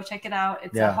Gleos, go check it out.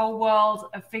 It's a whole world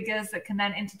of figures that can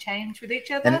then interchange with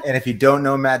each other. And if you don't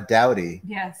know Matt Dowdy,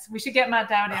 yes, we should get Matt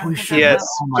Dowdy on. we should. Yes,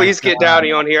 please get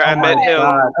Dowdy on here. I met him.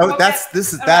 Oh, that's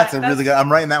a really good.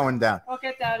 I'm writing that one down. We'll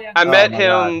get Dowdy on. I met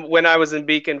him when I was in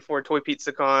Beacon for Toy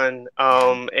Pizza Con,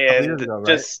 and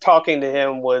just talking to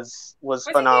him was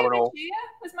phenomenal. He here this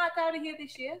year? Was Matt Dowdy here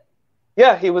this year?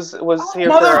 Yeah, he was here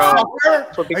for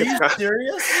Toy Are Pizza you Con.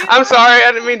 serious? I'm sorry,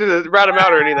 I didn't mean to rat him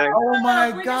out or anything. Oh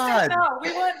my we god! No,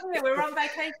 we weren't here. We were on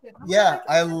vacation. Yeah,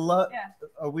 I love. Yeah.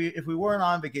 If we weren't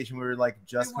on vacation, we were like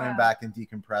just coming back and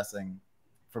decompressing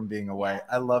from being away. Yeah.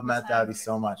 I love Matt Dowdy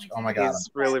so much. Oh my god, He's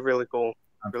really, really cool.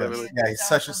 really, cool. yeah, he's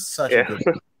such a good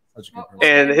person.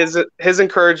 And his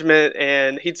encouragement,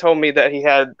 and he told me that he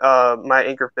had my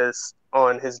Anchor Fist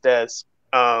on his desk.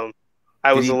 I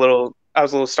was a little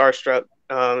starstruck.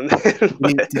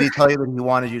 Did he tell you that he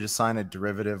wanted you to sign a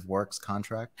derivative works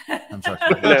contract? I'm sorry.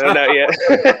 No, not yet.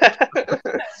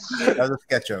 That was a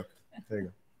sketch joke. There you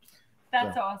go.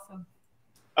 That's awesome.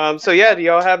 So yeah, do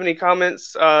y'all have any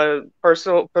comments,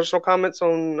 personal comments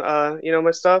on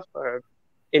my stuff, or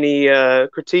any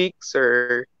critiques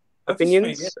or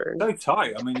opinions? So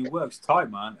tight. I mean, he works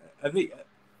tight, man. Thank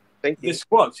you. The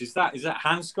squats, is that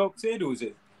hand sculpted, or is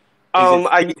it?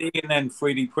 I 3D and then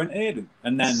 3D printed,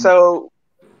 and then so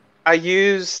I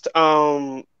used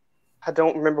I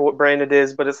don't remember what brand it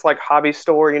is, but it's like Hobby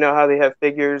Store. You know how they have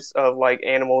figures of like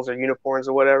animals or unicorns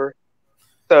or whatever.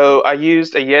 So I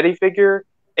used a Yeti figure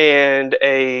and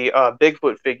a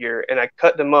Bigfoot figure, and I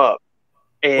cut them up,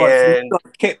 and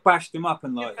kit bashed them up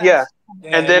and like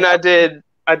and then I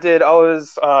did all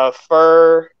his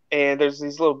fur, and there's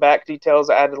these little back details.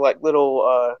 I added like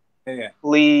little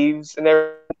leaves and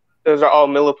everything. Those are all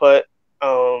milliput.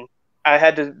 I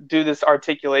had to do this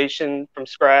articulation from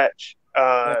scratch,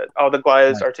 all the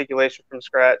Gleos articulation from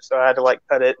scratch. So I had to like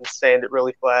cut it and sand it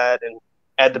really flat and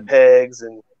add the pegs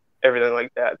and everything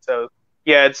like that. So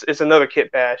yeah, it's another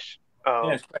kit bash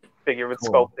figure with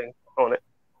sculpting on it.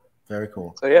 Very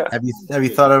cool. So yeah, have you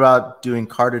thought about doing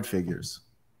carded figures?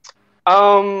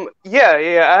 Yeah.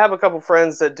 I have a couple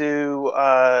friends that do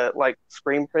like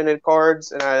screen printed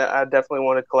cards, and I definitely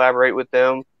want to collaborate with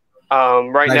them.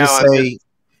 Right now, just say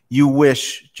you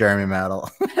wish, Jeremy Maddle.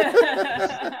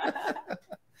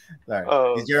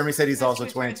 Sorry. Jeremy said he's also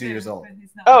 22 years old.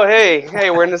 Oh, hey,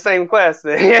 we're in the same class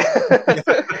then. Yeah.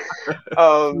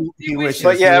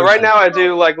 But yeah, right now I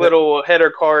do like little header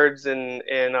cards and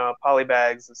poly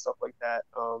bags and stuff like that.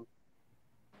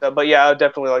 But yeah, I would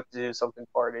definitely like to do something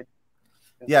carded.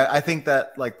 Yeah, I think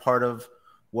that like part of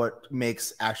what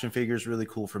makes action figures really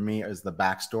cool for me is the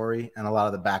backstory, and a lot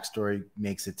of the backstory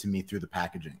makes it to me through the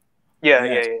packaging.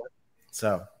 Yeah.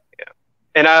 So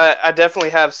and I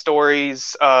definitely have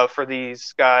stories for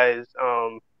these guys.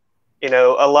 You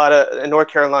know, a lot of North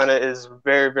Carolina is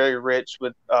very, very rich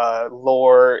with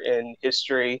lore and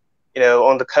history. You know,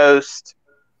 on the coast,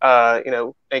 you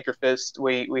know, Anchor Fist,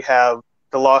 we have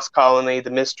the Lost Colony, the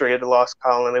mystery of the Lost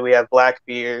Colony. We have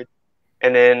Blackbeard,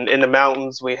 and then in the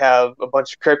mountains we have a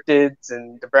bunch of cryptids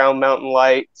and the Brown Mountain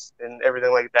Lights and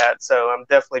everything like that. So I'm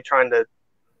definitely trying to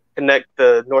connect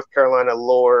the North Carolina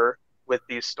lore with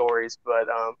these stories, but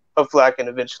hopefully I can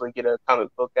eventually get a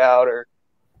comic book out or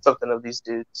something of these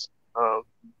dudes. So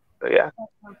yeah.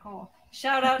 That's so cool.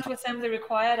 Shout out to Assembly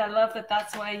Required. I love that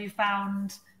that's where you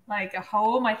found like a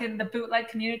home. I think the bootleg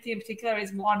community in particular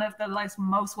is one of the like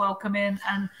most welcoming,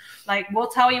 and like we'll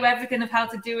tell you everything of how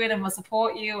to do it, and we'll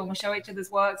support you, and we'll show each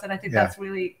other's works, and I think that's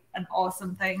really an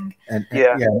awesome thing. And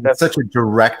it's such a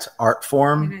direct art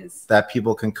form that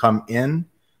people can come in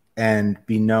and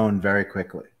be known very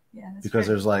quickly. Yeah, because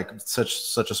there's like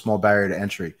such a small barrier to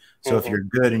entry. So if you're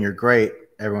good and you're great,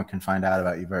 everyone can find out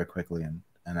about you very quickly, and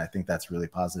I think that's really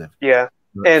positive. Yeah.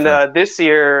 And this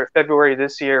year, February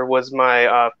this year, was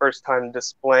my first time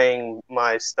displaying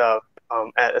my stuff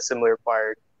at Assembly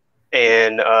Required.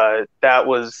 And that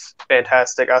was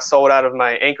fantastic. I sold out of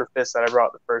my Anchor Fist that I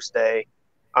brought the first day.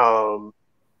 And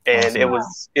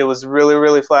awesome. It was really,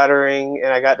 really flattering.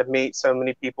 And I got to meet so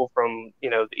many people from, you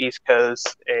know, the East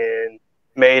Coast and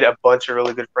made a bunch of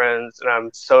really good friends. And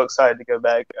I'm so excited to go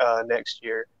back next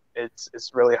year.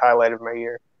 It's really highlighted my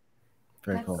year.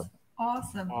 Very cool.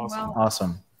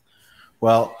 Awesome.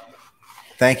 Well,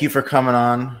 thank you for coming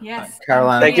on. Yes.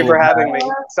 Carolina. Thank you for having me.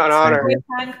 It's an honor.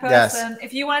 Yes.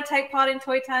 If you want to take part in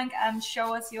Toy Tank and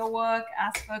show us your work,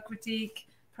 ask for critique,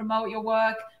 promote your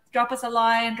work, drop us a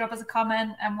line, drop us a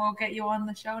comment, and we'll get you on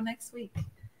the show next week.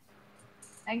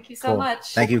 Thank you so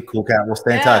much. Thank you, Cool Cat. We'll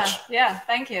stay in touch. Yeah,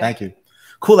 thank you. Thank you.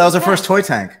 Cool. That was our first Toy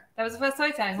Tank. That was the first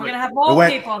Toy Tank. We're going to have more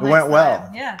people. It went well.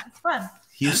 Yeah, it's fun.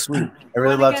 He's sweet. I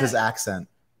really loved his accent.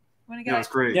 Yeah, it's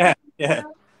great. Yeah. That'd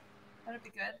be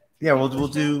good. Yeah,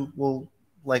 we'll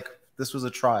like this was a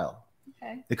trial.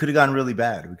 Okay. It could have gone really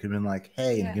bad. We could have been like,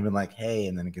 hey, and given like, hey,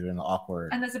 and then it could have been awkward.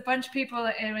 And there's a bunch of people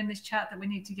that are in this chat that we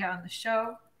need to get on the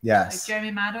show. Yes. Like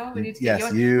Jeremy Maddow. We need to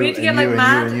get we need to get like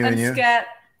Matt and Sket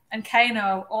and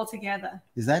Kano all together.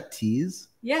 Is that Tease?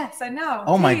 Yes, I know.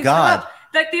 Oh my God.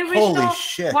 Like the original. Holy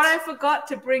shit. What I forgot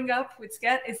to bring up with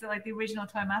Sket is that like the original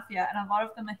Toy Mafia, and a lot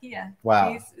of them are here.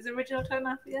 Wow. His original Toy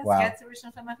Mafia, wow. Sket's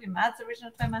original Toy Mafia, Matt's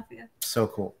original Toy Mafia. So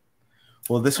cool.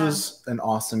 Well, this was an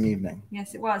awesome evening.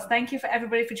 Yes, it was. Thank you for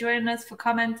everybody for joining us, for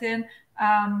commenting.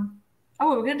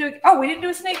 We didn't do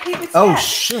a sneak peek with Sket. Oh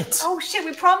shit. Oh shit,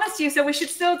 we promised you, so we should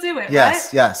still do it, yes,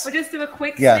 right? Yes. We'll just do a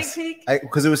quick sneak peek.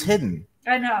 Because it was hidden.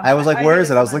 I know. I was like, where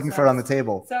is it? I was looking for it on the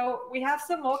table. So we have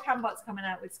some more Cambots coming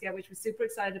out with Sket, which we're super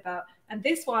excited about. And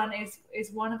this one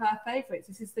is one of our favorites.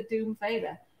 This is the Doom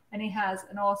Vader. And he has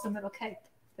an awesome little cape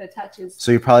that attaches.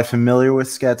 So you're probably familiar with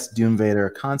Sket's Doom Vader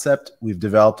concept. We've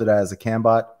developed it as a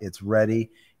Cambot. It's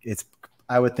ready.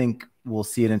 I would think we'll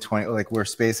see it in we're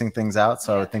spacing things out.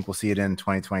 So I would think we'll see it in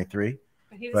 2023.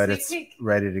 But it's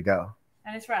ready to go.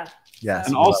 And it's rad. Yes.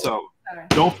 And also,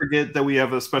 don't forget that we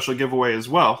have a special giveaway as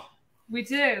well. We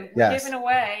do. We're giving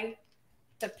away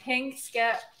the pink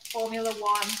Sket Formula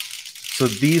One. So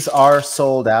these are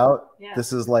sold out. Yeah.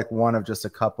 This is like one of just a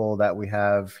couple that we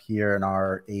have here in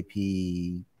our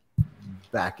AP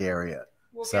back area.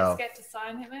 We'll get Sket to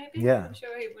sign him, maybe. Yeah. I'm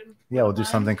sure he wouldn't. Yeah, we'll do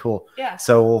something cool. Yeah.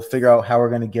 So we'll figure out how we're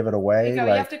going to give it away. You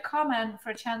have to comment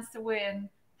for a chance to win.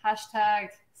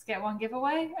 #Sket One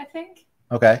giveaway, I think.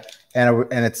 Okay. And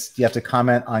you have to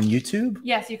comment on YouTube?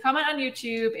 Yes, you comment on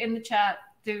YouTube in the chat.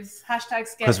 Do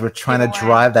 #Sket because we're trying to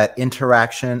drive that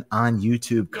interaction on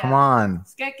YouTube. Come on.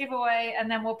 Sket giveaway,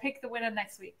 and then we'll pick the winner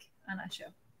next week on our show.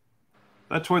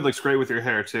 That toy looks great with your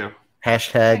hair too.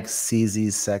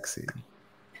 #CZ's sexy.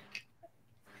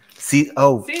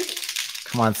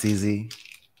 Come on, CZ.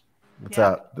 What's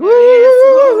up? Woo!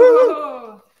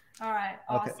 All right.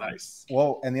 Awesome. Okay. Nice.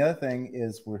 Well, and the other thing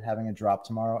is we're having a drop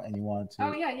tomorrow, and you wanted to.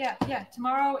 Oh yeah.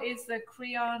 Tomorrow is the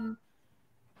Creon.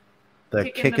 The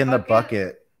Kick in the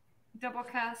Bucket. Double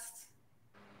cast.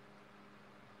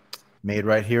 Made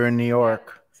right here in New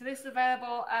York. So this is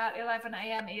available at 11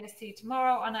 a.m. EST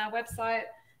tomorrow on our website.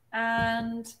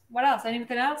 And what else?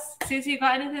 Anything else? Susie, you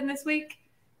got anything this week?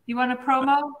 You want a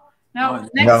promo? No.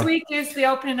 Next week is the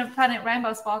opening of Planet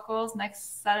Rainbow Sparkles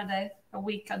next Saturday, a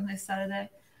week on this Saturday.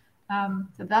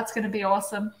 So that's going to be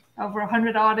awesome. Over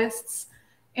 100 artists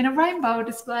in a rainbow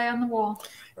display on the wall.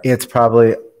 It's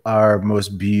probably our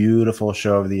most beautiful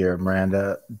show of the year.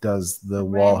 Miranda does the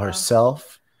wall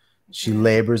herself. She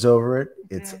labors over it.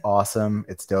 It's awesome.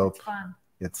 It's dope. It's fun.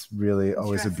 It's really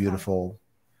always a beautiful.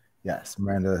 Yes,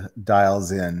 Miranda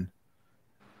dials in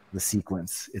the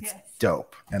sequence. It's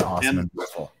dope and awesome and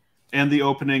beautiful. And the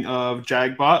opening of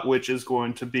Jagbot, which is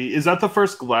going to be, is that the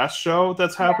first glass show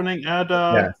that's happening at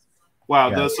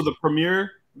wow, so the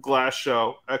premiere glass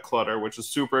show at Clutter, which is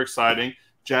super exciting.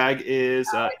 Jag is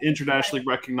an internationally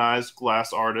recognized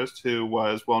glass artist who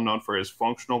was well known for his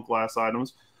functional glass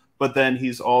items, but then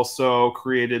he's also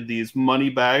created these money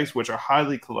bags, which are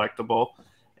highly collectible.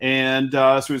 And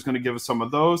so he's going to give us some of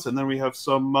those, and then we have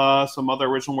some other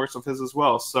original works of his as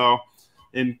well. So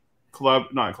in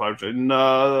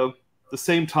the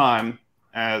same time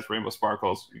as Rainbow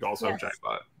Sparkles, you also have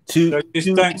Jagbot. So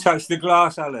just don't touch the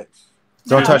glass, Alex.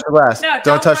 Don't touch the glass. No,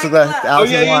 don't touch the glass. Oh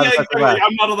yeah.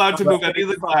 I'm not allowed to move any of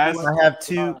the glass. I have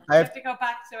two. I have to go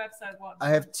back to episode 1. I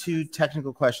have 2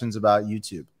 technical questions about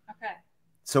YouTube. Okay.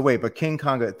 So wait, but King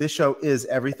Konga, this show is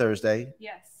every Thursday.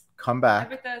 Yes. Come back.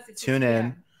 Every Thursday. Tune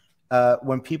in.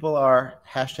 When people are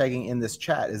hashtagging in this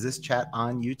chat, is this chat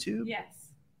on YouTube? Yes.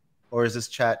 Or is this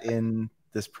chat in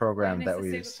this program that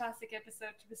we use? Super classic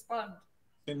episode to respond.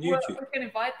 In YouTube. We can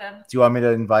invite them. Do you want me to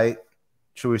invite?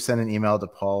 Should we send an email to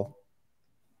Paul?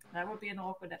 That would be an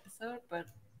awkward episode, but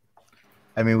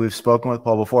I mean, we've spoken with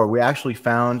Paul before. We actually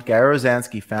found, Gary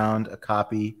Rosansky found a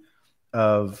copy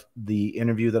of the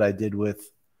interview that I did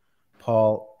with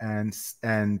Paul and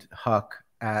Huck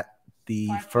at the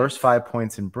first 5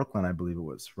 points in Brooklyn, I believe it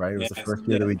was, right? It was the first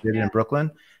year that we did it in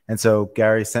Brooklyn. And so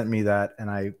Gary sent me that, and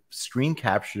I screen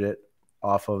captured it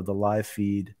off of the live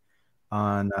feed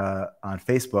on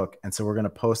Facebook. And so we're going to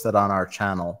post that on our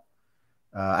channel.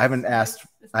 I haven't asked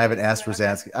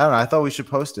Rosansky. I don't know. I thought we should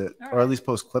post it, or at least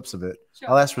post clips of it. Sure.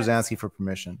 I'll ask Rosansky for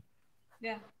permission.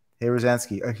 Yeah. Hey,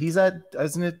 Rosansky, he's at,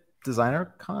 isn't it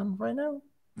Designer Con right now?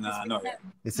 No, not yet.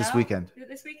 It's this weekend. Is it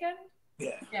this weekend?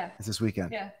 Yeah. It's this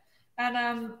weekend. Yeah.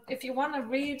 And if you want to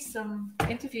read some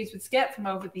interviews with Sket from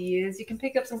over the years, you can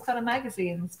pick up some Clutter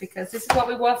magazines, because this is what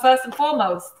we were first and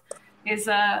foremost, is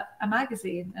a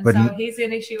magazine. And so he's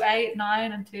in issue 8,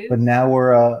 9, and 2. But now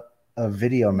we're a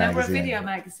video magazine. Now we're a video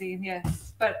magazine,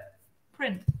 yes. But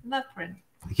print, not print.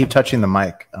 I keep touching the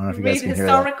mic. I don't know if you guys can hear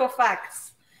that. Read historical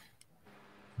facts.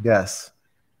 Yes.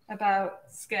 About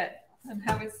Sket and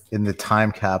how it's in the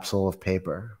time capsule of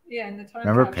paper. Yeah, in the time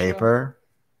Remember capsule. paper?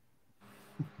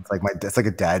 It's like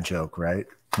a dad joke, right?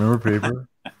 Remember paper?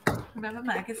 Remember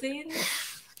magazines?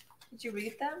 Did you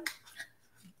read them?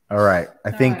 All right.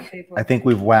 I think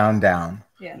we've wound down.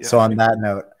 Yeah. So on that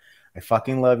note, I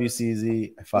fucking love you,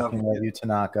 CZ. I fucking love you,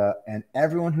 Tanaka. And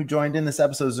everyone who joined in this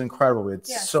episode is incredible. We had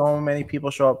so many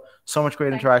people show up, so much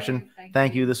great interaction.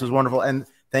 Thank you. This was wonderful. And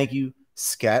thank you,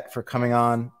 Sket, for coming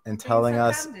on and telling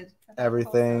us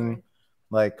everything.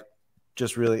 Like,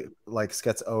 just really, like,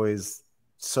 Sket's always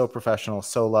so professional,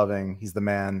 so loving. He's the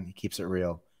man. He keeps it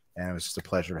real. And it was just a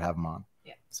pleasure to have him on.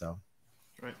 Yeah. So.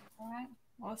 All right.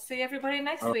 We'll see everybody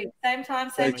next week. Same time,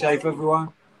 same Stay safe,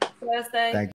 everyone. Thursday. Thank you.